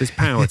 There's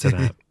power to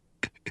that.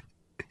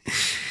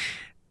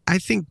 I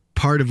think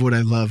part of what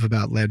I love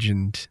about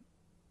Legend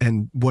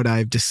and what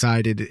I've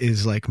decided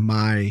is like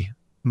my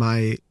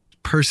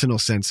personal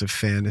sense of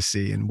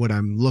fantasy and what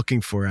I'm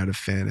looking for out of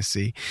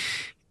fantasy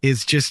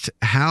is just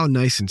how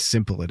nice and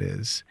simple it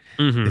is.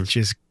 Mm-hmm. It's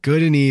just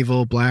good and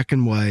evil, black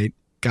and white,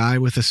 guy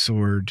with a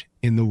sword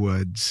in the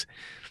woods.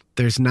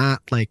 There's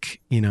not like,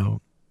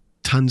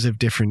 tons of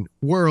different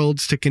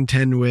worlds to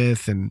contend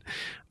with and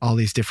all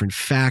these different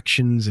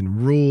factions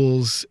and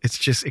rules. It's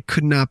just, it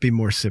could not be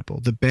more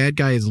simple. The bad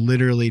guy is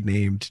literally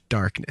named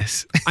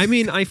Darkness. I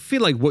mean, I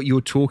feel like what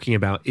you're talking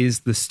about is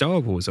the Star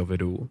Wars of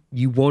it all.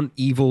 You want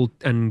evil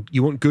and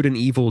you want good and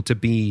evil to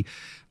be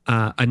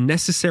a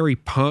necessary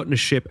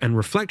partnership and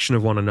reflection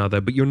of one another,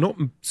 but you're not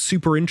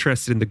super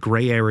interested in the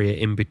gray area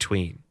in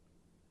between.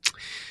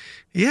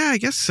 Yeah, I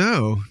guess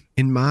so.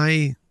 In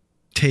my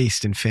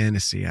taste in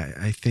fantasy,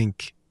 I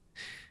think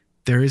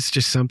there is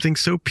just something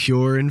so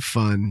pure and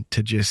fun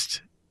to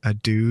just a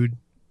dude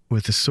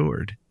with a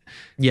sword.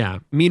 Yeah.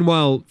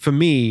 Meanwhile, for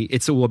me,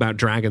 it's all about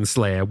Dragon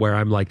Slayer, where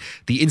I'm like,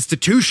 the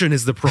institution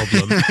is the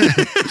problem.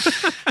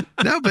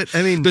 No, but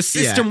I mean, the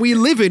system we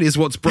live in is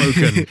what's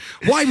broken.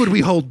 Why would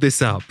we hold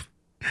this up?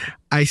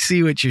 I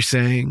see what you're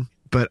saying,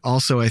 but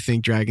also I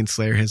think Dragon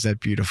Slayer has that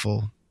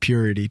beautiful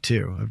purity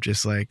too, of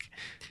just like,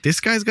 this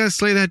guy's got to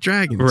slay that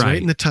dragon. It's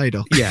right in the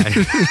title. Yeah.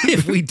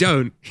 If we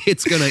don't,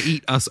 it's going to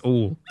eat us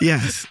all.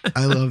 Yes.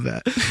 I love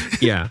that.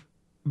 Yeah.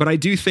 But I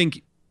do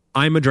think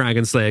I'm a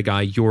Dragon Slayer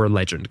guy. You're a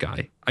Legend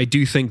guy. I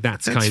do think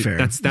that's fair.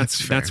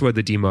 That's where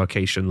the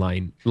demarcation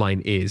line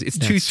is. It's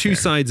two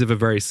sides of a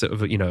very sort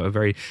of, a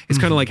very, it's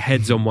kind of like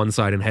heads on one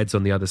side and heads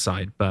on the other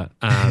side. But,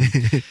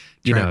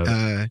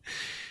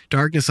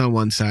 darkness on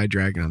one side,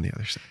 dragon on the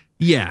other side.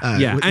 Yeah,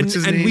 yeah, what's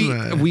his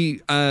name? we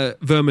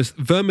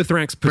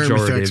Vermithrax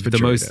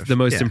Pejorative, the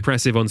most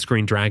impressive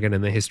on-screen dragon in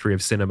the history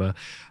of cinema.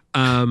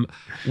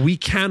 We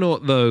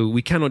cannot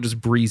just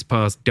breeze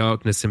past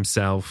Darkness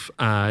himself.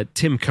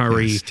 Tim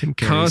Curry,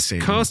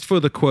 cast for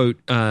the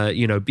quote,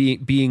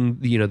 being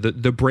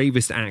the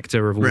bravest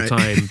actor of all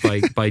time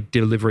by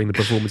delivering the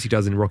performance he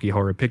does in Rocky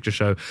Horror Picture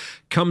Show,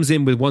 comes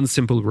in with one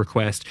simple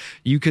request: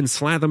 you can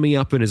slather me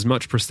up in as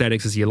much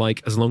prosthetics as you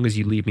like, as long as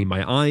you leave me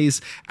my eyes,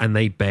 and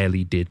they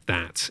barely did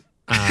that.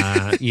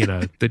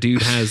 The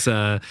dude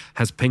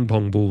has ping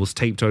pong balls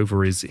taped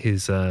over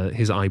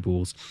his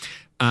eyeballs.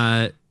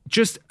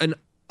 Just an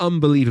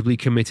unbelievably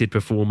committed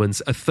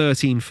performance. A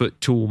 13-foot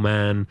tall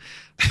man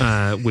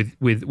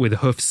with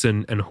hoofs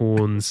and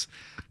horns.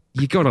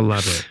 You gotta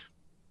love it.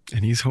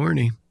 And he's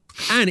horny.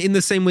 And in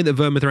the same way that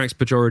Vermithrax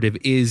Pejorative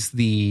is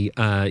the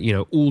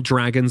all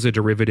dragons are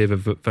derivative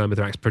of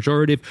Vermithrax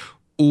Pejorative,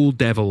 all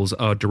devils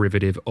are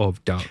derivative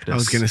of darkness. I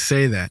was gonna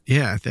say that.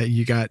 Yeah, that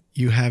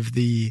you have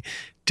the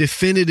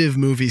definitive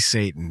movie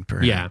Satan,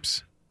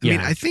 perhaps. I mean,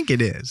 I think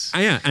it is.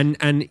 Yeah,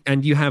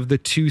 and you have the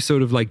two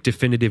sort of like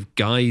definitive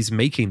guys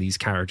making these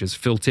characters: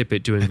 Phil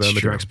Tippett doing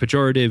Vermithrax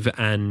Pejorative,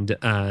 and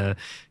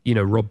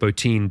Rob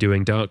Bottin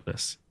doing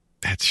Darkness.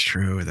 That's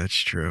true. That's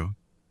true.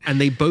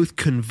 And they both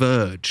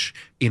converge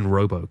in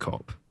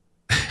RoboCop.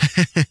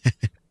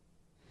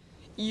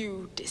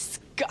 You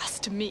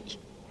disgust me.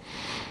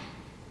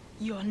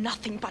 You're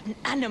nothing but an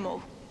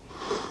animal.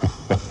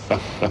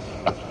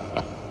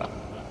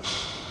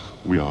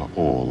 We are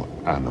all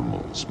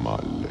animals, my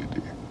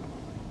lady.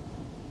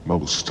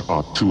 Most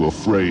are too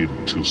afraid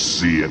to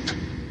see it.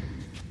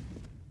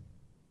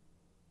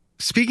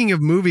 Speaking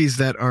of movies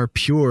that are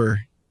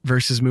pure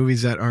versus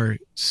movies that are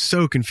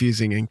so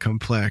confusing and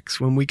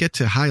complex, when we get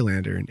to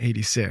Highlander in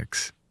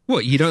 86.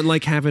 What, you don't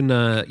like having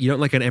you don't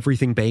like an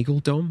everything bagel,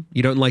 Dom?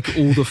 You don't like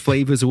all the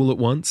flavors all at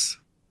once?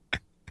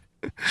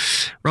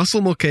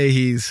 Russell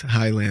Mulcahy's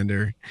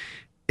Highlander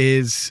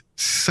is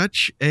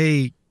such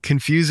a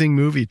confusing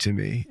movie to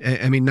me.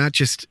 I mean, not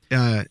just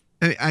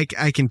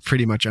I can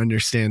pretty much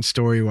understand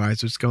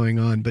story-wise what's going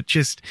on, but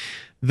just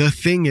the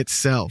thing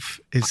itself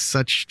is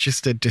such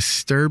just a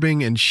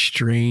disturbing and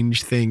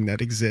strange thing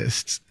that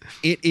exists.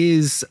 It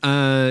is,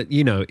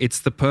 it's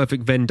the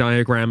perfect Venn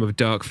diagram of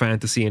dark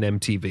fantasy and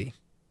MTV.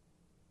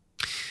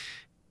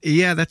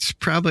 Yeah, that's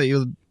probably,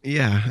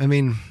 I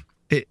mean,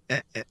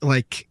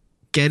 like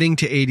getting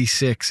to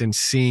 86 and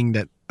seeing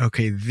that,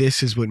 okay,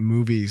 this is what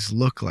movies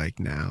look like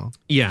now.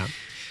 Yeah.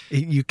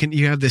 You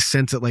have this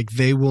sense that like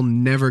they will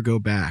never go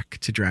back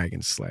to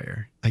Dragon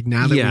Slayer. Like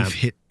now that we've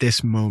hit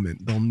this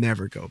moment, they'll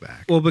never go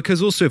back. Well,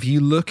 because also if you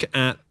look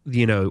at,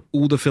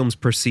 all the films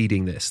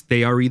preceding this,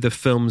 they are either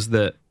films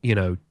that,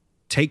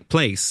 take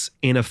place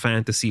in a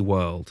fantasy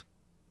world,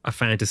 a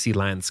fantasy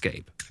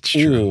landscape,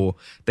 or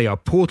they are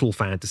portal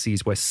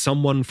fantasies where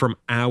someone from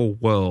our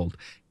world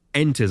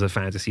enters a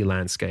fantasy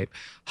landscape.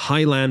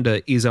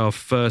 Highlander is our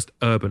first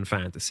urban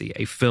fantasy,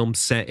 a film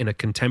set in a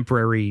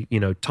contemporary,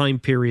 time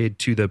period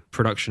to the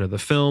production of the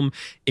film,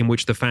 in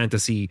which the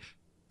fantasy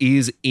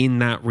is in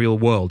that real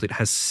world. It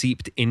has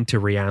seeped into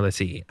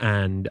reality,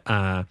 and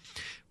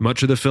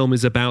much of the film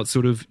is about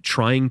sort of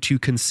trying to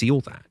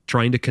conceal that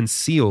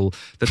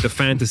the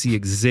fantasy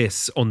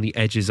exists on the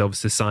edges of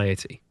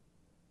society.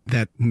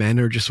 That men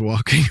are just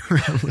walking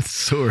around with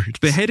swords,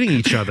 beheading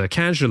each other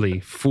casually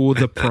for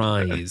the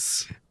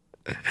prize.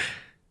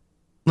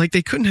 Like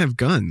they couldn't have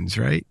guns,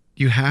 right?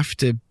 You have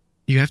to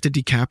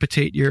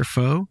decapitate your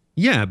foe.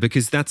 Yeah,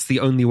 because that's the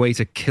only way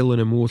to kill an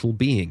immortal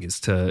being is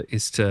to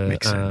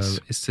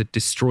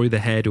destroy the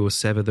head or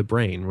sever the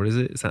brain. What is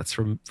it? That's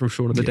from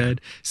Shaun of the Dead.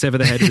 Sever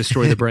the head and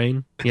destroy the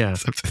brain. Yeah,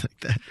 something like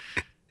that.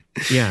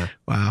 Yeah,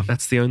 wow,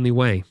 that's the only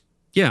way.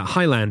 Yeah,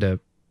 Highlander,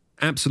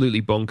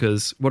 absolutely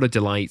bonkers. What a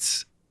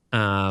delight.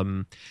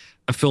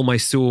 A film I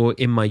saw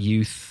in my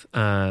youth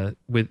it's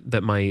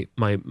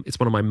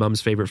one of my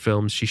mum's favorite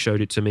films. She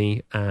showed it to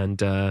me,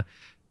 and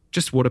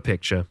just what a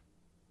picture.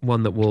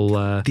 One that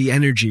will the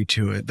energy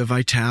to it, the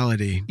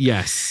vitality.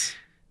 Yes,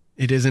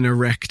 it is an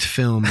erect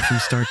film from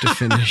start to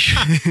finish.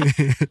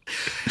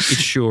 It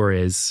sure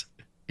is.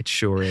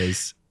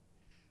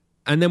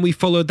 And then we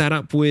followed that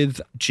up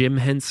with Jim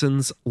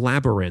Henson's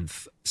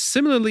Labyrinth.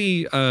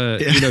 Similarly,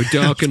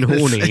 dark and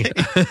horny.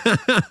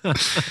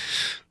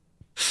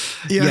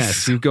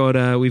 Yes, we've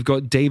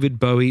got David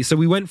Bowie. So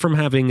we went from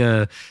having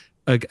a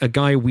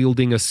guy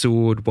wielding a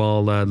sword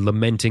while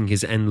lamenting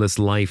his endless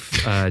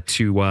life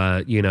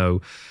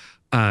to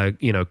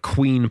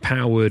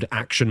Queen-powered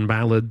action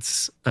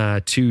ballads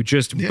to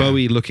just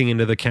Bowie looking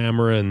into the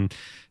camera and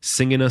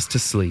singing us to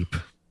sleep.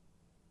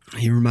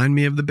 You remind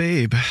me of the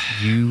Babe.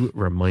 You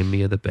remind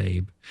me of the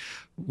Babe.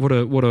 What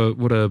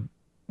a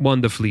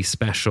wonderfully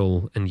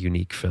special and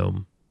unique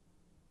film.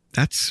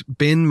 That's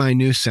been my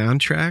new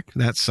soundtrack,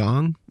 that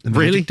song, The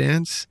Magic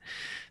Dance,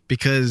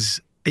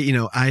 because,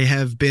 I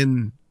have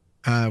been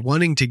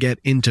wanting to get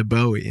into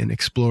Bowie and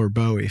explore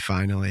Bowie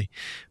finally,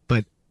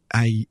 but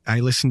I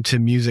listen to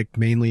music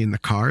mainly in the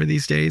car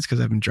these days because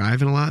I've been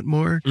driving a lot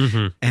more.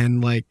 Mm-hmm.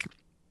 And like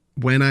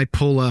when I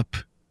pull up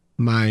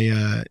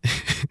my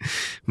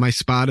my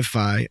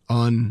Spotify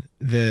on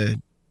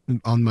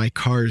my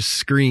car's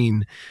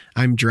screen,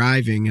 I'm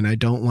driving and I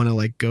don't want to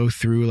like go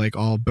through like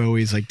all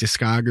Bowie's like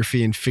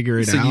discography and figure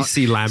it out. So you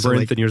see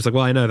Labyrinth and you're just like,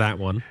 well, I know that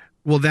one.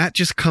 Well, that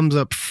just comes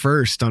up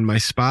first on my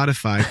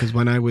Spotify because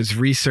when I was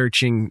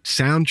researching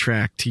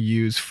soundtrack to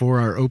use for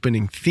our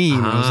opening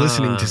theme, I was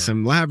listening to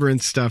some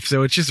Labyrinth stuff.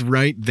 So it's just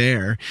right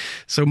there.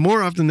 So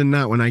more often than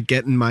not, when I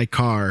get in my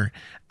car,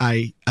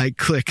 I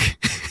click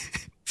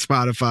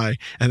Spotify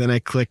and then I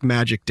click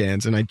Magic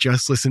Dance and I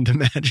just listen to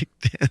Magic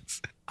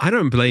Dance. I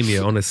don't blame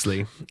you,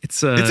 honestly.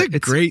 It's a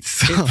great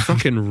song. It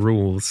fucking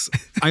rules.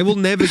 I will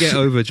never get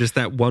over just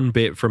that one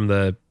bit from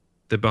the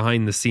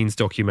behind the scenes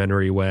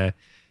documentary where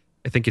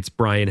I think it's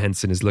Brian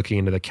Henson is looking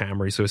into the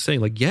camera. So he's saying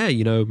like,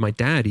 my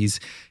dad, he's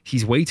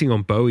waiting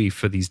on Bowie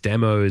for these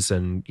demos.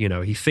 And,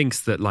 he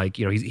thinks that like,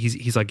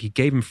 he's like, he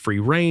gave him free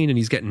reign and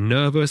he's getting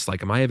nervous.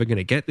 Like, am I ever going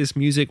to get this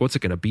music? What's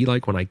it going to be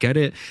like when I get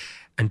it?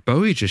 And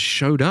Bowie just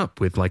showed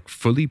up with like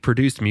fully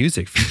produced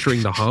music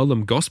featuring the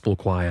Harlem Gospel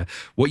Choir.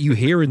 What you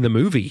hear in the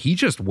movie, he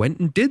just went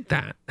and did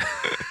that.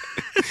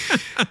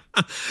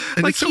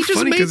 Like he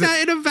just made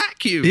that in a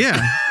vacuum.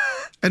 Yeah.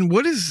 And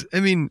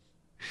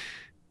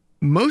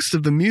most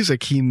of the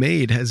music he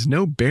made has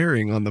no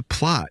bearing on the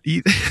plot.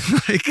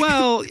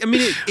 Well, I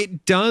mean,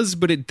 it does,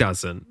 but it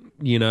doesn't.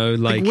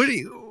 Like what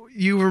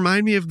you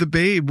remind me of the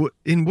Babe.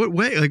 In what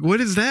way? Like,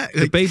 what is that?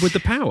 The Babe with the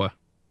power.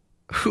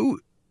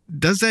 Who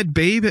does that?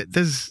 Babe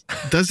does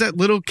that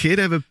little kid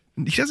have a?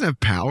 He doesn't have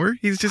power.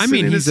 He's just.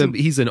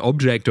 He's an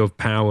object of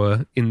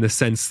power in the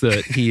sense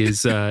that he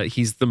is.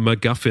 He's the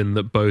MacGuffin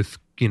that both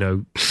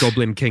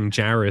Goblin King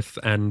Jareth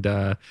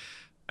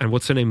and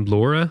what's her name,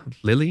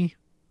 Lily.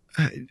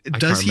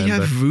 Does he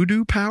have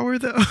voodoo power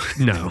though?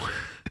 No.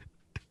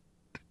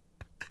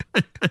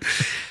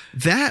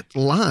 That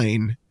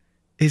line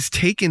is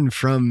taken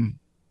from.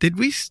 Did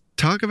we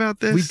talk about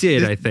this? We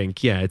did, I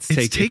think. Yeah, it's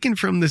taken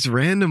from this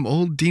random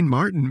old Dean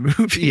Martin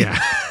movie. Yeah.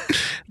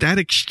 That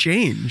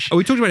exchange. Oh,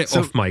 we talked about it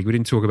off mic. We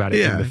didn't talk about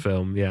it in the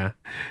film. Yeah.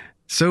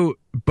 So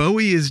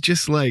Bowie is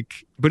just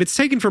like. But it's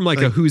taken from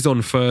like a Who's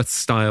on First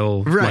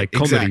style like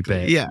comedy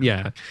bit. Yeah.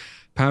 Yeah.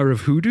 Power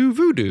of hoodoo,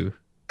 voodoo.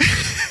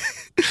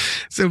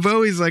 So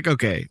Bowie's like,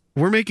 okay,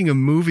 we're making a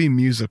movie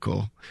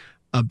musical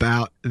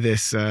about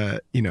this,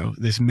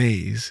 this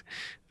maze,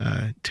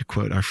 to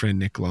quote our friend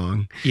Nick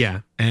Long.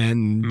 Yeah.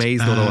 And Maze,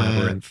 not a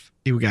labyrinth.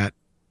 You got,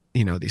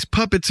 these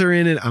puppets are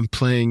in it. I'm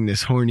playing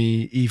this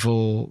horny,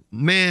 evil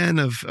man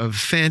of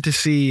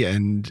fantasy.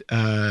 And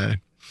I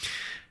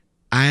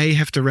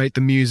have to write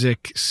the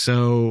music.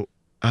 So,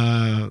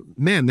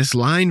 this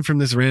line from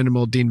this random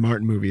old Dean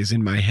Martin movie is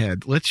in my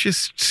head. Let's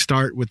just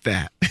start with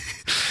that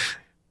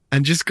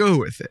and just go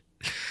with it.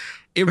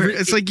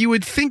 It's like you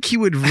would think he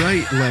would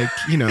write like,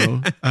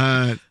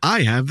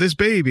 I have this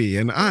baby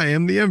and I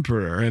am the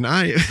emperor and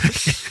I.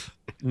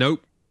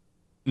 Nope,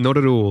 not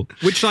at all.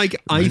 Which I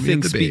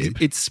think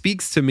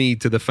speaks to me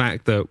to the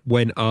fact that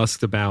when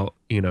asked about,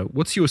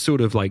 what's your sort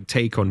of like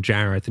take on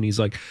Jareth? And he's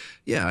like,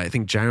 yeah, I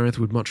think Jareth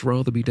would much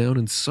rather be down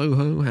in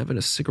Soho having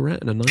a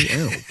cigarette and a night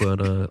out.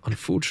 But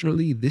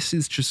unfortunately, this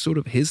is just sort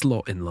of his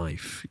lot in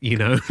life,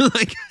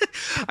 like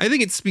I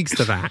think it speaks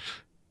to that.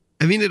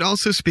 I mean, it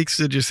also speaks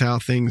to just how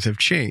things have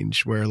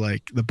changed, where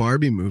like the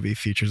Barbie movie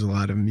features a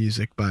lot of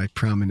music by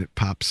prominent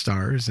pop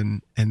stars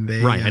and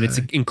they and it's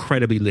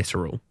incredibly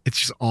literal. It's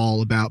just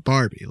all about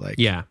Barbie. Like,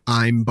 yeah,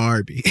 I'm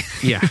Barbie.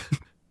 Yeah.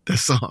 The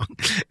song.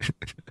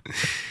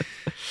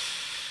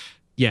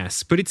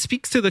 Yes, but it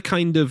speaks to the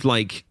kind of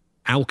like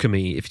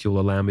alchemy, if you'll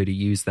allow me to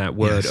use that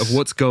word, of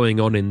what's going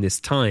on in this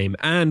time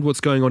and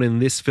what's going on in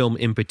this film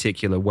in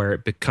particular, where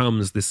it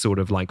becomes this sort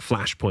of like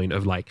flashpoint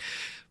of like,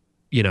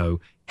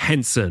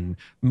 Henson,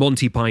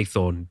 Monty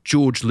Python,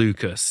 George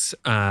Lucas,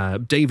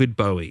 David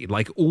Bowie,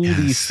 like all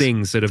these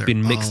things that have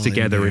been mixed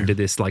together into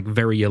this like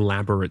very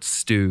elaborate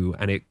stew,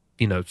 and it,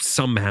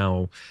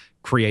 somehow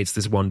creates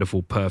this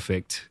wonderful,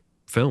 perfect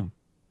film.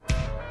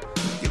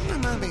 You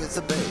remind me of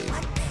the babe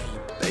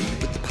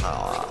with the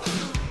power of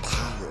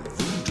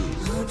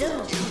voodoo.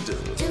 You do.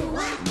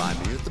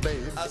 Remind me of the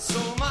babe. I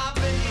saw my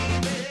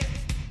baby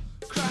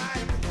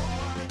crying.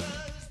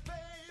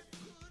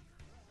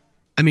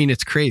 I mean,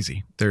 it's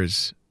crazy.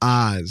 There's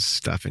Oz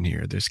stuff in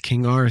here. There's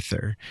King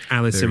Arthur.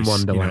 Alice in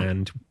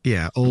Wonderland.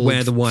 Old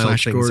Where the Wild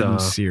Flash Things Gordon Are.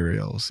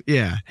 serials.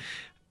 Yeah.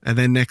 And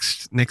then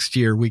next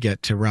year we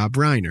get to Rob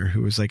Reiner,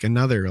 who was like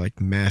another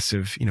like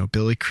massive,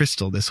 Billy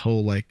Crystal, this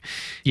whole like,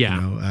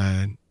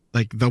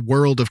 like the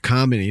world of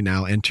comedy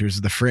now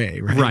enters the fray,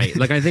 right? Right.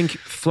 Like I think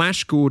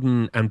Flash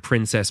Gordon and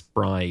Princess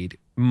Bride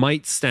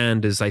might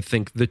stand as, I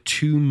think, the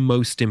two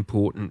most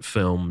important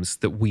films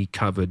that we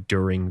covered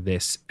during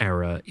this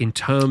era in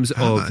terms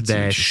of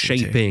their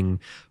shaping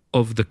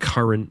of the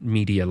current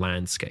media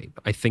landscape.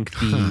 I think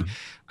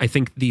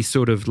the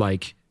sort of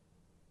like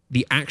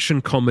the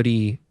action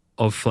comedy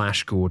of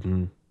Flash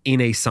Gordon in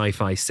a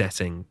sci-fi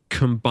setting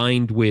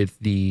combined with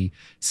the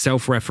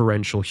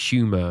self-referential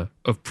humor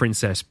of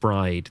Princess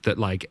Bride that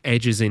like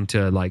edges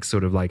into like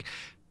sort of like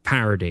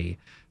parody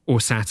or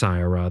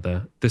satire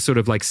rather, the sort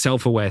of like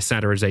self-aware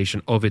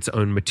satirization of its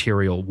own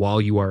material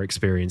while you are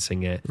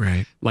experiencing it.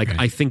 Right.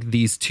 I think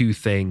these two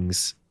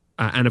things,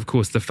 and of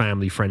course the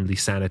family-friendly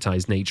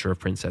sanitized nature of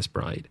Princess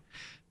Bride,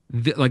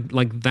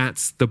 like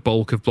that's the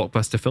bulk of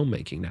blockbuster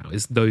filmmaking now,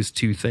 is those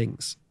two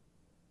things.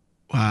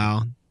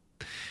 Wow.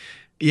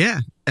 Yeah.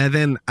 And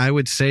then I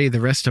would say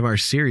the rest of our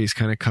series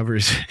kind of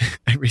covers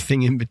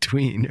everything in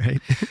between,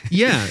 right?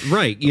 Yeah,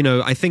 right.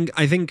 I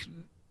think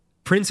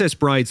Princess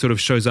Bride sort of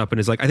shows up and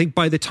is like, I think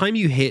by the time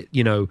you hit,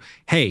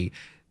 hey,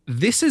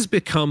 this has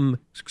become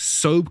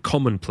so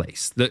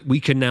commonplace that we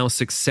can now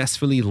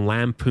successfully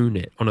lampoon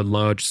it on a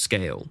large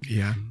scale.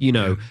 Yeah.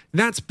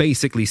 That's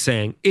basically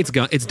saying it's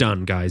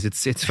done, guys.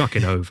 It's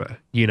fucking over.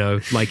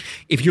 Like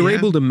if you're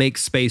able to make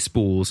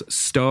Spaceballs,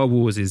 Star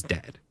Wars is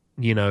dead.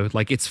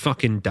 Like it's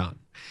fucking done.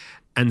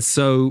 And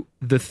so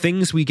the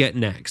things we get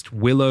next,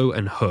 Willow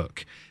and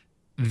Hook,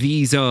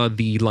 these are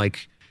the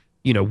like,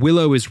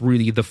 Willow is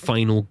really the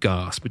final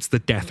gasp. It's the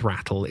death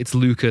rattle. It's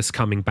Lucas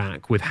coming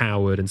back with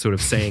Howard and sort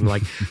of saying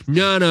like,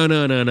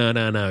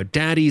 no,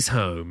 Daddy's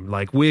home.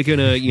 Like we're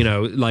gonna,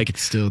 like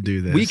still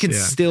do this. We can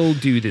still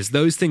do this.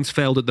 Those things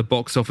failed at the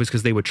box office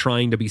because they were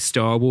trying to be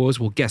Star Wars.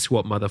 Well, guess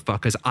what,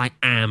 motherfuckers? I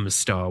am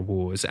Star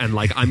Wars, and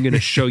like I'm gonna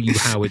show you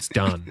how it's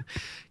done.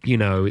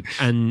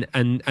 And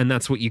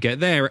that's what you get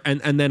there.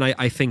 And then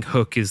I think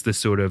Hook is the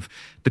sort of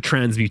the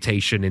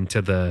transmutation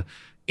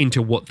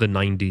into what the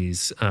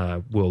 90s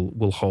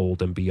will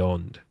hold and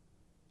beyond.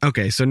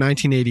 Okay, so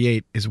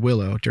 1988 is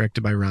Willow,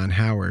 directed by Ron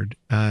Howard,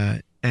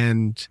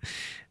 and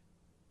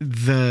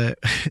the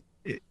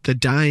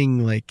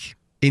dying like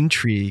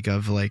intrigue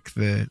of like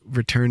the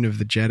Return of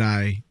the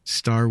Jedi,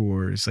 Star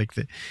Wars, like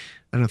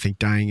I don't think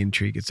dying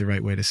intrigue is the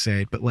right way to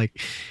say it, but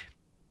like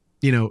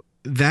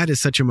that is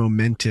such a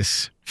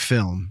momentous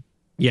film.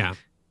 Yeah,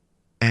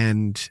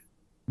 and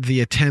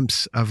the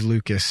attempts of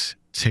Lucas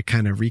to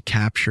kind of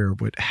recapture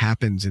what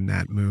happens in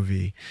that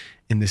movie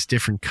in this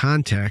different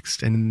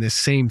context and in this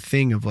same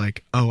thing of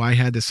like, oh, I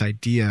had this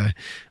idea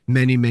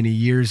many, many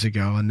years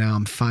ago and now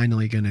I'm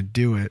finally going to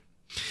do it.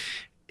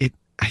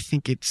 I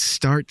think it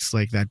starts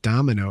like that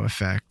domino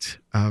effect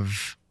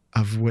of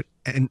what,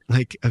 and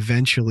like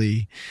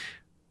eventually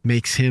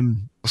makes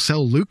him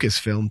sell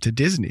Lucasfilm to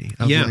Disney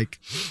of like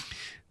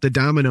the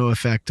domino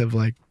effect of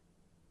like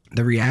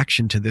the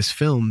reaction to this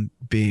film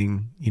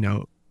being,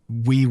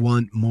 we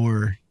want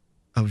more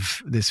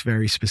of this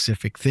very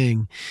specific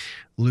thing.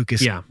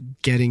 Lucas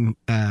getting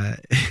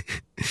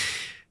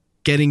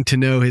to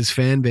know his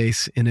fan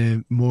base in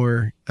a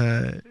more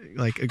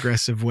like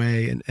aggressive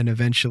way and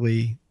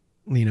eventually,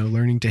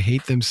 learning to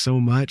hate them so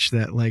much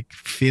that like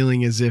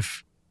feeling as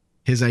if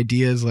his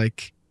ideas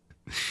like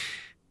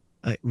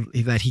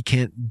that he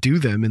can't do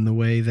them in the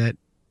way that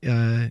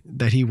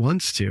he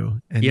wants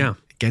to. And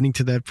getting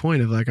to that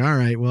point of like, all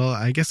right, well,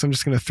 I guess I'm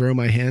just going to throw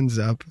my hands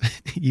up.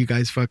 You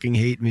guys fucking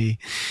hate me.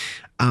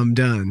 I'm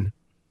done.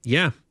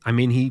 Yeah. I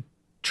mean, he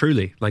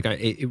truly, like,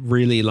 it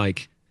really,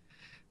 like,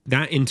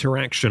 that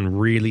interaction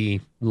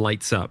really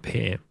lights up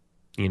here,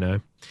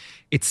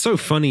 It's so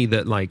funny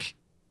that, like,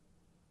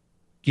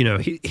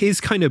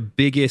 his kind of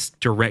biggest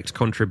direct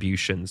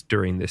contributions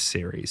during this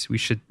series, we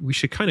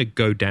should kind of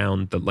go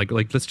down the, like,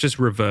 let's just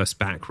reverse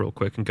back real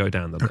quick and go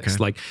down the list.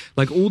 Like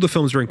all the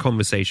films are in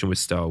conversation with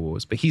Star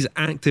Wars, but he's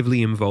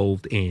actively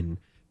involved in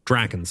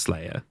Dragon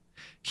Slayer.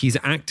 He's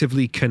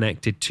actively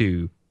connected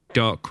to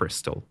Dark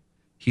Crystal.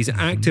 He's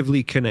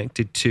actively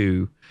connected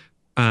to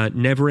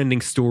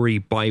Neverending Story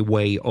by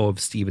way of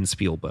Steven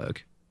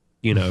Spielberg,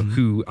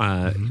 who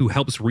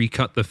helps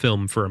recut the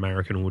film for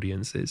American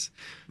audiences.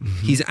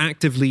 He's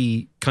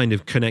actively kind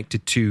of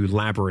connected to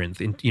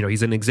Labyrinth.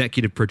 He's an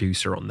executive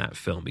producer on that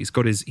film. He's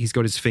got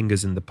his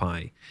fingers in the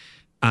pie.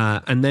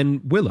 And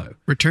then Willow.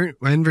 Return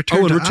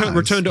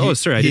to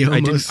Oz. Sorry,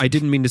 I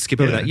didn't mean to skip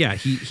over that. Yeah,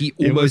 he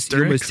almost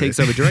takes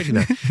over directing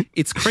that.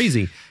 It's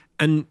crazy.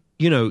 And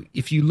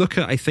if you look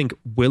at, I think,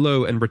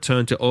 Willow and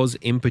Return to Oz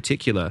in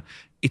particular,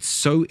 it's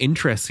so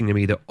interesting to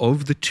me that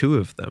of the two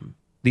of them,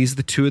 these are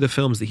the two of the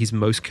films that he's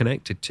most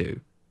connected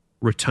to.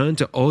 Return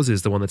to Oz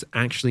is the one that's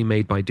actually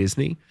made by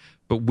Disney,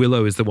 but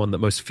Willow is the one that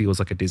most feels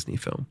like a Disney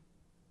film.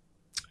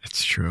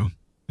 It's true.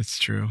 It's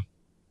true.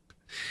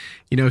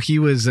 He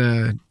was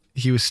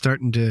he was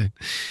starting to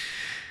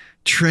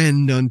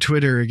trend on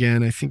Twitter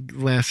again. I think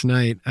last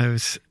night I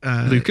was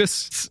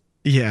Lucas.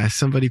 Yeah,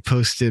 somebody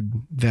posted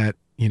that,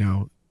 you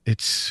know,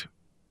 it's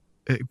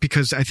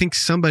because I think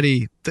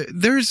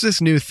there's this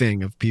new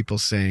thing of people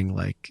saying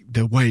like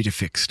the way to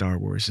fix Star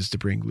Wars is to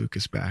bring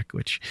Lucas back,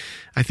 which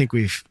I think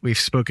we've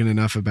spoken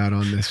enough about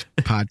on this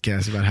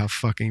podcast about how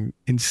fucking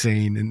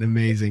insane and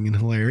amazing and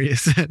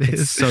hilarious that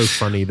is. It's so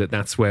funny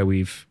that's where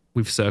we've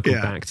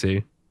circled back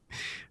to.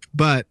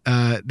 But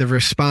the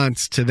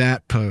response to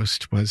that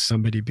post was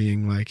somebody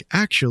being like,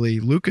 actually,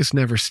 Lucas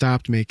never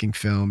stopped making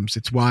films.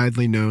 It's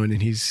widely known,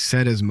 and he's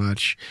said as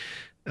much,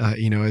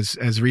 you know,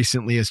 as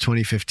recently as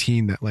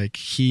 2015, that like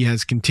he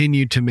has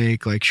continued to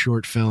make like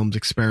short films,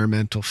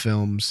 experimental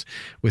films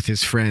with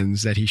his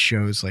friends that he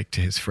shows like to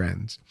his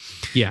friends.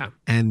 Yeah.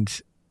 And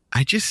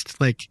I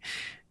just like,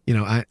 you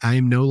know, I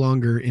am no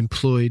longer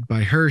employed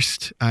by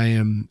Hearst.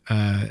 I'm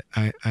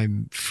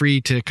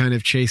free to kind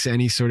of chase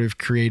any sort of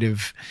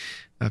creative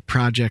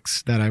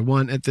projects that I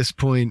want at this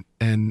point,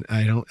 and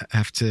I don't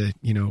have to,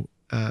 you know,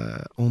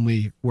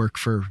 only work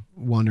for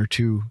one or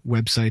two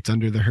websites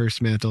under the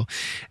Hearst mantle.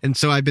 And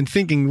so I've been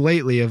thinking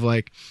lately of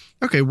like,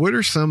 okay, what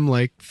are some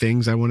like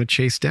things I want to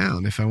chase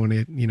down if I want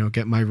to, you know,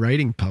 get my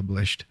writing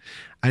published?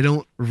 I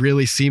don't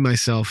really see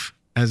myself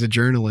as a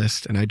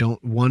journalist, and I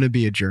don't want to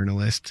be a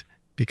journalist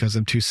because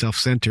I'm too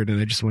self-centered and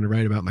I just want to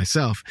write about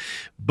myself.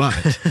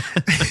 But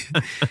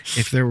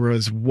if there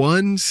was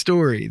one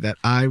story that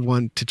I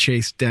want to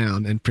chase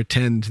down and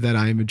pretend that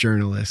I'm a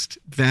journalist,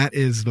 that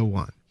is the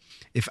one.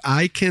 If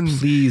I can,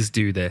 please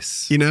do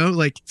this. You know,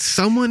 like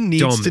someone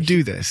needs to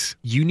do this.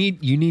 You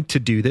need to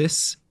do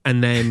this,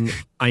 and then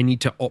I need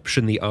to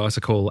option the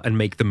article and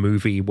make the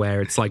movie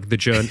where it's like the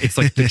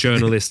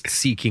journalist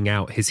seeking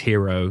out his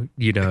hero.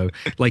 You know,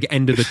 like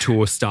end of the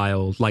tour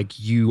style, like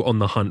you on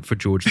the hunt for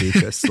George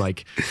Lucas.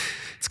 Like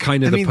it's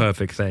kind of the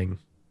perfect thing.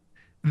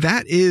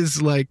 That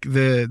is like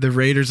the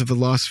Raiders of the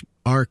Lost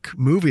Ark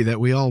movie that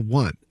we all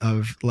want,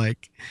 of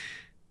like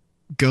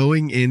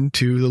going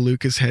into the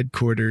Lucas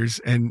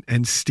headquarters and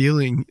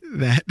stealing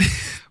that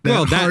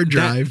hard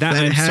drive. That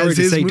I'm has sorry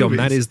to say, movies. Dom,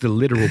 that is the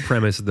literal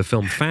premise of the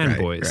film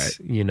Fanboys. Right.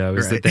 You know,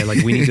 is that they're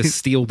like, we need to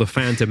steal the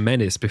Phantom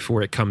Menace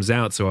before it comes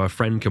out so our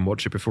friend can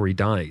watch it before he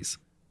dies.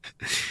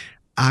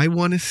 I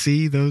want to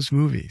see those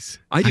movies.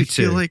 I do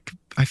too.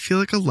 I feel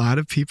like a lot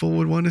of people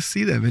would want to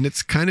see them, and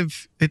it's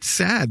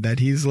sad that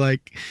he's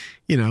like,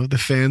 you know, the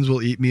fans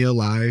will eat me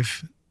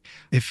alive.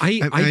 I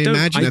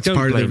imagine that's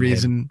part of the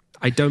reason.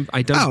 I don't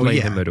blame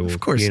him at all.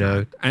 Of course, you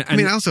know. And, I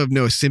mean, I also have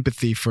no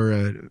sympathy for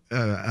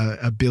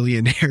a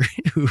billionaire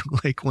who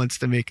like wants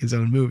to make his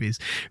own movies.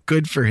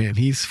 Good for him.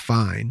 He's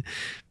fine.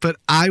 But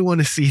I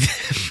want to see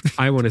them.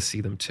 I want to see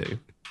them too.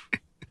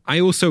 I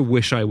also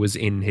wish I was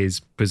in his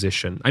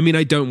position. I mean,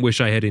 I don't wish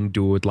I had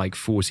endured like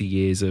 40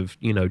 years of,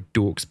 you know,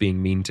 dorks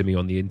being mean to me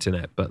on the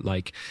internet, but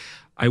like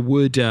I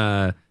would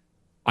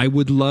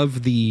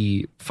love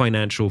the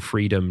financial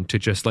freedom to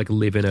just like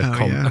live in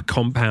a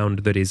compound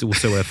that is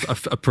also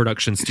a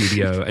production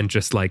studio and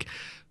just like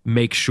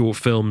make short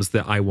films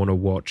that I want to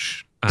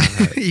watch.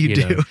 You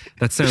do. Know,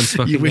 that sounds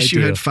fucking You wish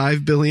ideal. you had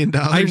 $5 billion.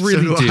 I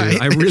really do.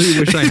 I really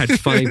wish I had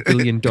 $5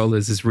 billion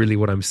is really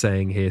what I'm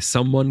saying here.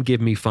 Someone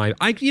give me $5.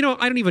 I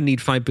don't even need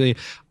 $5 billion.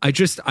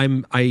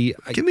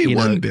 Give me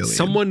 $1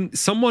 billion.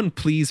 Someone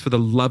please, for the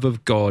love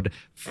of God,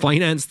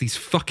 finance these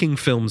fucking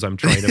films I'm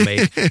trying to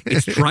make.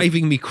 It's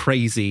driving me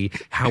crazy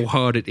how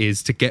hard it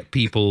is to get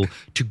people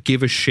to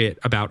give a shit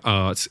about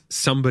art.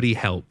 Somebody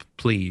help,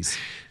 please.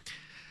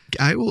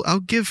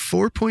 I'll give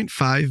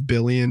 $4.5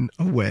 billion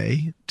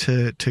away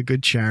to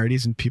good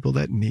charities and people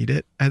that need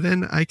it, and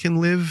then I can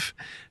live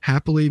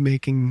happily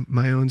making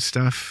my own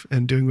stuff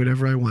and doing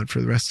whatever I want for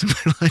the rest of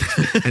my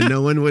life, and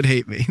no one would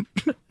hate me.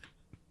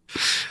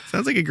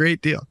 Sounds like a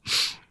great deal.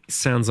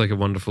 Sounds like a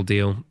wonderful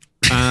deal.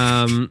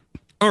 All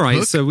right,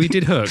 Hook? So we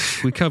did Hook.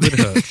 We covered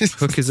Hook.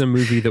 Hook is a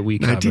movie that we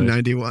covered.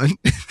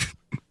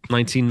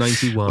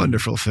 1991.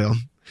 Wonderful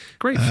film.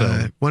 Great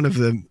film. One of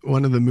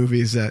the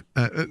movies that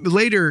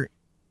later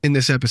in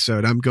this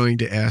episode, I'm going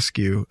to ask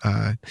you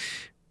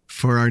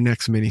for our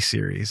next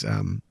miniseries,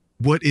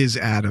 what is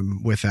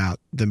Adam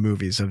without the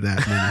movies of that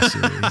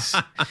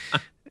miniseries?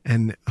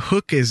 And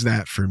Hook is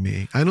that for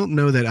me. I don't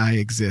know that I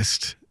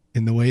exist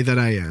in the way that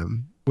I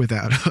am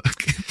without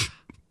Hook.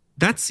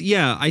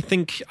 I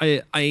think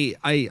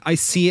I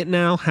see it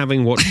now,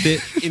 having watched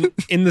it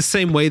in the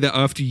same way that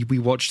after we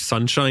watched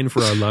Sunshine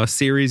for our last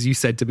series, you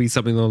said to me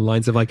something along the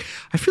lines of like,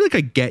 I feel like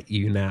I get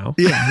you now.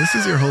 Yeah, this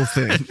is your whole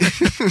thing.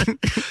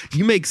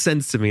 You make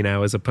sense to me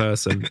now as a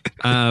person.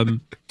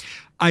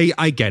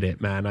 I get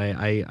it, man.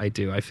 I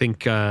do. I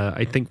think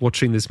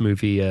watching this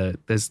movie,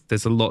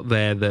 there's a lot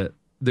there that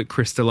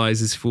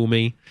crystallizes for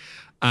me.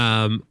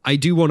 I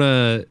want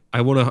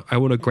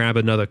to grab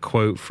another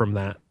quote from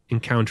that.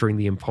 Encountering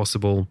the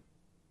Impossible.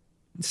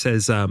 It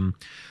says,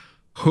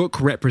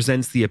 Hook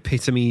represents the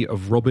epitome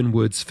of Robin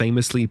Wood's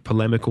famously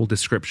polemical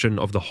description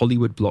of the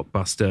Hollywood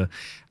blockbuster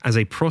as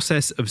a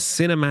process of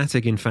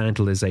cinematic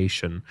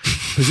infantilization,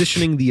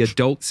 positioning the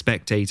adult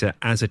spectator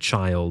as a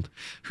child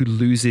who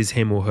loses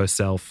him or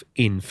herself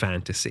in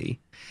fantasy.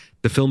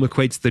 The film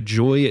equates the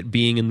joy at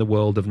being in the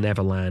world of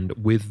Neverland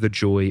with the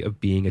joy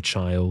of being a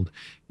child,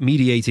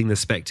 mediating the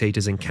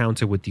spectator's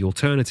encounter with the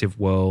alternative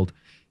world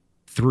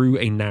through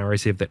a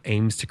narrative that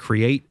aims to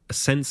create a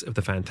sense of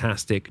the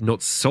fantastic,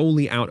 not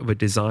solely out of a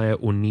desire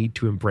or need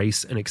to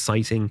embrace an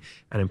exciting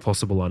and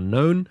impossible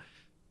unknown,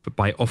 but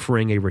by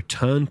offering a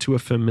return to a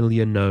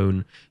familiar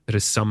known that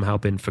has somehow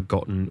been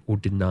forgotten or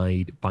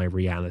denied by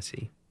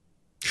reality.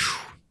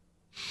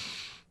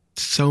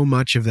 So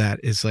much of that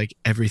is like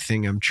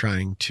everything I'm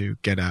trying to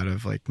get out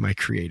of like my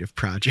creative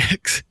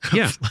projects.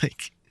 Yeah.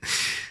 Like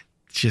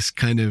just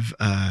kind of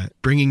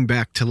bringing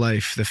back to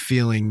life the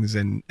feelings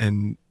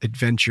and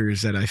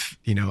adventures that I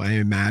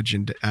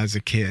imagined as a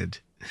kid.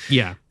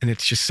 Yeah. And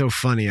it's just so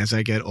funny as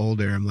I get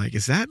older. I'm like,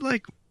 is that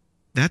like,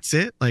 that's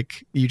it?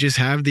 Like you just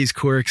have these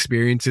core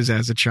experiences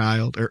as a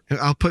child, or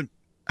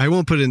I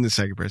won't put it in the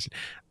second person.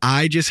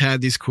 I just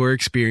had these core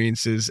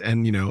experiences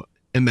and,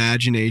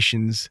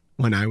 imaginations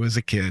when I was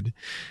a kid.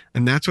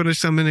 And that's what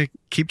I'm going to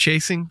keep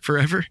chasing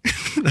forever.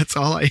 That's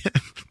all I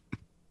am.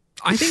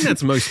 I think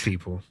that's most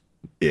people.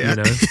 Yeah.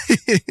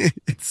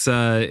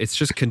 It's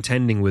just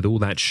contending with all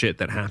that shit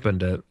that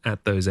happened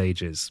at those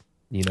ages,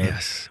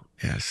 Yes.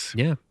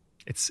 Yeah.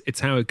 It's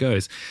how it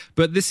goes.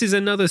 But this is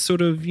another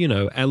sort of,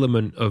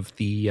 element of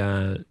the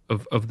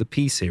of the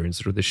piece here and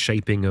sort of the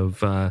shaping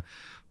of our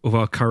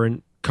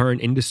current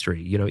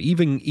industry,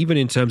 even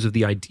in terms of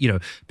the idea,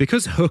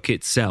 because Hook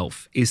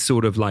itself is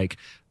sort of like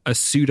a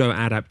pseudo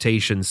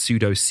adaptation,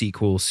 pseudo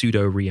sequel,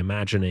 pseudo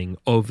reimagining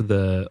of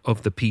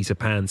the Peter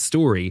Pan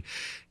story.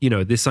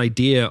 This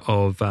idea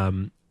of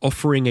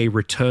offering a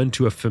return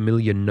to a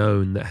familiar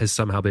known that has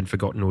somehow been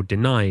forgotten or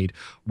denied,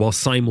 while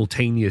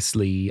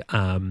simultaneously,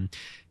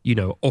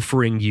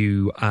 offering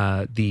you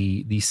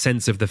the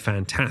sense of the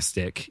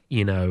fantastic.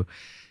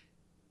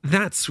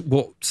 That's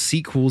what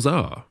sequels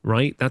are,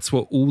 right? That's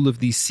what all of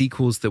these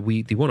sequels that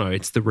we want are.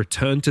 It's the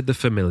return to the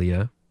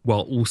familiar,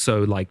 while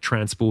also like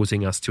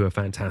transporting us to a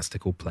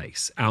fantastical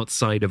place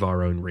outside of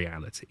our own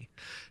reality.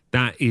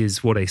 That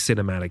is what a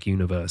cinematic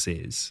universe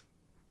is.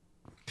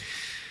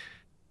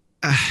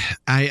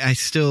 I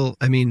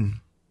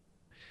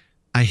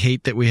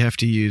hate that we have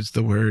to use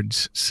the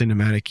words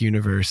cinematic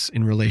universe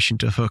in relation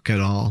to Hook at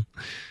all,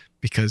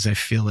 because I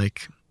feel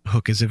like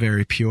Hook is a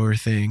very pure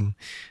thing.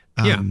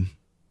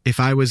 If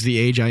I was the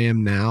age I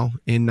am now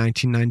in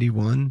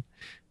 1991,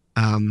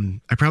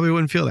 I probably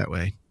wouldn't feel that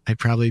way. I'd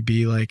probably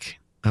be like,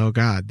 oh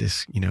God,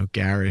 this,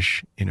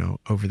 garish,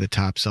 over the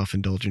top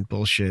self-indulgent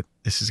bullshit.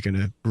 This is going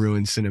to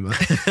ruin cinema.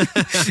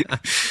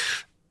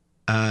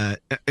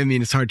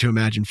 It's hard to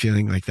imagine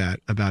feeling like that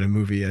about a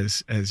movie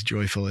as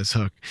joyful as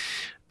Hook.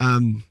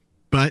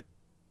 But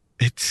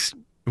it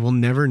will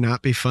never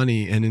not be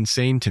funny and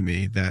insane to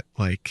me that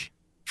like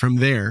from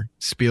there,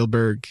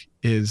 Spielberg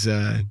is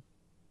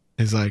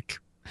like,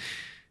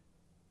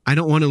 I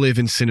don't want to live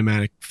in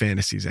cinematic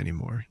fantasies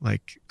anymore.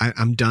 Like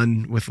I'm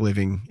done with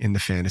living in the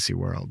fantasy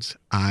worlds.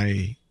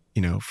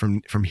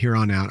 From here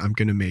on out, I'm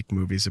going to make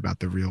movies about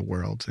the real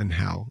world and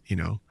how,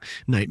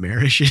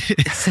 nightmarish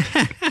it is.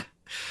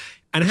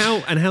 and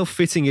how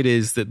fitting it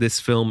is that this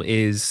film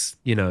is,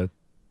 the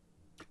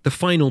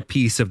final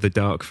piece of the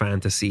dark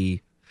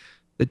fantasy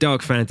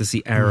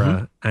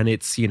era. And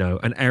it's,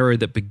 an era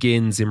that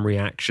begins in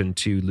reaction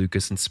to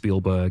Lucas and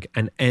Spielberg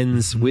and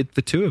ends with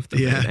the two of them.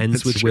 Yeah, it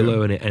ends with true.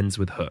 Willow and it ends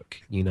with Hook,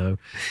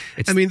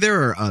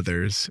 there are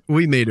others.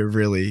 We made it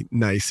really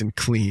nice and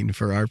clean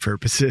for our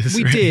purposes.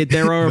 We did.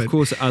 There are, of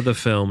course, other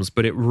films,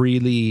 but it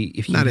really,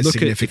 if you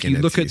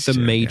look at the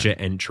major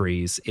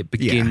entries, it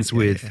begins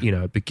with,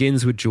 it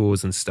begins with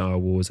Jaws and Star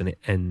Wars and it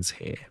ends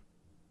here.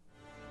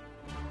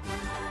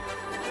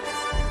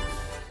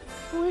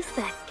 Who is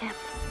that, Captain?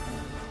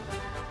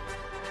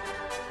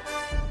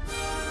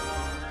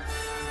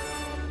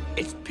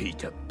 It's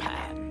Peter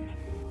Pan.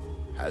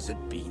 Has it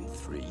been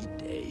 3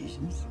 days?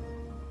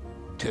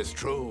 'Tis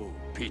true,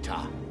 Peter.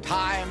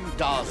 Time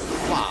does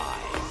fly.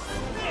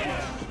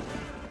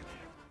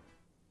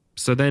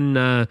 So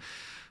then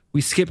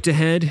we skipped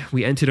ahead.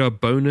 We entered our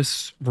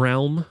bonus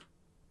realm,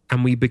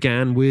 and we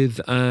began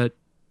with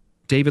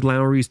David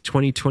Lowery's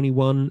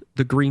 2021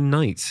 The Green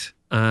Knight,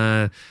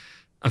 a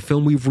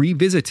film we've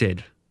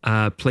revisited,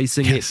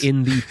 placing it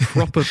in the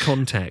proper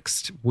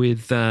context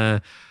with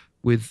a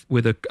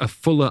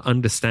fuller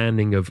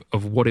understanding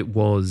of what it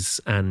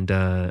was and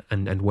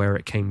where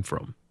it came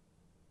from.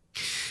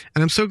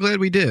 And I'm so glad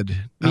we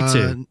did. Me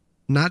too.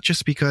 Not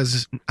just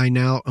because I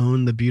now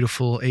own the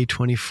beautiful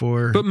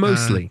A24. But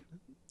mostly.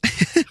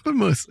 But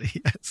mostly,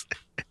 yes.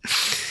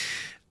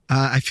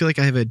 I feel like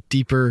I have a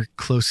deeper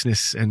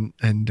closeness and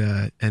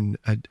a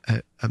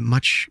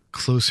much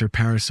closer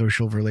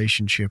parasocial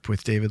relationship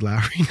with David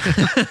Lowery,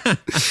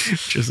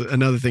 which is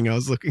another thing I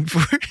was looking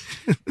for.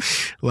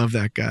 Love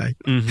that guy.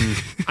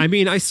 Mm-hmm. I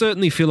mean, I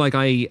certainly feel like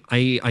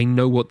I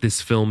know what this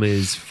film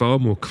is far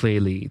more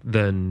clearly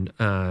than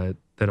I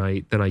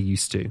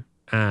used to,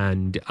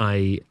 and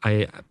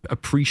I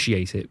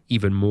appreciate it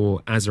even more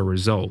as a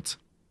result.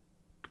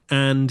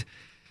 And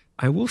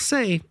I will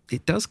say,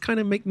 it does kind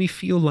of make me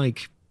feel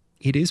like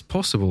it is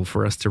possible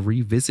for us to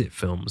revisit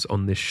films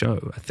on this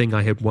show. A thing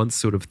I had once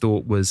sort of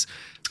thought was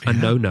a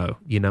no-no.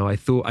 You know, I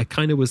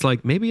kind of was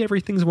like, maybe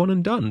everything's one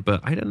and done, but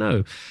I don't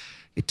know.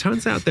 It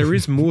turns out there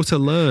is more to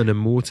learn and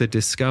more to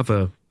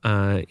discover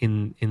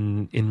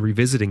in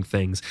revisiting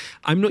things.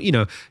 I'm not, you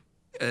know,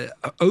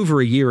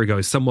 over a year ago,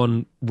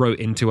 someone wrote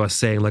into us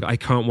saying, like, I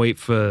can't wait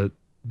for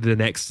the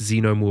next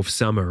Xenomorph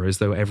summer, as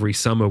though every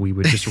summer we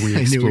would just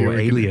re-explore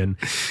Alien.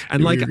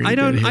 And like, I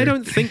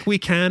don't think we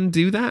can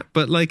do that,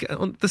 but like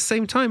at the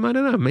same time, I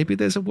don't know, maybe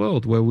there's a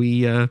world where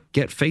we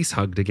get face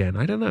hugged again.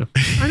 I don't know.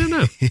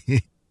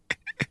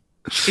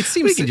 It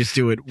seems we can just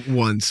do it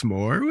once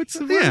more. We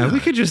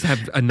could just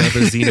have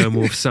another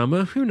Xenomorph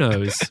summer. Who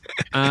knows?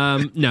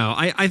 No,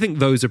 I think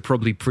those are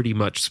probably pretty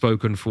much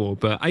spoken for,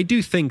 but I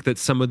do think that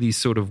some of these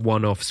sort of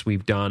one-offs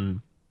we've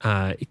done,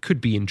 it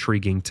could be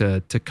intriguing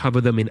to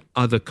cover them in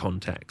other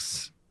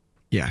contexts.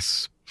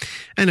 Yes.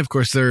 And of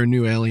course, there are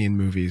new Alien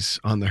movies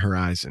on the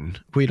horizon.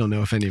 We don't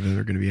know if any of them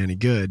are going to be any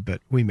good,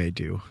 but we may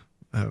do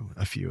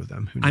a few of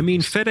them. I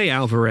mean, Fede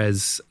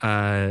Alvarez,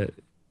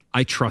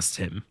 I trust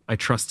him. I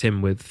trust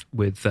him with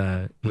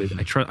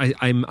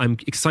I'm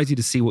excited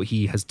to see what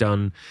he has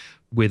done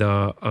with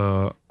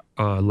our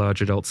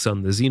large adult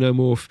son, the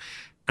Xenomorph,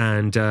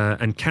 and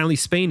Cailee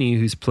Spaeny,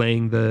 who's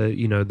playing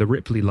the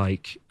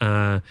Ripley-like.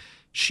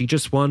 She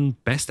just won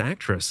Best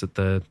Actress at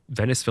the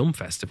Venice Film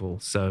Festival.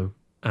 So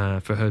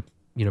for her,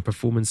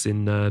 performance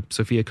in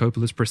Sofia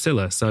Coppola's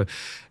Priscilla. So,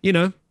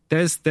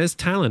 there's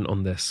talent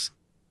on this.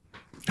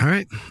 All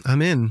right,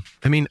 I'm in.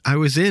 I mean, I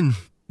was in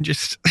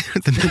just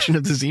the mention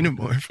of the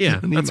Xenomorph. Yeah,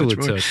 that's all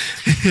it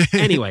took.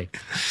 Anyway,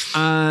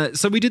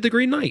 so we did The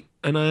Green Knight.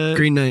 And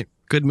Green Knight,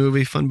 good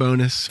movie, fun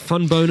bonus.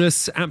 Fun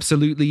bonus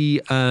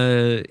absolutely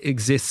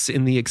exists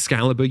in the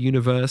Excalibur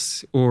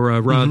universe, or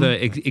rather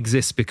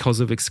exists because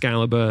of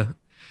Excalibur.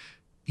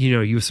 You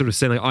were sort of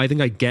saying, like, I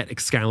think I get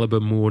Excalibur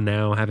more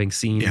now, having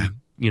seen,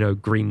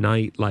 Green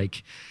Knight.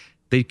 Like,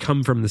 they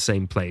come from the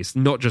same place,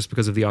 not just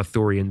because of the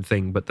Arthurian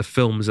thing, but the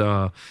films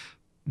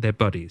they're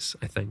buddies,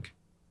 I think.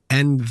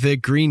 And the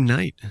Green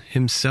Knight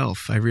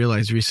himself, I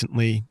realized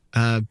recently,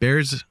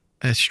 bears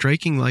a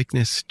striking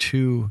resemblance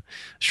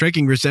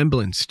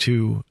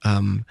to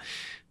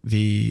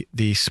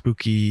the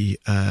spooky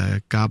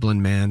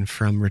goblin man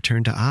from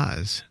Return to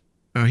Oz.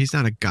 Oh, he's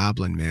not a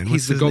goblin man.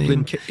 He's the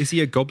goblin. Is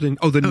he a goblin?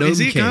 Oh, the Gnome King. Is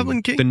he a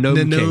goblin king? The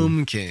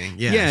Gnome King.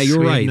 Yes. Yeah,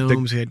 you're right.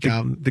 Gnomes,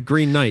 the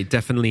Green Knight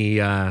definitely.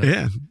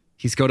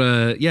 He's got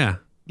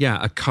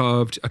a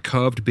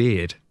carved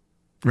beard.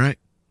 Right.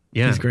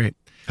 Yeah, he's great.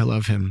 I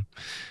love him.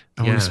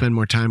 I want to spend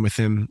more time with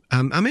him.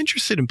 I'm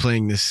interested in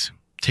playing this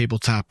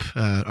tabletop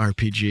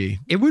RPG.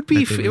 It would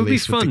be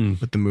fun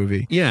with the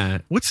movie. Yeah.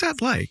 What's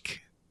that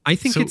like? I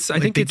think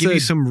they give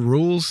you some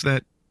rules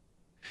that.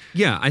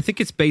 Yeah, I think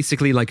it's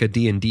basically like a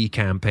D&D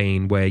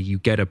campaign where you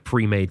get a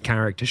pre-made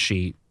character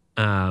sheet.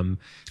 I'm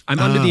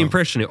under the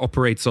impression it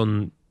operates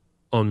on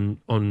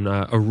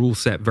a rule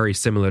set very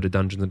similar to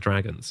Dungeons and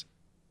Dragons.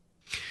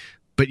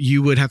 But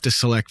you would have to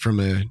select from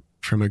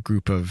a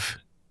group of.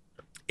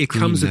 It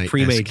comes with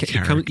pre-made.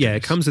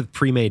 It comes with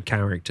pre-made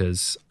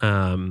characters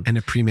and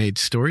a pre-made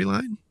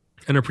storyline.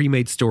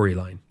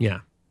 Yeah.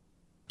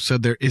 So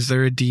is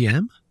there a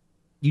DM?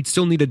 You'd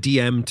still need a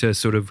DM to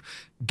sort of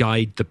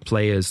guide the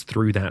players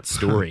through that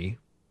story.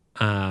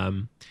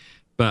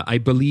 But I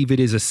believe it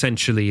is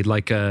essentially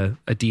like a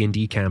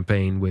D&D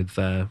campaign with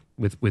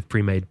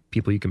pre-made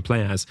people you can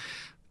play as.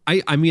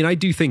 I mean, I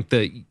do think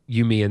that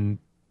Yumi and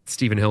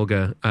Stephen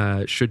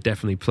Hilger should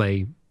definitely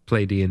play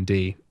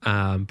D&D,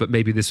 but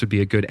maybe this would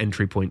be a good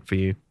entry point for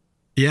you.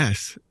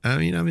 Yes, I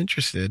mean, I'm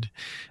interested.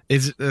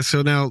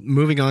 So now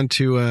moving on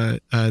to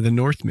The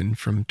Northman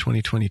from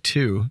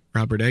 2022,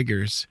 Robert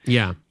Eggers.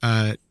 Yeah.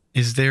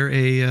 Is there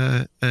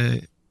a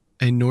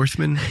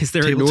Northman? Is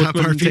there tabletop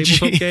a Northman RPG?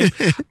 tabletop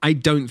game? I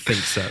don't think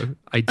so.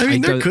 I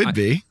mean, there could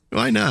be.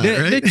 Why not?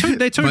 They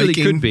totally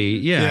Viking. could be.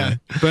 Yeah.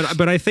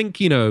 But I think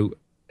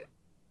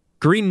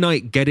Green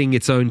Knight getting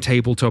its own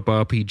tabletop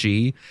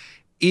RPG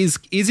is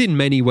in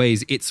many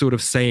ways it's sort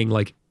of saying,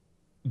 like,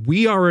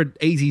 we are an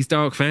 80s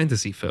dark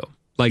fantasy film.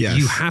 Like,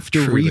 you have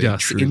to read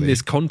us in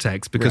this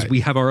context because we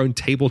have our own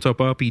tabletop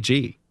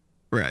RPG.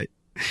 Right.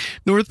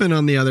 Northman,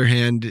 on the other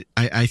hand,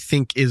 I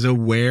think is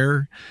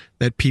aware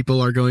that people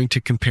are going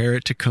to compare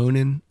it to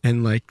Conan,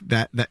 and like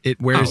that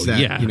it wears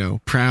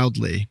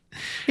proudly.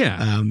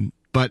 Yeah.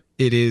 But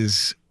it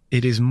is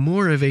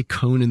more of a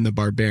Conan the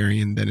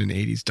Barbarian than an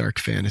 80s dark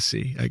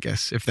fantasy, I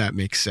guess, if that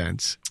makes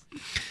sense.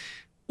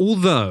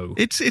 Although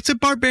it's a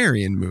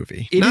barbarian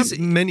movie.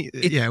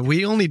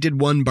 We only did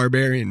one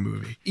barbarian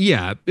movie.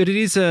 Yeah, but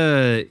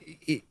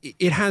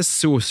it has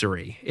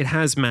sorcery, it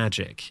has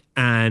magic,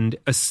 and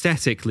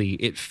aesthetically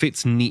it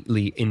fits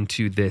neatly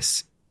into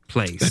this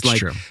place. That's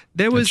true.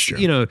 There was,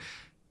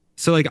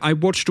 so like I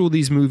watched all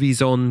these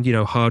movies on,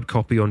 hard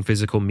copy on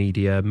physical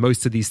media.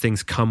 Most of these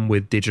things come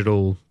with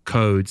digital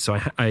code, so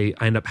I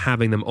end up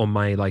having them on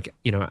my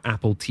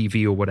Apple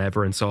TV or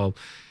whatever, and so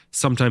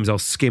sometimes I'll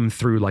skim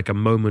through like a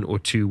moment or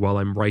two while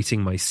I'm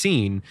writing my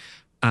scene,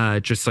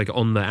 just like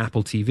on the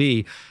Apple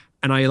TV.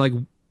 And I like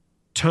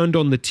turned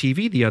on the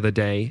TV the other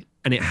day,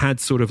 and it had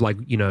sort of like,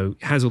 it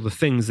has all the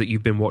things that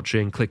you've been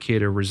watching, click here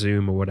to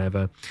resume or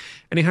whatever.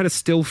 And it had a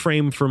still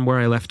frame from where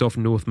I left off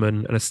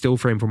Northman and a still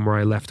frame from where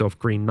I left off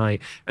Green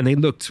Knight. And they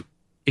looked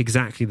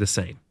exactly the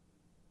same.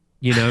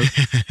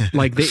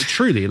 Like they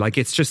truly, like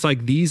it's just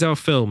like these are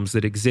films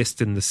that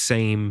exist in the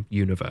same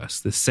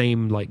universe, the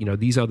same,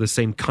 these are the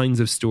same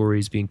kinds of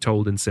stories being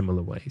told in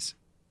similar ways.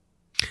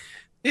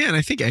 Yeah, and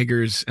I think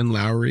Eggers and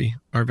Lowry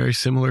are very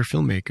similar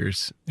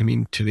filmmakers. I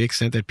mean, to the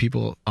extent that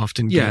people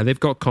often they've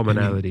got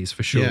commonalities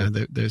for sure. Yeah,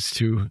 there's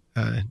two.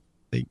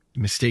 They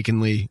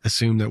mistakenly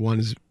assume that one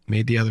has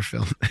made the other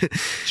film.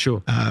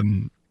 Sure.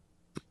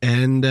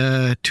 And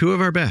two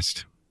of our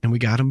best, and we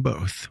got them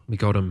both.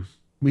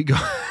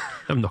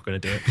 I'm not going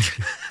to do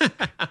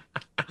it.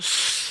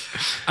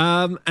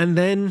 And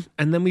then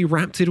we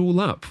wrapped it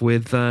all up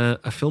with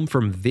a film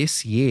from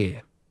this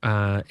year,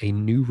 a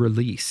new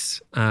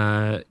release,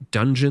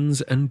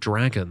 Dungeons and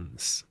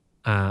Dragons,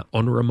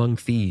 Honor Among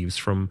Thieves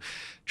from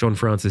John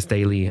Francis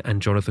Daley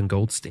and Jonathan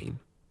Goldstein.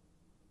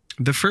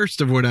 The first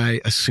of what I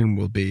assume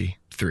will be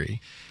 3,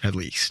 at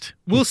least.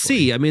 We'll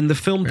see. I mean, the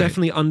film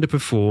definitely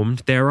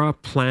underperformed. There are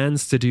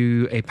plans to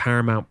do a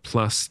Paramount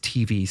Plus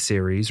TV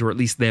series, or at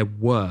least there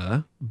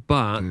were,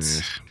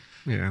 but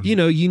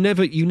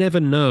you never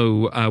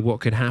know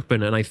what could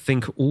happen. And I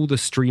think all the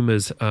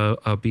streamers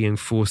are being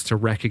forced to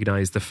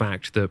recognize the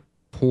fact that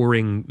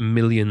pouring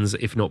millions,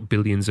 if not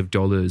billions of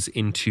dollars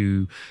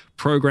into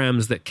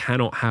programs that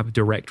cannot have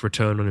direct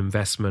return on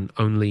investment,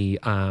 only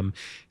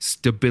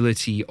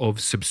stability of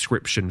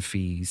subscription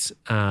fees,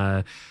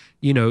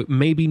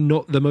 maybe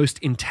not the most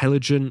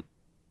intelligent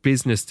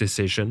business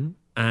decision.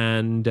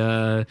 And,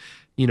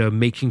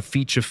 making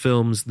feature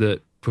films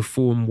that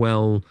perform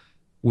well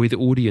with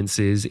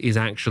audiences is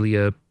actually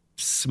a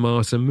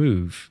smarter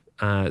move.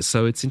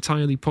 So it's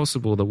entirely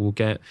possible that we'll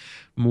get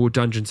more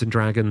Dungeons and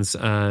Dragons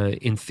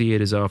in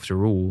theaters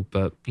after all,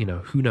 but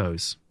who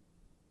knows?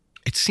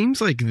 It seems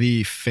like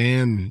the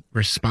fan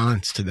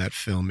response to that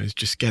film is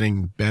just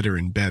getting better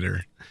and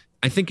better.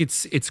 I think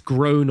it's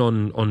grown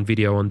on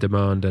video on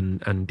demand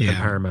and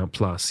Paramount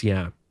Plus.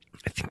 Yeah,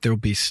 I think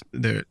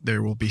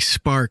there will be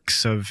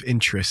sparks of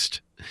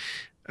interest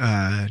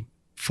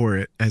for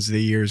it as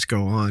the years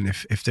go on.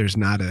 If there's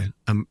not a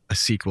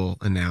sequel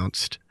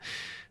announced.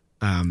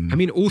 I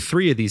mean, all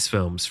 3 of these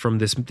films from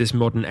this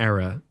modern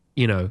era,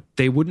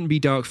 they wouldn't be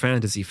dark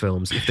fantasy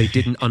films if they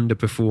didn't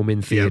underperform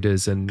in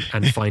theaters and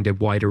find a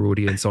wider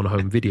audience on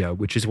home video,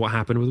 which is what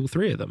happened with all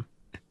 3 of them.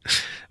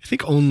 I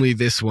think only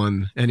this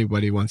one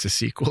anybody wants a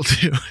sequel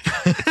to.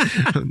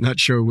 I'm not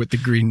sure what the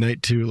Green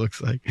Knight 2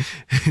 looks like.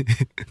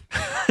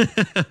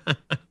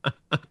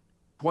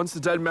 Once the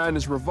dead man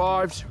is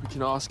revived, we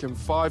can ask him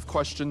 5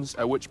 questions,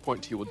 at which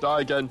point he will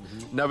die again,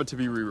 never to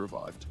be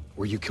re-revived.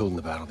 Were you killed in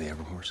the Battle of the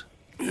Everhorse?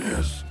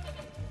 Yes.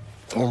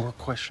 4 more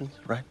questions,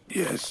 right?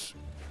 Yes.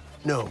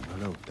 No,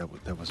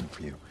 that wasn't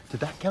for you. Did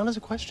that count as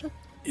a question?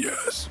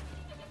 Yes.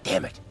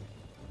 Damn it.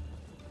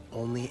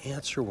 Only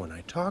answer when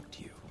I talk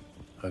to you,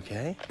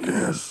 okay?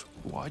 Yes.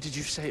 Why did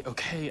you say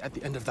okay at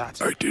the end of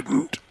that? I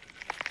didn't.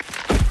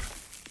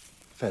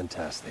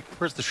 Fantastic.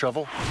 Where's the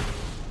shovel?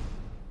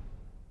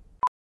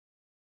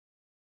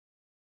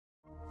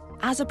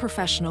 As a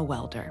professional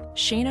welder,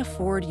 Shayna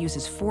Ford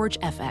uses Forge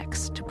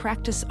FX to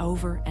practice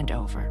over and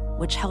over,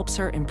 which helps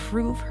her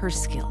improve her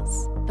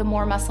skills. The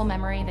more muscle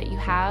memory that you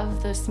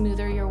have, the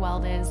smoother your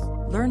weld is.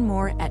 Learn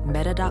more at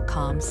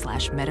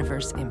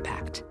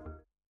meta.com/metaverseimpact.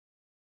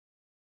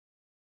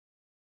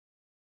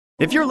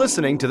 If you're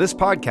listening to this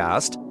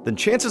podcast, then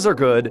chances are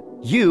good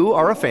you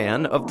are a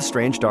fan of The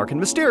Strange, Dark, and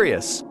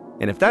Mysterious.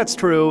 And if that's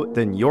true,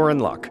 then you're in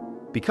luck.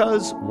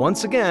 Because,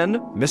 once again,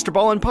 Mr.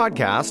 Ballin'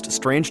 Podcast,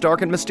 Strange,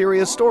 Dark, and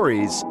Mysterious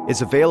Stories,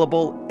 is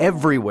available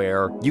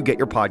everywhere you get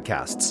your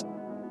podcasts.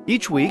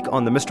 Each week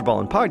on the Mr.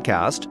 Ballin'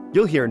 Podcast,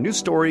 you'll hear new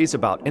stories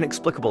about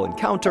inexplicable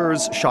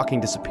encounters, shocking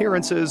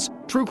disappearances,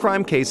 true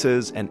crime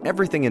cases, and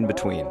everything in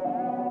between.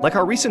 Like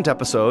our recent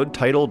episode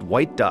titled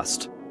White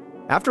Dust.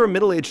 After a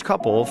middle-aged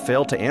couple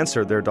fail to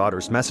answer their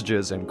daughter's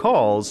messages and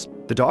calls,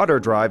 the daughter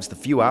drives the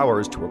few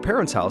hours to her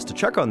parents' house to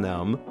check on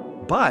them.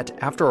 But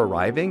after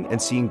arriving and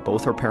seeing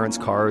both her parents'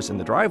 cars in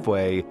the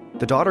driveway,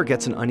 the daughter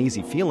gets an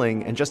uneasy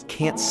feeling and just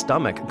can't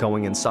stomach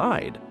going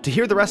inside. To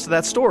hear the rest of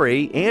that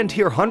story and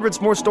hear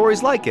hundreds more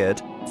stories like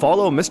it,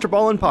 follow Mr.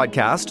 Ballin'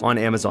 Podcast on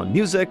Amazon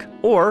Music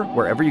or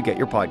wherever you get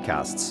your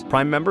podcasts.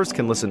 Prime members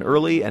can listen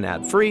early and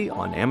ad-free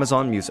on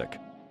Amazon Music.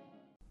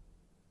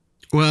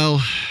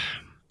 Well,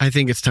 I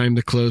think it's time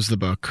to close the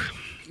book.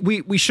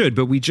 We should,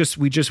 but we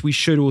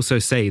should also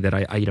say that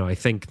I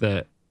think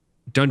that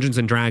Dungeons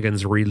and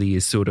Dragons really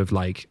is sort of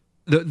like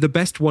the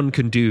best one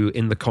can do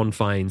in the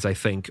confines, I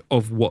think,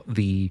 of what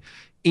the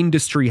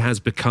industry has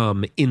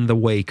become in the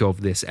wake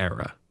of this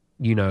era.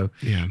 You know,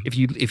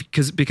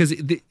 because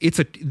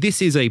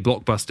this is a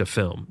blockbuster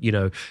film. You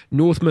know,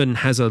 Northman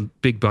has a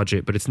big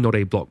budget, but it's not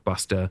a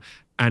blockbuster,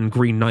 and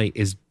Green Knight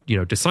is, you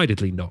know,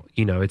 decidedly not.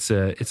 You know, it's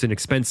an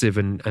expensive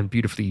and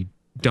beautifully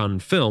done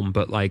film,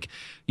 but like,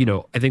 you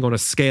know, I think on a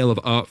scale of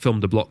art film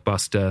to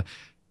blockbuster,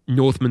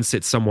 Northman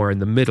sits somewhere in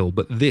the middle.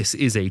 But this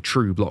is a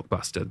true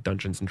blockbuster,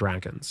 Dungeons and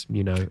Dragons.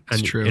 You know,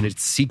 and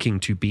it's seeking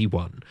to be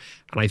one,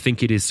 and I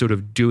think it is sort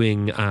of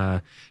doing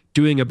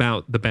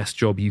about the best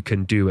job you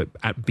can do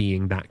at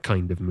being that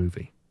kind of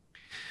movie.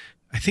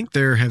 I think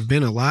there have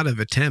been a lot of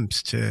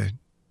attempts to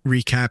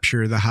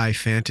recapture the high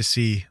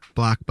fantasy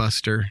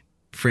blockbuster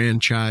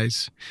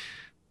franchise.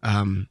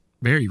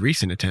 Very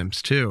recent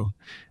attempts too.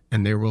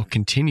 And there will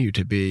continue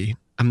to be.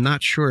 I'm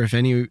not sure if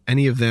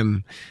any of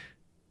them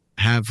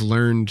have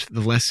learned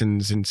the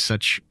lessons in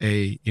such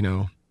a, you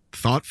know,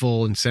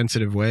 thoughtful and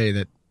sensitive way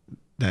that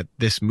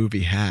this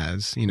movie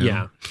has, you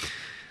know.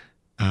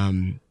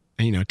 Yeah.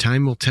 You know,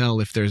 time will tell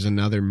if there's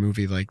another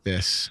movie like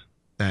this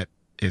that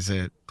is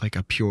a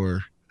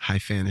pure high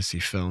fantasy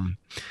film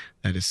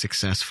that is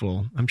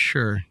successful. I'm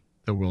sure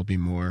there will be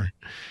more,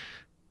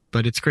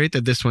 but it's great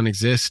that this one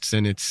exists,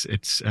 and it's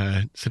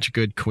such a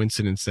good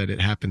coincidence that it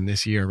happened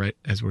this year, right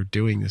as we're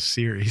doing this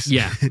series.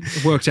 Yeah,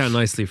 it worked out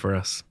nicely for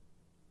us.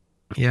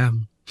 Yeah.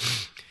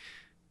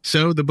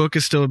 So the book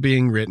is still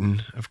being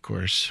written, of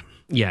course.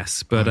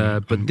 Yes, but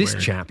this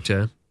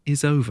chapter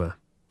is over.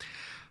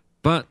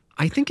 But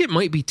I think it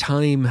might be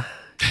time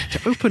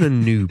to open a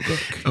new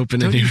book. I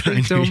knew you were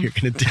going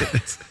to do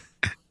this.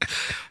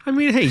 I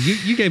mean, hey,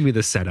 you gave me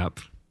the setup.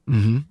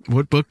 Mm-hmm.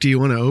 What book do you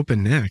want to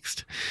open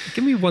next?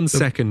 Give me 1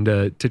 second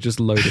to just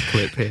load a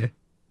clip here.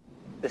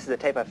 This is the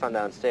tape I found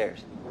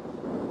downstairs.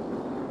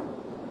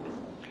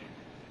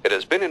 It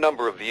has been a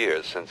number of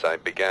years since I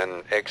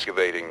began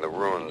excavating the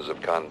ruins of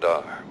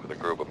Kandar with a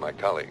group of my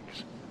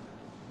colleagues.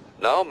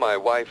 Now my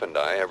wife and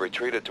I have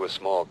retreated to a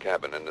small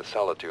cabin in the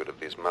solitude of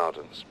these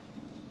mountains.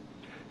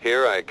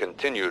 Here I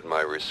continued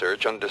my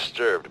research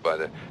undisturbed by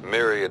the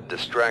myriad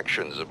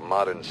distractions of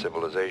modern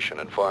civilization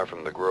and far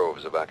from the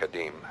groves of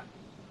academe.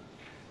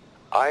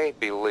 I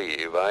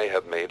believe I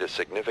have made a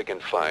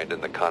significant find in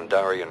the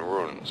Kandarian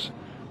ruins,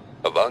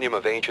 a volume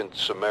of ancient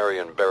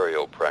Sumerian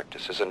burial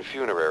practices and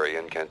funerary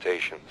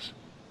incantations.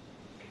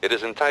 It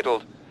is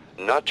entitled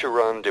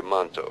Naturan de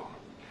Manto,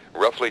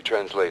 roughly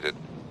translated,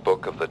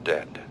 Book of the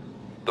Dead.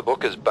 The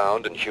book is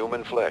bound in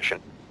human flesh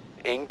and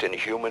inked in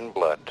human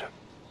blood.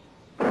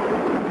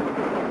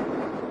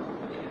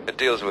 It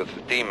deals with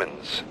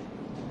demons,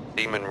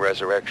 demon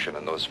resurrection,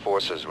 and those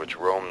forces which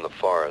roam the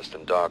forest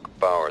and dark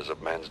bowers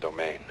of man's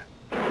domain.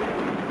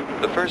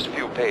 The first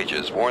few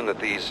pages warn that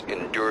these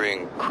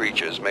enduring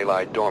creatures may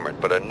lie dormant,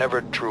 but are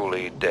never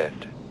truly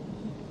dead.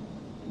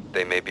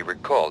 They may be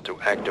recalled to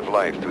active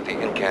life through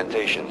the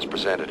incantations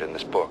presented in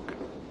this book.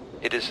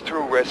 It is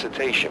through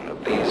recitation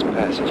of these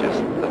passages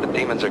that the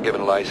demons are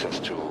given license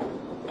to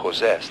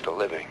possess the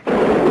living.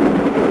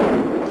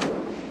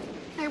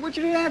 Hey, what'd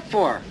you do that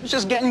for? It's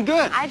just getting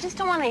good. I just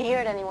don't want to hear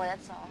it anymore,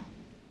 that's all.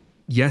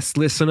 Yes,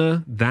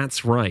 listener,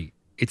 that's right.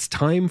 It's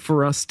time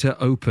for us to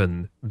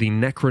open the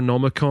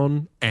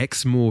Necronomicon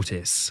Ex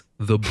Mortis,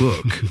 the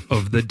Book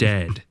of the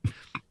Dead,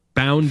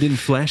 bound in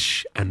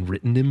flesh and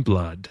written in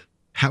blood.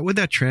 How would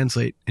that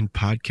translate in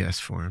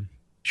podcast form?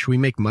 Should we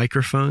make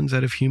microphones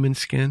out of human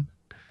skin?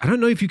 I don't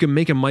know if you can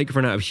make a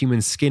microphone out of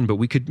human skin, but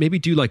we could maybe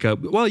do you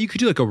could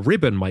do like a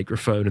ribbon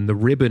microphone, and the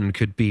ribbon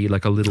could be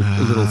like a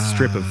little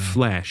strip of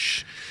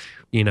flesh.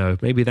 You know,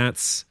 maybe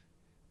that's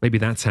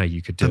how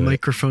you could do the it.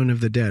 Microphone of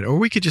the Dead. Or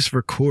we could just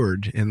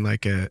record in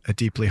like a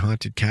deeply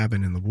haunted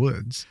cabin in the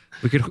woods.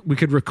 We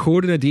could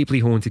record in a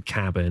deeply haunted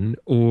cabin,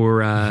 or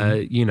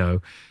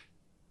kind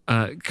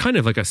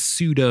of like a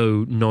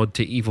pseudo nod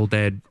to Evil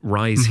Dead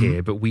Rise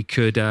here, but we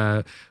could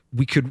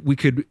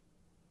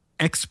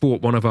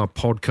export one of our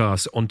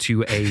podcasts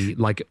onto a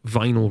like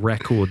vinyl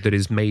record that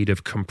is made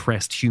of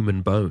compressed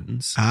human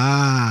bones. So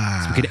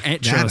we could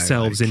etch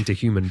ourselves into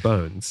human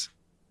bones.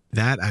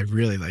 That I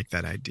really like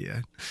that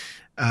idea.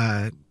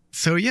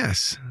 So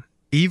yes,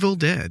 Evil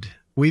Dead.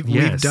 We've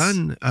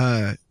done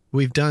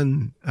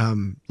Living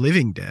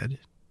Dead.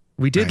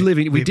 We did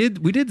Living. We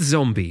did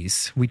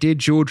zombies. We did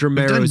George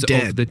Romero's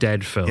Of the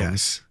Dead films.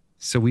 Yes.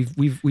 So we've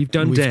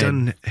done Dead. We've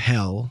done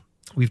Hell.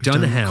 We've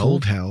done Hell.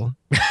 Cold Hell.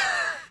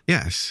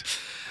 Yes.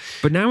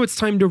 But now it's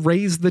time to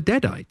raise the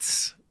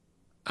Deadites.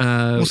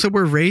 So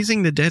we're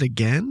raising the dead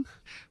again?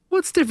 Well,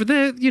 it's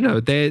different.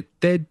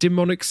 They're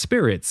demonic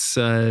spirits.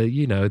 They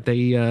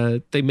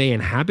may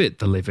inhabit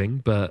the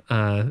living, but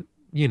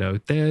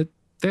they're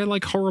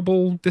like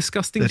horrible,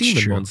 disgusting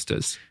demon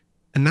monsters.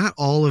 And not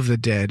all of the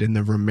dead in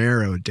the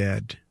Romero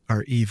Dead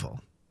are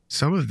evil.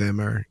 Some of them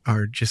are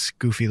just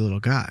goofy little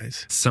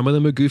guys. Some of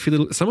them are goofy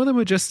little. Some of them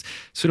are just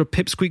sort of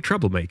pipsqueak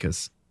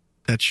troublemakers.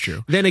 That's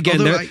true. Then again,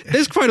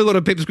 there's quite a lot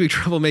of pipsqueak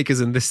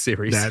troublemakers in this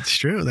series. That's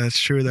true.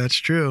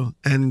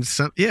 And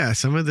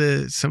some of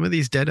these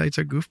Deadites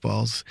are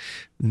goofballs,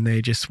 and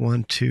they just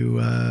want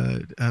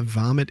to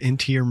vomit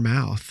into your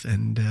mouth.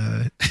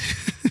 And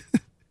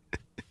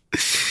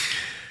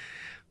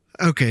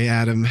okay,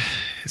 Adam.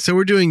 So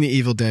we're doing the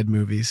Evil Dead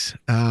movies,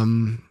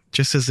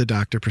 just as the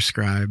doctor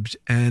prescribed.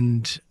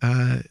 And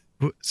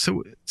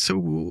so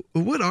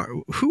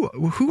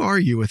who are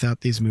you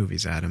without these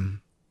movies,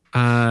 Adam?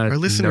 Our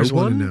listeners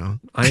want to know.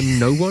 I'm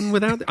no one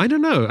without. I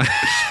don't know.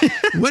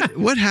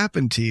 What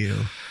happened to you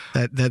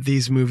that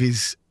these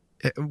movies?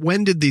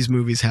 When did these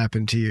movies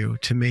happen to you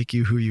to make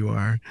you who you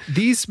are?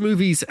 These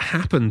movies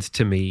happened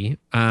to me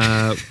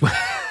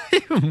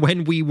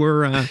when we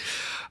were at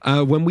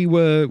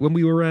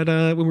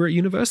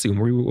university,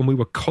 when we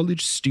were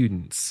college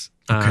students,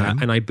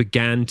 and I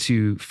began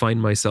to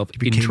find myself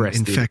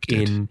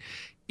interested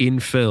in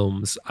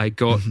films. I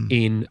got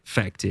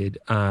infected,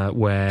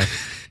 where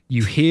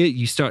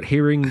you start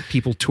hearing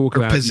people talk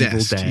about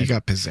possessed. Evil Dead. You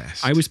got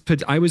possessed. I was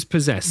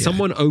possessed. Yeah.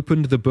 Someone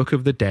opened the Book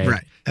of the Dead.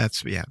 Right.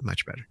 That's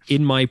much better.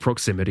 In my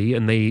proximity,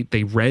 and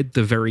they read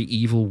the very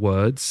evil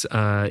words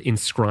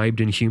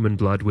inscribed in human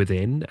blood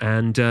within,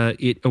 and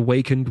it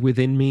awakened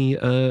within me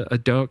a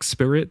dark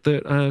spirit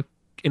that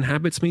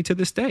inhabits me to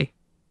this day.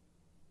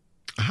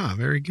 Ah,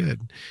 very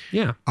good.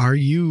 Yeah. Are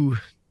you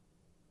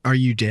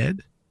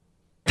dead?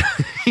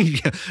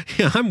 yeah,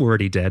 I'm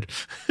already dead.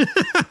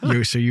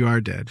 So you are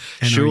dead.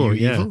 And sure, are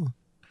you evil?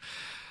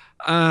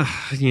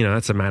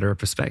 That's a matter of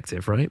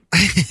perspective, right?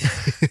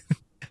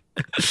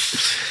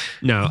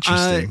 No,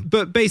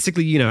 but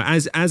basically,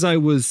 as I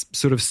was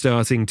sort of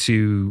starting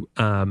to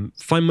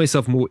find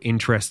myself more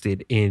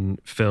interested in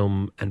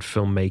film and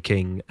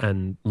filmmaking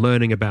and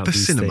learning about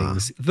these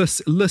things, the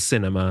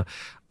cinema,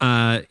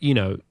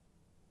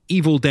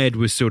 Evil Dead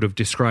was sort of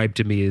described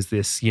to me as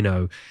this,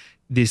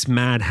 this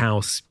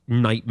madhouse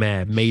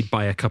nightmare made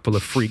by a couple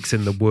of freaks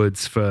in the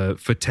woods for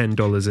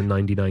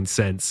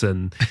 $10.99.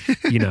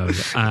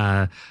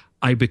 And,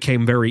 I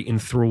became very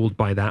enthralled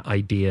by that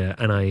idea,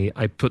 and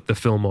I put the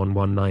film on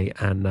one night,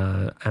 and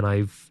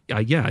I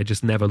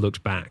just never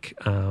looked back.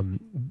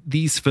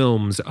 These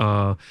films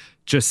are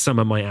just some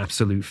of my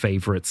absolute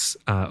favorites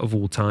of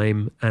all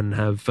time, and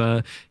have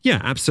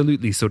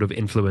absolutely sort of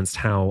influenced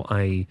how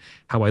I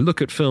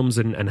look at films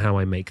and how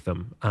I make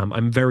them.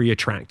 I'm very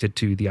attracted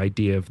to the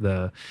idea of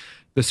the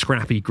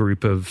scrappy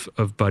group of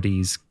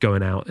buddies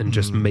going out and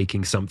just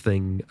making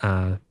something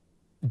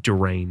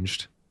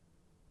deranged.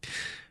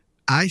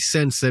 I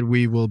sense that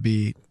we will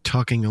be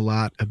talking a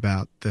lot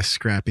about the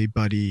scrappy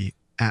buddy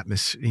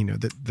atmosphere,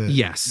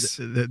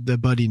 the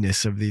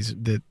buddiness of these,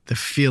 the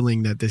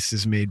feeling that this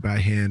is made by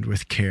hand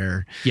with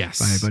care,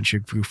 by a bunch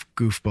of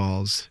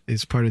goofballs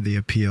is part of the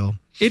appeal.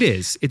 It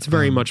is. It's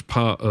very much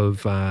part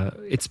of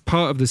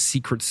the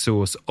secret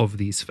sauce of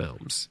these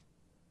films.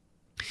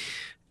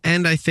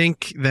 And I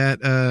think that,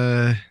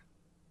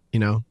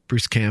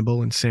 Bruce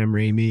Campbell and Sam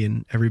Raimi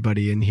and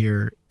everybody in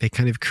here, they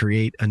kind of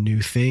create a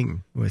new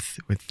thing with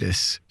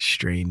this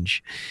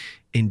strange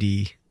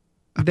indie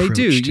approach.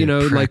 They do,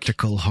 to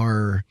practical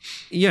horror.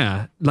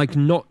 Yeah, like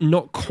not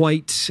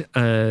quite,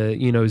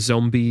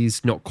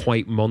 zombies, not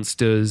quite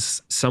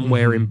monsters.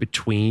 Somewhere in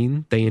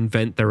between, they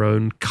invent their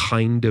own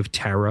kind of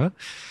terror,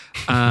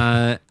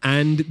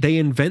 and they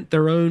invent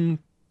their own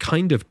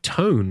kind of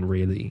tone,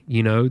 really.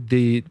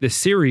 The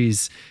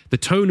series, the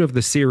tone of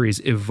the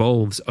series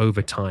evolves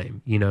over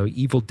time.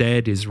 Evil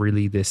Dead is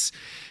really this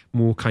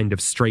more kind of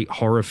straight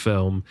horror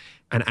film,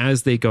 and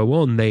as they go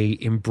on, they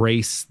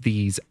embrace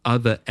these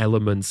other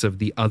elements of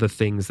the other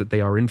things that they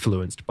are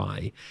influenced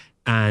by,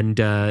 and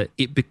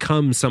it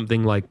becomes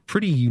something like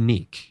pretty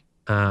unique,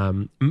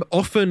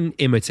 often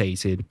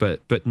imitated,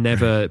 but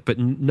never, but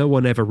no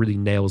one ever really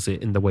nails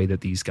it in the way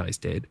that these guys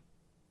did.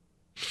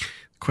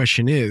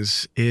 Question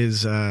is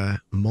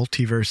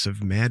Multiverse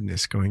of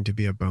Madness going to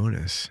be a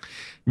bonus?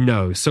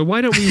 No. So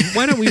why don't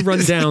we run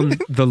down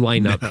the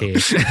lineup here?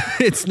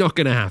 It's not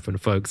going to happen,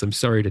 folks. I'm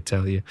sorry to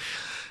tell you.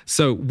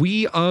 So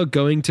we are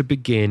going to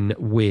begin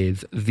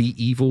with The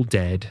Evil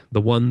Dead,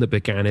 the one that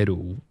began it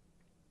all.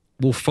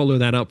 We'll follow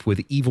that up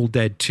with Evil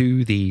Dead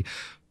 2, the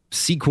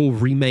sequel,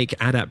 remake,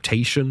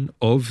 adaptation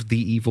of The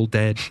Evil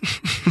Dead.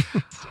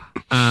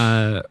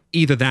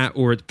 Either that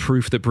or it's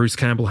proof that Bruce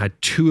Campbell had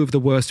two of the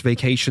worst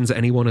vacations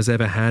anyone has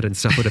ever had and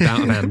suffered a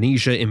bout of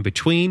amnesia in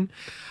between.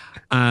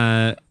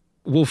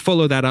 We'll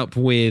follow that up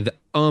with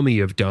Army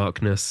of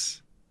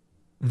Darkness.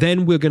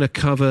 Then we're going to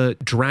cover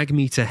Drag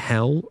Me to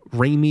Hell,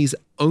 Raimi's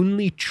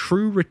only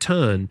true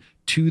return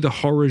to the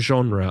horror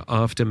genre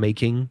after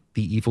making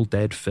the Evil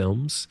Dead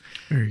films.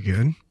 Very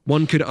good.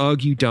 One could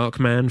argue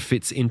Darkman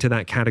fits into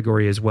that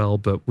category as well,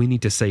 but we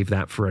need to save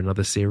that for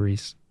another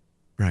series.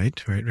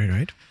 Right.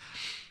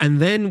 And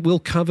then we'll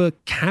cover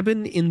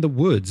Cabin in the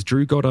Woods,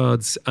 Drew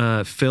Goddard's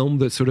film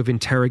that sort of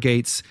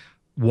interrogates,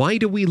 why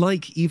do we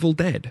like Evil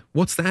Dead?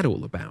 What's that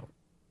all about?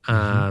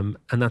 And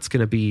that's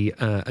going to be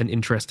an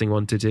interesting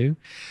one to do.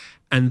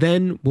 And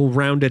then we'll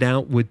round it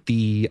out with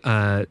the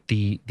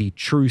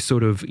true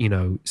sort of,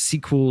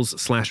 sequels /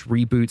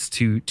 reboots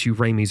to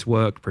Raimi's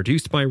work,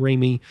 produced by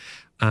Raimi.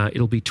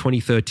 It'll be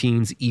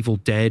 2013's Evil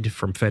Dead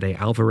from Fede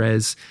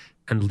Alvarez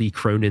and Lee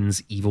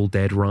Cronin's Evil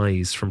Dead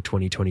Rise from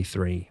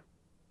 2023.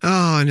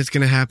 Oh, and it's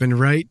going to happen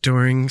right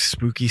during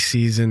spooky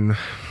season.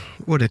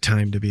 What a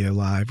time to be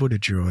alive. What a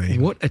joy.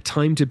 What a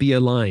time to be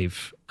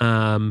alive.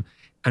 And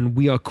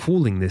we are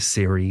calling this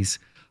series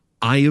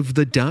Eye of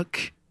the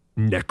Duck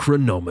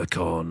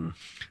Necronomicon.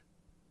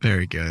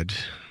 Very good.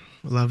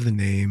 Love the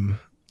name.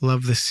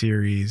 Love the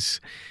series.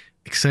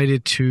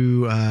 Excited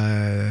to,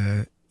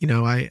 I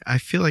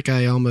feel like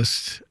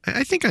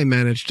I think I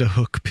managed to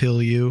hook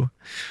pill you.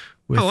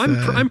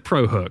 I'm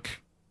pro hook.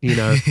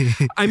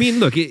 I mean,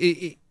 look,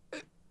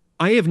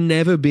 I have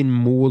never been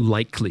more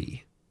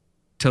likely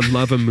to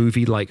love a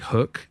movie like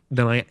Hook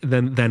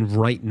than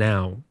right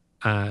now.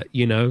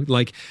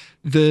 Like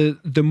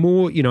the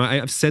more,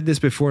 I've said this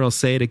before and I'll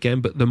say it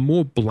again, but the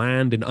more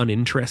bland and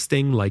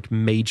uninteresting like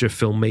major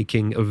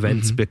filmmaking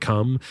events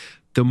become,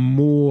 the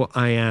more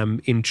I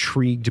am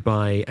intrigued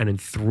by and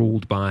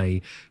enthralled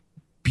by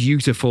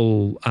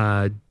beautiful,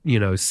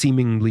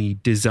 seemingly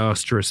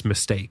disastrous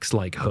mistakes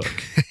like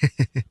Hook.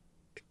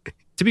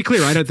 To be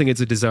clear, I don't think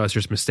it's a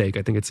disastrous mistake.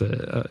 I think it's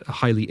a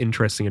highly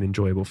interesting and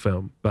enjoyable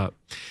film. But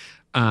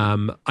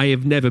I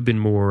have never been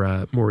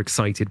more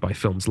excited by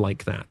films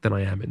like that than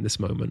I am in this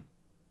moment.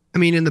 I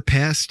mean, in the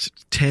past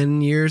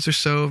 10 years or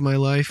so of my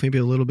life, maybe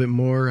a little bit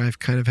more, I've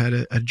kind of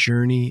had a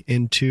journey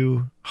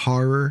into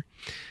horror.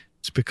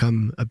 It's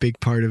become a big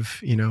part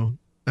of,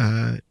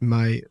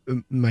 my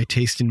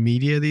taste in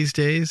media these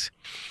days.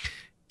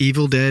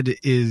 Evil Dead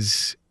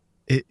has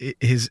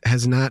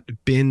not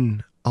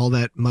been all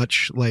that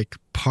much like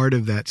part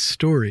of that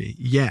story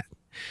yet.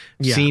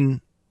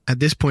 At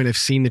this point, I've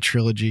seen the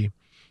trilogy.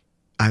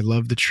 I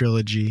love the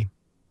trilogy.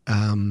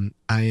 I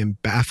am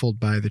baffled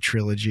by the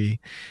trilogy.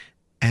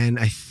 And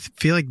I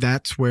feel like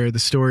that's where the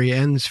story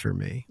ends for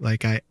me.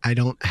 Like I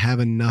don't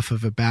have enough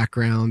of a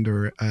background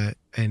or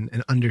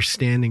an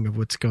understanding of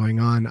what's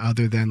going on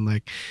other than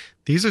like,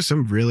 these are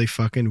some really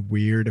fucking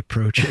weird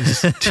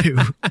approaches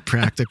to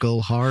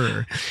practical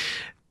horror.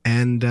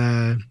 And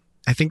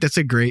I think that's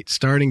a great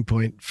starting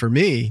point for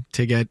me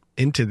to get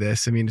into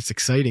this. I mean, it's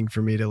exciting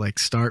for me to like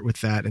start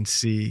with that and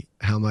see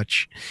how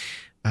much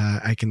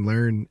I can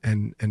learn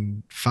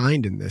and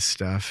find in this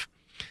stuff.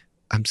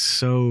 I'm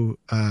so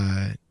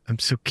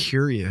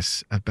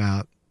curious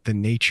about the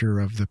nature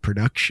of the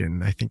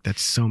production. I think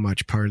that's so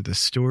much part of the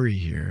story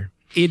here.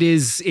 It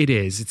is.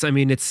 It's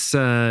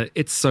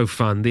so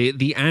fun.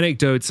 The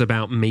anecdotes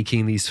about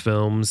making these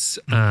films,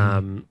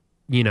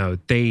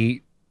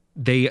 they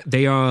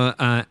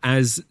are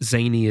as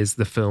zany as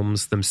the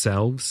films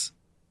themselves,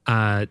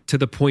 to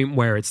the point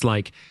where it's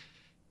like,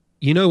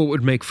 what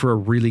would make for a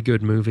really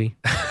good movie?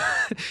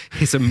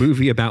 It's a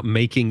movie about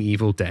making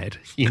Evil Dead,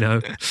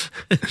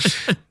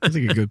 That's like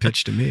a good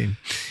pitch to me.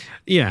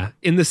 Yeah,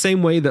 in the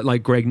same way that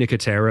like Greg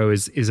Nicotero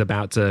is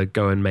about to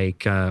go and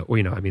make,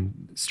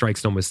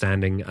 strikes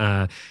notwithstanding,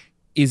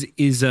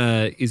 is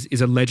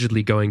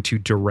allegedly going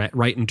to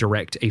write and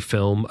direct a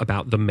film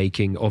about the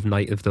making of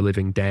Night of the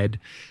Living Dead.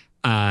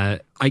 I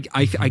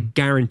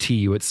guarantee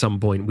you at some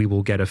point we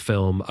will get a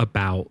film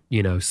about,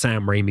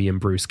 Sam Raimi and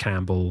Bruce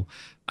Campbell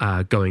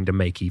going to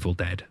make Evil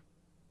Dead.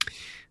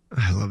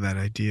 I love that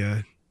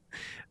idea.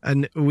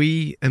 And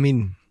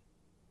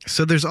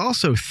so there's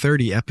also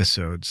 30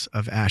 episodes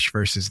of Ash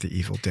versus the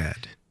Evil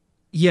Dead.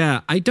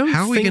 Yeah, I don't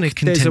think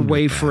there's a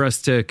way for us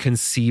to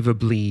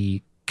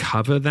conceivably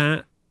cover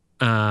that.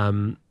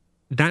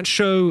 That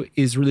show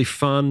is really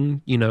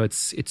fun.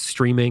 It's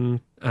streaming.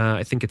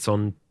 I think it's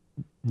on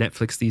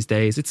Netflix these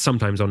days. It's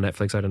sometimes on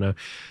Netflix. I don't know.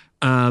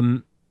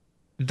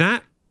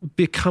 That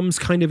becomes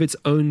kind of its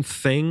own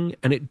thing,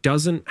 and it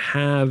doesn't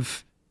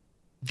have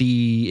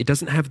the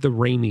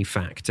Raimi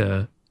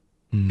factor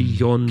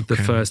beyond the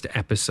first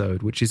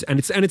episode, which is and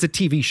it's a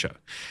TV show.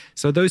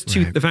 So those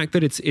two, right. The fact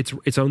that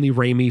it's only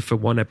Raimi for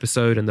one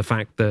episode and the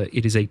fact that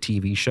it is a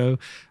TV show,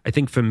 I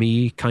think for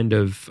me kind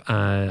of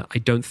I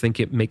don't think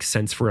it makes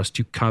sense for us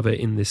to cover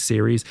in this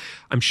series.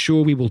 I'm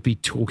sure we will be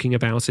talking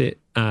about it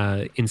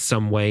in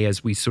some way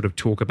as we sort of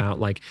talk about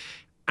like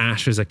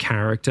Ash as a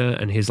character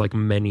and his like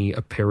many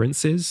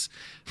appearances.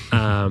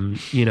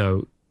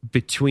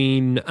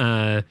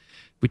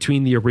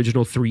 Between the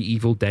original 3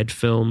 Evil Dead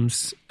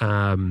films,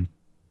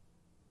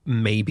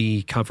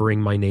 maybe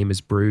covering My Name is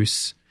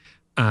Bruce,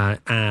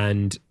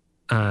 and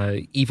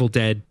Evil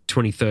Dead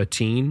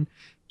 2013,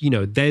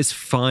 there's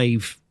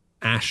 5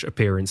 Ash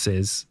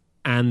appearances,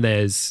 and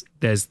there's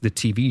the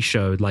TV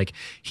show. Like,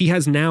 he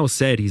has now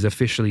said he's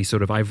officially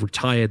sort of, I've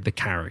retired the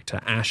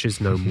character. Ash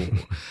is no more.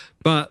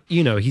 But,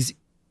 he's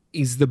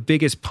the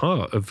biggest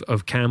part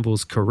of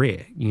Campbell's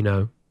career,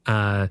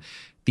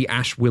 the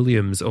Ash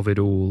Williams of it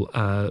all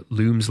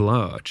looms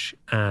large,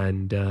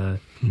 and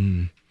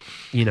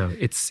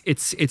it's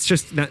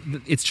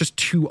just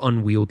too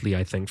unwieldy,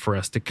 I think, for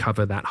us to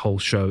cover that whole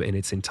show in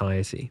its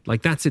entirety.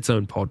 Like, that's its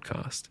own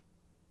podcast.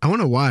 I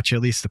want to watch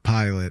at least the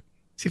pilot,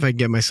 see if I can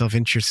get myself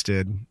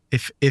interested.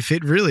 If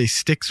it really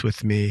sticks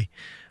with me,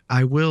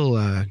 I will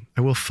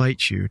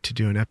fight you to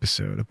do an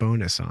episode, a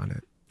bonus on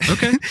it.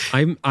 Okay.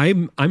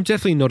 I'm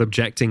definitely not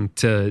objecting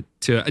to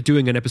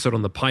doing an episode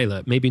on the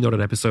pilot. Maybe not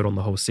an episode on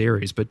the whole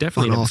series, but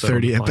definitely on all 30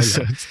 on the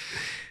episodes. Pilot.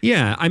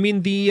 Yeah, I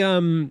mean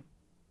the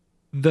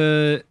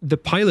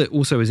pilot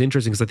also is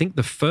interesting because I think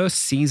the first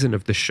season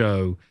of the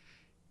show,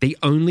 they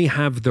only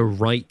have the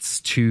rights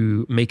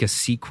to make a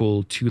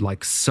sequel to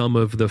like some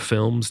of the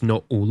films,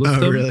 not all of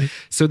them. Really?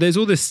 So there's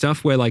all this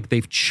stuff where like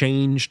they've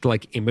changed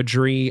like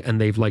imagery and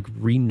they've like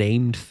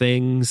renamed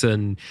things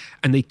and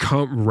they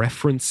can't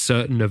reference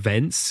certain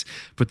events,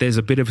 but there's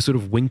a bit of sort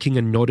of winking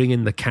and nodding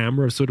in the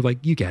camera, sort of like,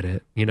 you get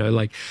it, you know,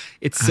 like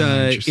it's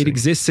it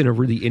exists in a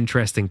really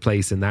interesting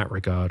place in that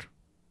regard.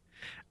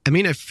 I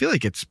mean, I feel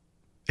like it's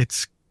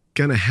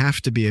gonna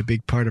have to be a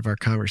big part of our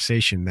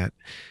conversation that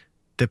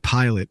the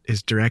pilot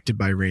is directed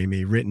by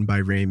Raimi, written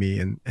by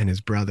Raimi and his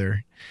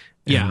brother.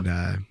 Yeah.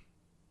 And,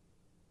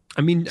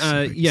 I mean,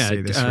 yeah.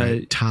 Say this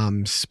right.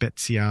 Tom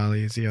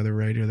Spezialy is the other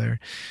writer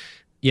there.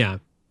 Yeah.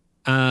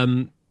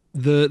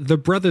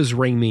 The brothers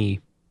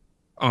Raimi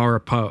are a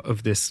part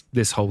of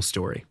this whole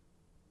story.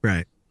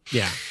 Right.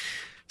 Yeah.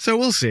 So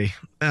we'll see.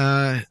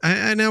 I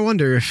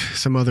wonder if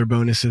some other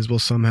bonuses will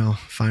somehow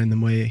find their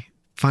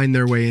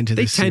way into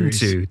the series.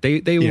 They tend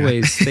to. They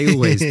always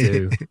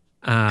do.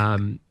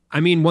 I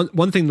mean,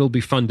 one thing that'll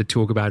be fun to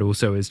talk about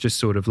also is just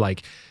sort of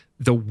like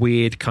the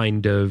weird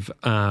kind of,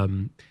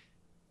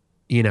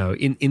 you know,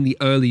 in the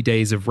early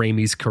days of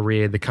Raimi's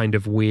career, the kind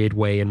of weird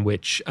way in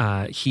which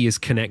he is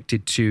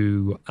connected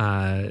to,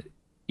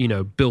 you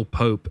know, Bill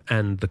Pope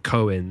and the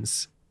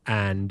Coens.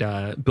 And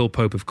Bill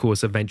Pope, of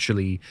course,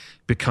 eventually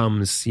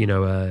becomes, you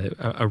know,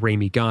 a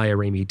Raimi guy, a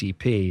Raimi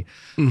DP.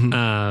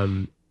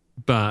 Mm-hmm.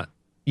 But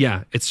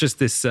yeah, it's just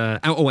this.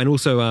 And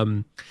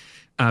also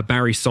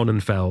Barry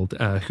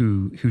Sonnenfeld,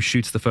 who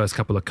shoots the first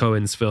couple of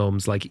Coen's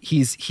films, like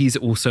he's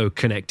also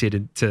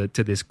connected to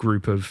this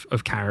group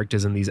of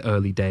characters in these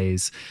early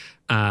days,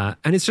 and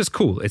it's just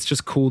cool. It's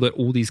just cool that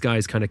all these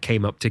guys kind of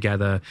came up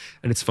together,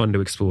 and it's fun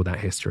to explore that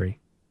history.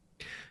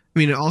 I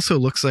mean, it also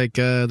looks like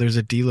there's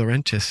a Dino De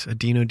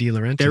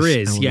Laurentiis. There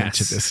is, yes.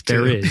 To this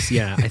there is,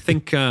 yeah. I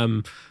think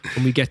when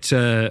we get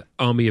to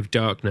Army of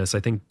Darkness,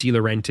 I think De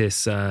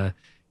Laurentiis,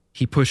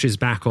 he pushes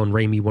back on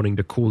Raimi wanting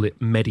to call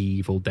it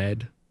Medieval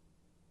Dead.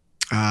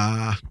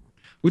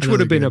 Which would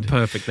have been a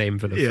perfect name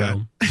for the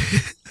film.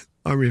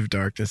 Army of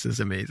Darkness is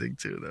amazing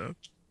too, though.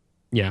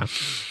 Yeah.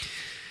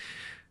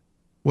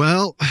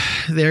 Well,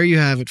 there you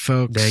have it,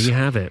 folks. There you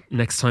have it.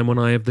 Next time on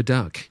Eye of the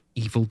Duck,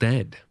 Evil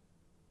Dead.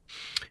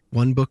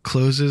 One book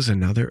closes,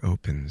 another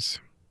opens.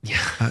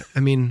 Yeah.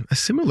 I mean, a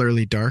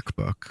similarly dark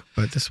book,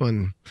 but this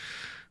one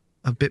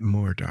a bit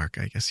more dark,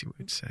 I guess you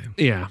would say.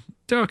 Yeah,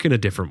 dark in a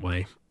different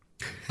way.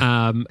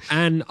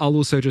 And I'll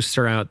also just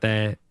throw out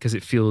there, because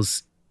it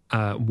feels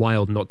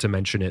wild not to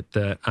mention it,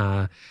 that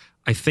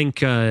I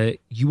think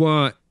you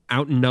are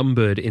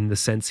outnumbered in the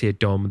sense here,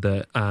 Dom,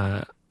 that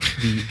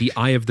the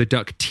Eye of the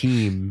Duck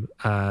team,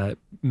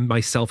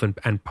 myself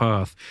and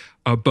Parth,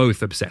 are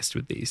both obsessed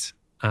with these.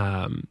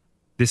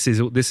 This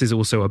is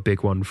also a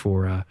big one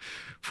for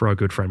our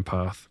good friend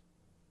Parth.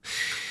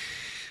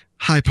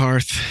 Hi,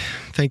 Parth.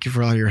 Thank you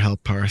for all your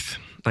help, Parth.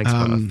 Thanks,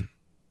 Parth.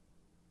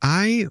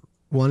 I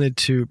wanted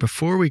to,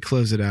 before we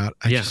close it out,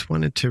 I just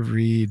wanted to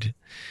read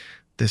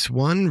this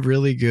one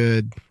really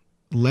good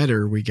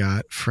letter we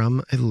got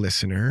from a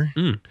listener.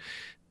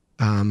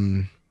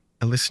 A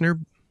listener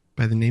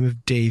by the name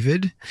of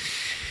David.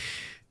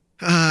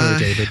 Hello,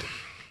 David.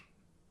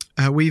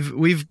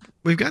 We've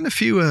gotten a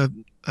few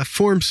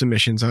form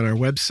submissions on our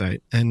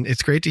website, and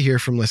it's great to hear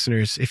from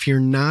listeners. If you're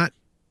not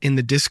in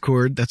the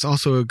Discord, that's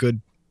also a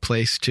good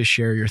place to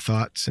share your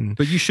thoughts.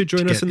 But you should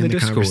join us in the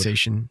Discord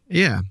conversation.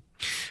 Yeah,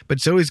 but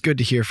it's always good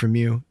to hear from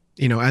you.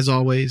 You know, as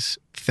always,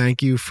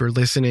 thank you for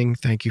listening.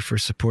 Thank you for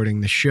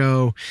supporting the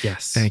show.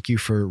 Yes. Thank you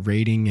for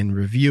rating and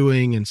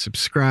reviewing and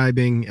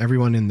subscribing.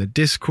 Everyone in the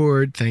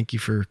Discord, thank you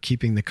for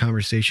keeping the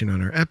conversation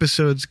on our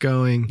episodes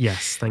going.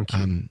 Yes, thank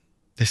you.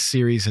 This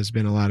series has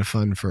been a lot of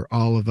fun for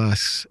all of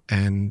us,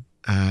 and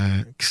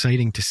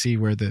exciting to see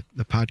where the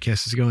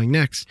podcast is going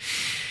next.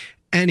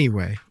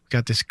 Anyway,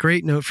 got this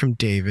great note from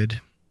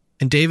David,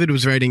 and David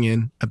was writing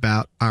in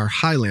about our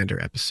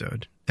Highlander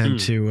episode. And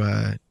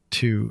to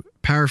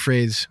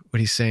paraphrase what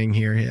he's saying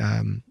here, he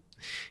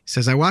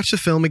says, I watched the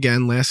film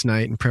again last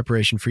night in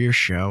preparation for your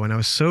show, and I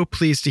was so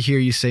pleased to hear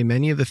you say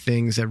many of the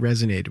things that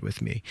resonated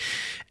with me.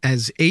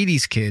 As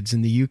 80s kids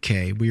in the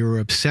UK, we were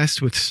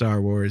obsessed with Star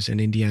Wars and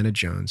Indiana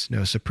Jones,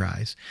 no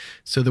surprise.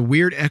 So the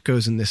weird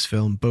echoes in this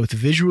film, both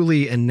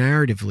visually and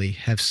narratively,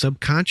 have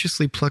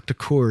subconsciously plucked a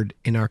chord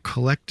in our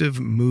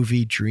collective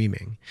movie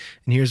dreaming.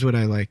 And here's what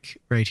I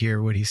like right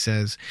here, what he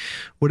says.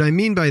 What I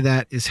mean by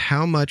that is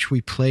how much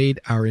we played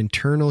our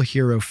internal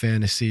hero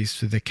fantasies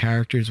through the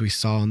characters we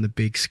saw on the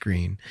big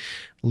screen.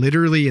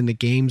 Literally in the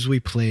games we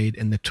played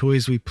and the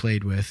toys we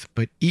played with,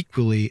 but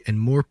equally and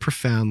more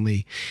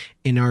profoundly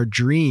in our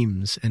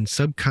dreams and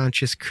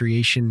subconscious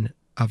creation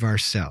of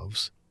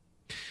ourselves.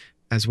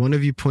 as one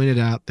of you pointed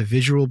out, the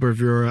visual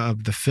bravura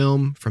of the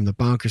film, from the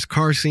bonkers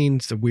car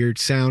scenes, the weird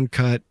sound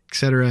cut,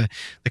 etc.,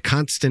 the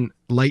constant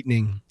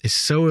lightning is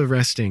so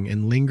arresting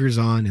and lingers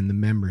on in the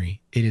memory.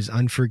 It is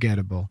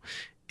unforgettable.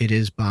 It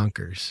is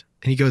bonkers.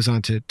 And he goes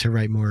on to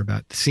write more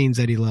about the scenes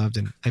that he loved,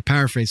 and I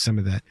paraphrase some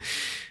of that.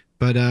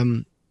 But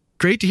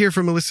great to hear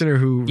from a listener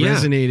who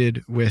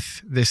resonated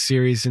with this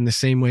series in the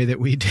same way that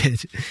we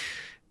did.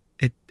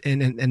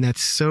 And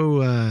that's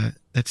so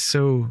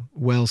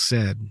well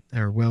said,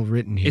 or well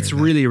written here. It's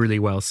really, really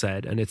well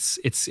said, and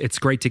it's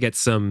great to get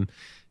some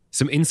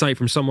insight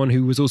from someone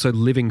who was also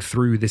living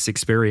through this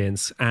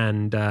experience.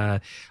 And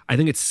I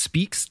think it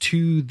speaks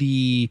to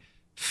the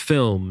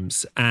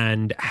films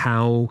and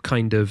how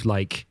kind of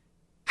like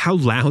how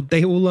loud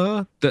they all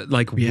are, that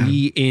like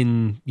we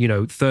in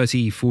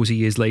 30, 40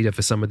 years later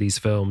for some of these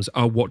films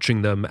are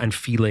watching them and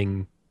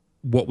feeling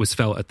what was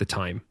felt at the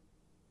time.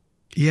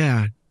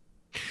 Yeah.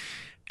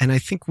 And I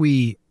think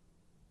we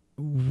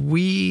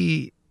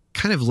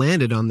kind of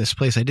landed on this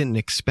place I didn't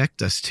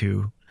expect us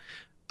to,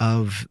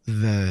 of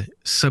the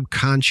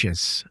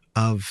subconscious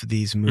of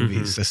these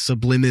movies, the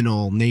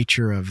subliminal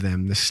nature of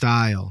them, the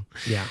style.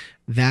 Yeah.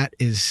 That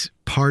is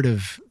part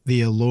of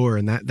the allure,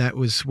 and that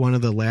was one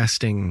of the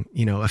lasting,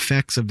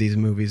 effects of these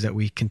movies that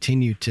we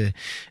continue to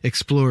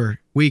explore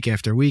week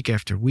after week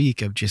after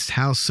week, of just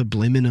how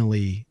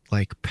subliminally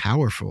like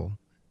powerful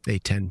they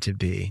tend to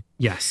be.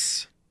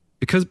 Yes.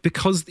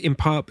 Because in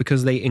part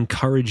because they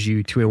encourage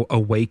you to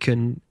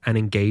awaken and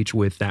engage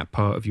with that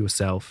part of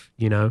yourself,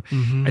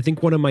 I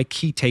think one of my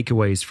key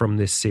takeaways from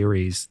this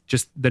series,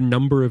 just the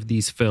number of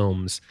these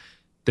films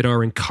that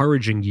are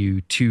encouraging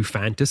you to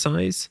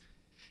fantasize.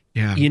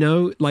 Yeah.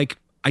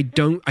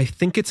 I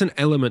think it's an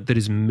element that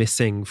is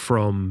missing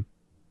from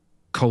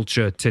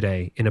culture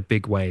today in a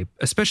big way,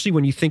 especially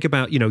when you think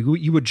about,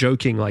 you were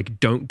joking, like,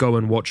 don't go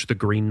and watch The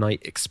Green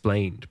Knight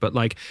Explained, but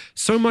like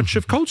so much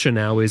of culture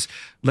now is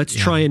let's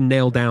try and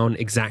nail down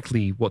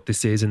exactly what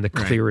this is in the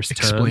clearest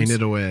terms.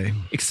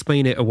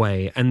 Explain it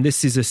away. And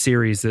this is a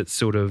series that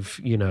sort of,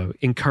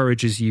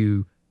 encourages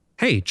you,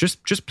 hey,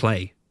 just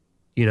play,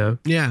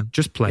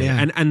 just play.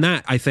 Yeah. And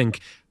that, I think,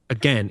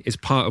 again, is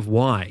part of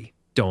why,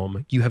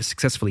 Dom, you have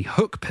successfully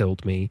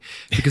hook-pilled me,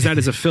 because that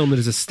is a film that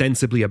is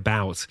ostensibly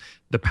about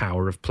the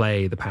power of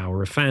play, the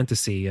power of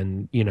fantasy.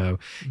 And,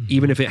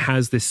 even if it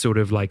has this sort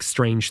of like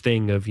strange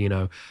thing of,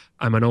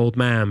 I'm an old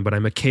man, but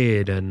I'm a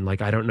kid, and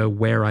like, I don't know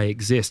where I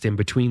exist in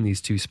between these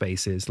two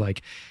spaces.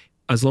 Like,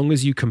 as long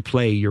as you can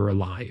play, you're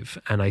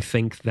alive. And I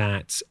think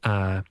that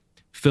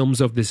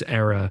films of this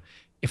era,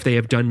 if they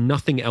have done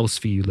nothing else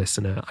for you,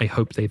 listener, I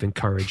hope they've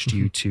encouraged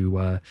you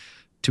to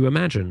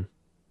imagine.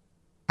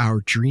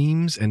 Our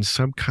dreams and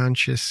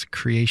subconscious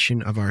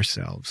creation of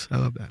ourselves. I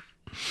love that.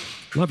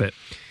 Love it.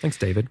 Thanks,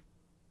 David.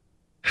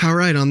 All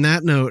right. On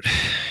that note,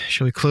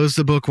 shall we close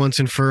the book once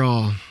and for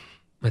all?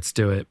 Let's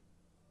do it.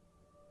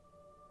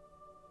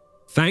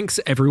 Thanks,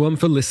 everyone,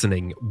 for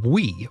listening.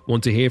 We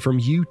want to hear from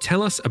you.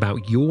 Tell us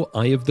about your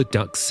Eye of the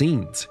Duck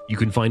scenes. You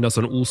can find us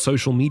on all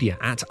social media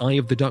at Eye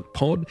of the Duck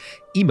Pod.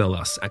 Email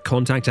us at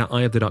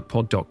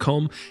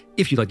contact@eyeoftheduckpod.com.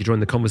 If you'd like to join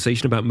the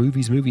conversation about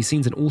movies, movie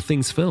scenes, and all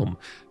things film,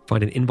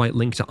 find an invite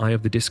link to Eye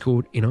of the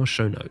Discord in our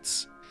show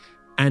notes.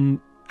 And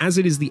as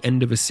it is the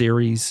end of a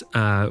series,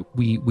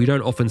 we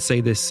don't often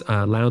say this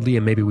loudly,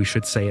 and maybe we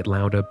should say it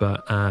louder,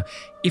 but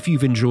if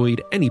you've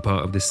enjoyed any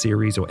part of this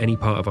series or any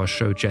part of our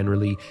show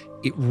generally,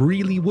 it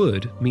really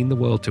would mean the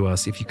world to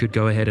us if you could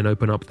go ahead and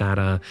open up that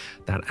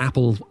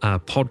Apple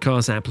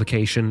podcast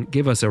application,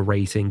 give us a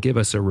rating, give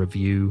us a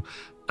review.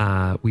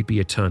 We'd be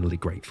eternally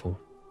grateful.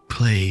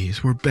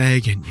 Please, we're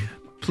begging you.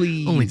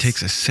 Please. Only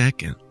takes a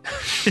second.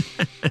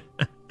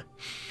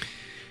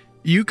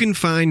 You can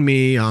find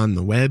me on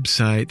the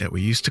website that we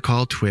used to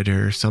call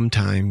Twitter,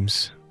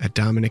 sometimes at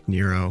Dominic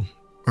Nero,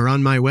 or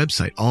on my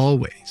website,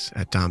 always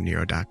at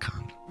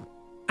domnero.com.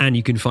 And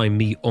you can find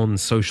me on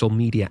social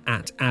media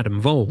at Adam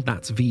Vole,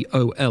 that's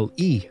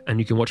VOLE. And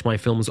you can watch my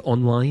films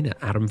online at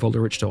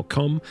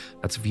adamvolerich.com,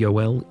 that's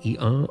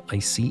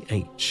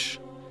VOLERICH.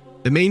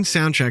 The main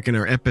soundtrack in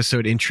our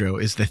episode intro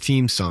is the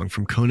theme song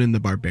from Conan the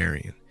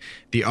Barbarian.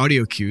 The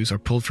audio cues are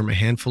pulled from a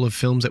handful of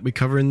films that we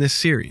cover in this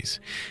series,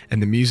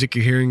 and the music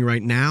you're hearing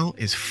right now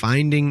is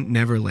Finding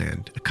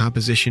Neverland, a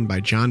composition by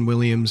John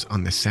Williams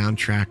on the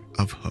soundtrack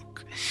of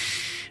Hook.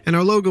 And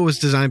our logo was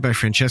designed by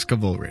Francesca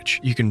Vollrich.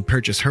 You can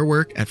purchase her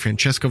work at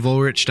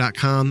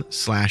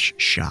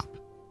francescavollrich.com/shop.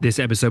 This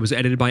episode was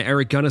edited by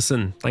Eric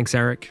Gunnison. Thanks,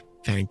 Eric.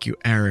 Thank you,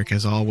 Eric,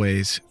 as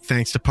always.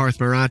 Thanks to Parth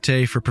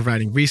Marate for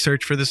providing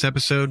research for this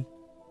episode.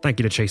 Thank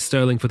you to Chase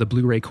Sterling for the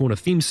Blu-ray Corner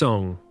theme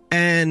song.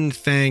 And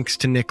thanks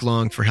to Nick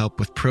Long for help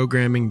with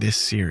programming this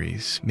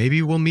series.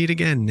 Maybe we'll meet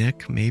again,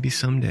 Nick. Maybe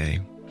someday.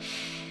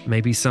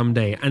 Maybe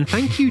someday. And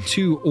thank you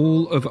to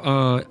all of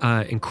our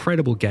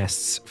incredible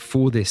guests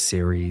for this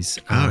series.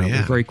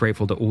 We're very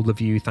grateful to all of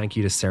you. Thank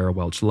you to Sarah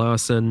Welch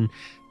Larson,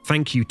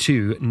 Thank you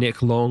to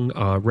Nick Long,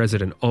 our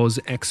resident Oz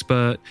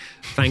expert.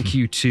 Thank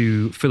you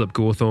to Philip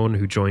Gawthorne,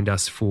 who joined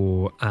us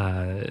for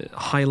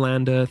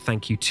Highlander.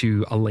 Thank you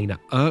to Elena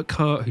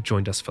Urquhart, who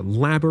joined us for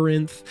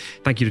Labyrinth.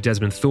 Thank you to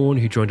Desmond Thorne,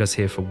 who joined us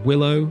here for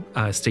Willow.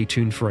 Stay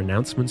tuned for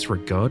announcements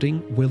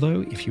regarding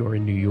Willow if you're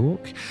in New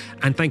York.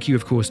 And thank you,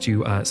 of course,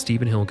 to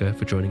Stephen Hilger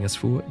for joining us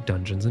for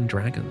Dungeons and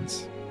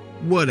Dragons.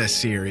 What a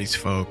series,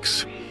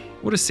 folks.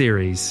 What a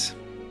series.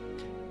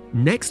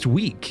 Next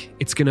week,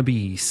 it's going to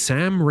be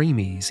Sam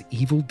Raimi's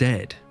Evil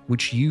Dead,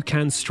 which you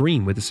can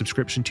stream with a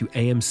subscription to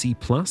AMC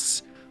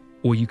Plus,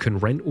 or you can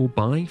rent or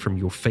buy from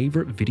your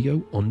favorite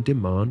video on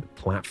demand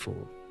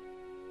platform.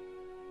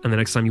 And the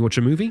next time you watch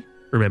a movie,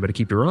 remember to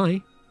keep your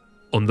eye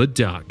on the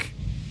duck.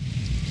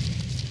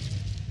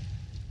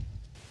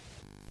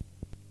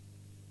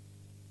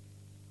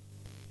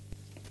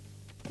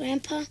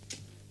 Grandpa,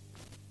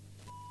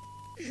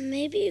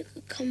 maybe you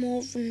could come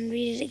over and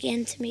read it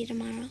again to me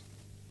tomorrow.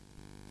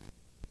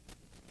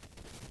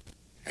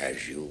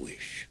 As you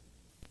wish.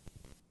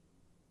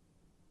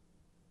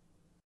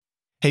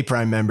 Hey,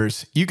 Prime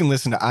members, you can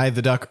listen to Eye of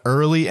the Duck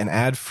early and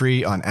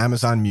ad-free on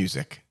Amazon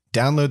Music.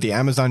 Download the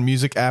Amazon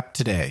Music app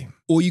today.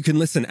 Or you can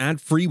listen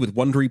ad-free with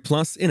Wondery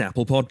Plus in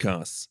Apple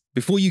Podcasts.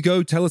 Before you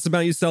go, tell us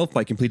about yourself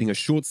by completing a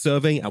short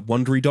survey at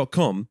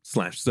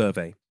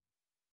Wondery.com/survey.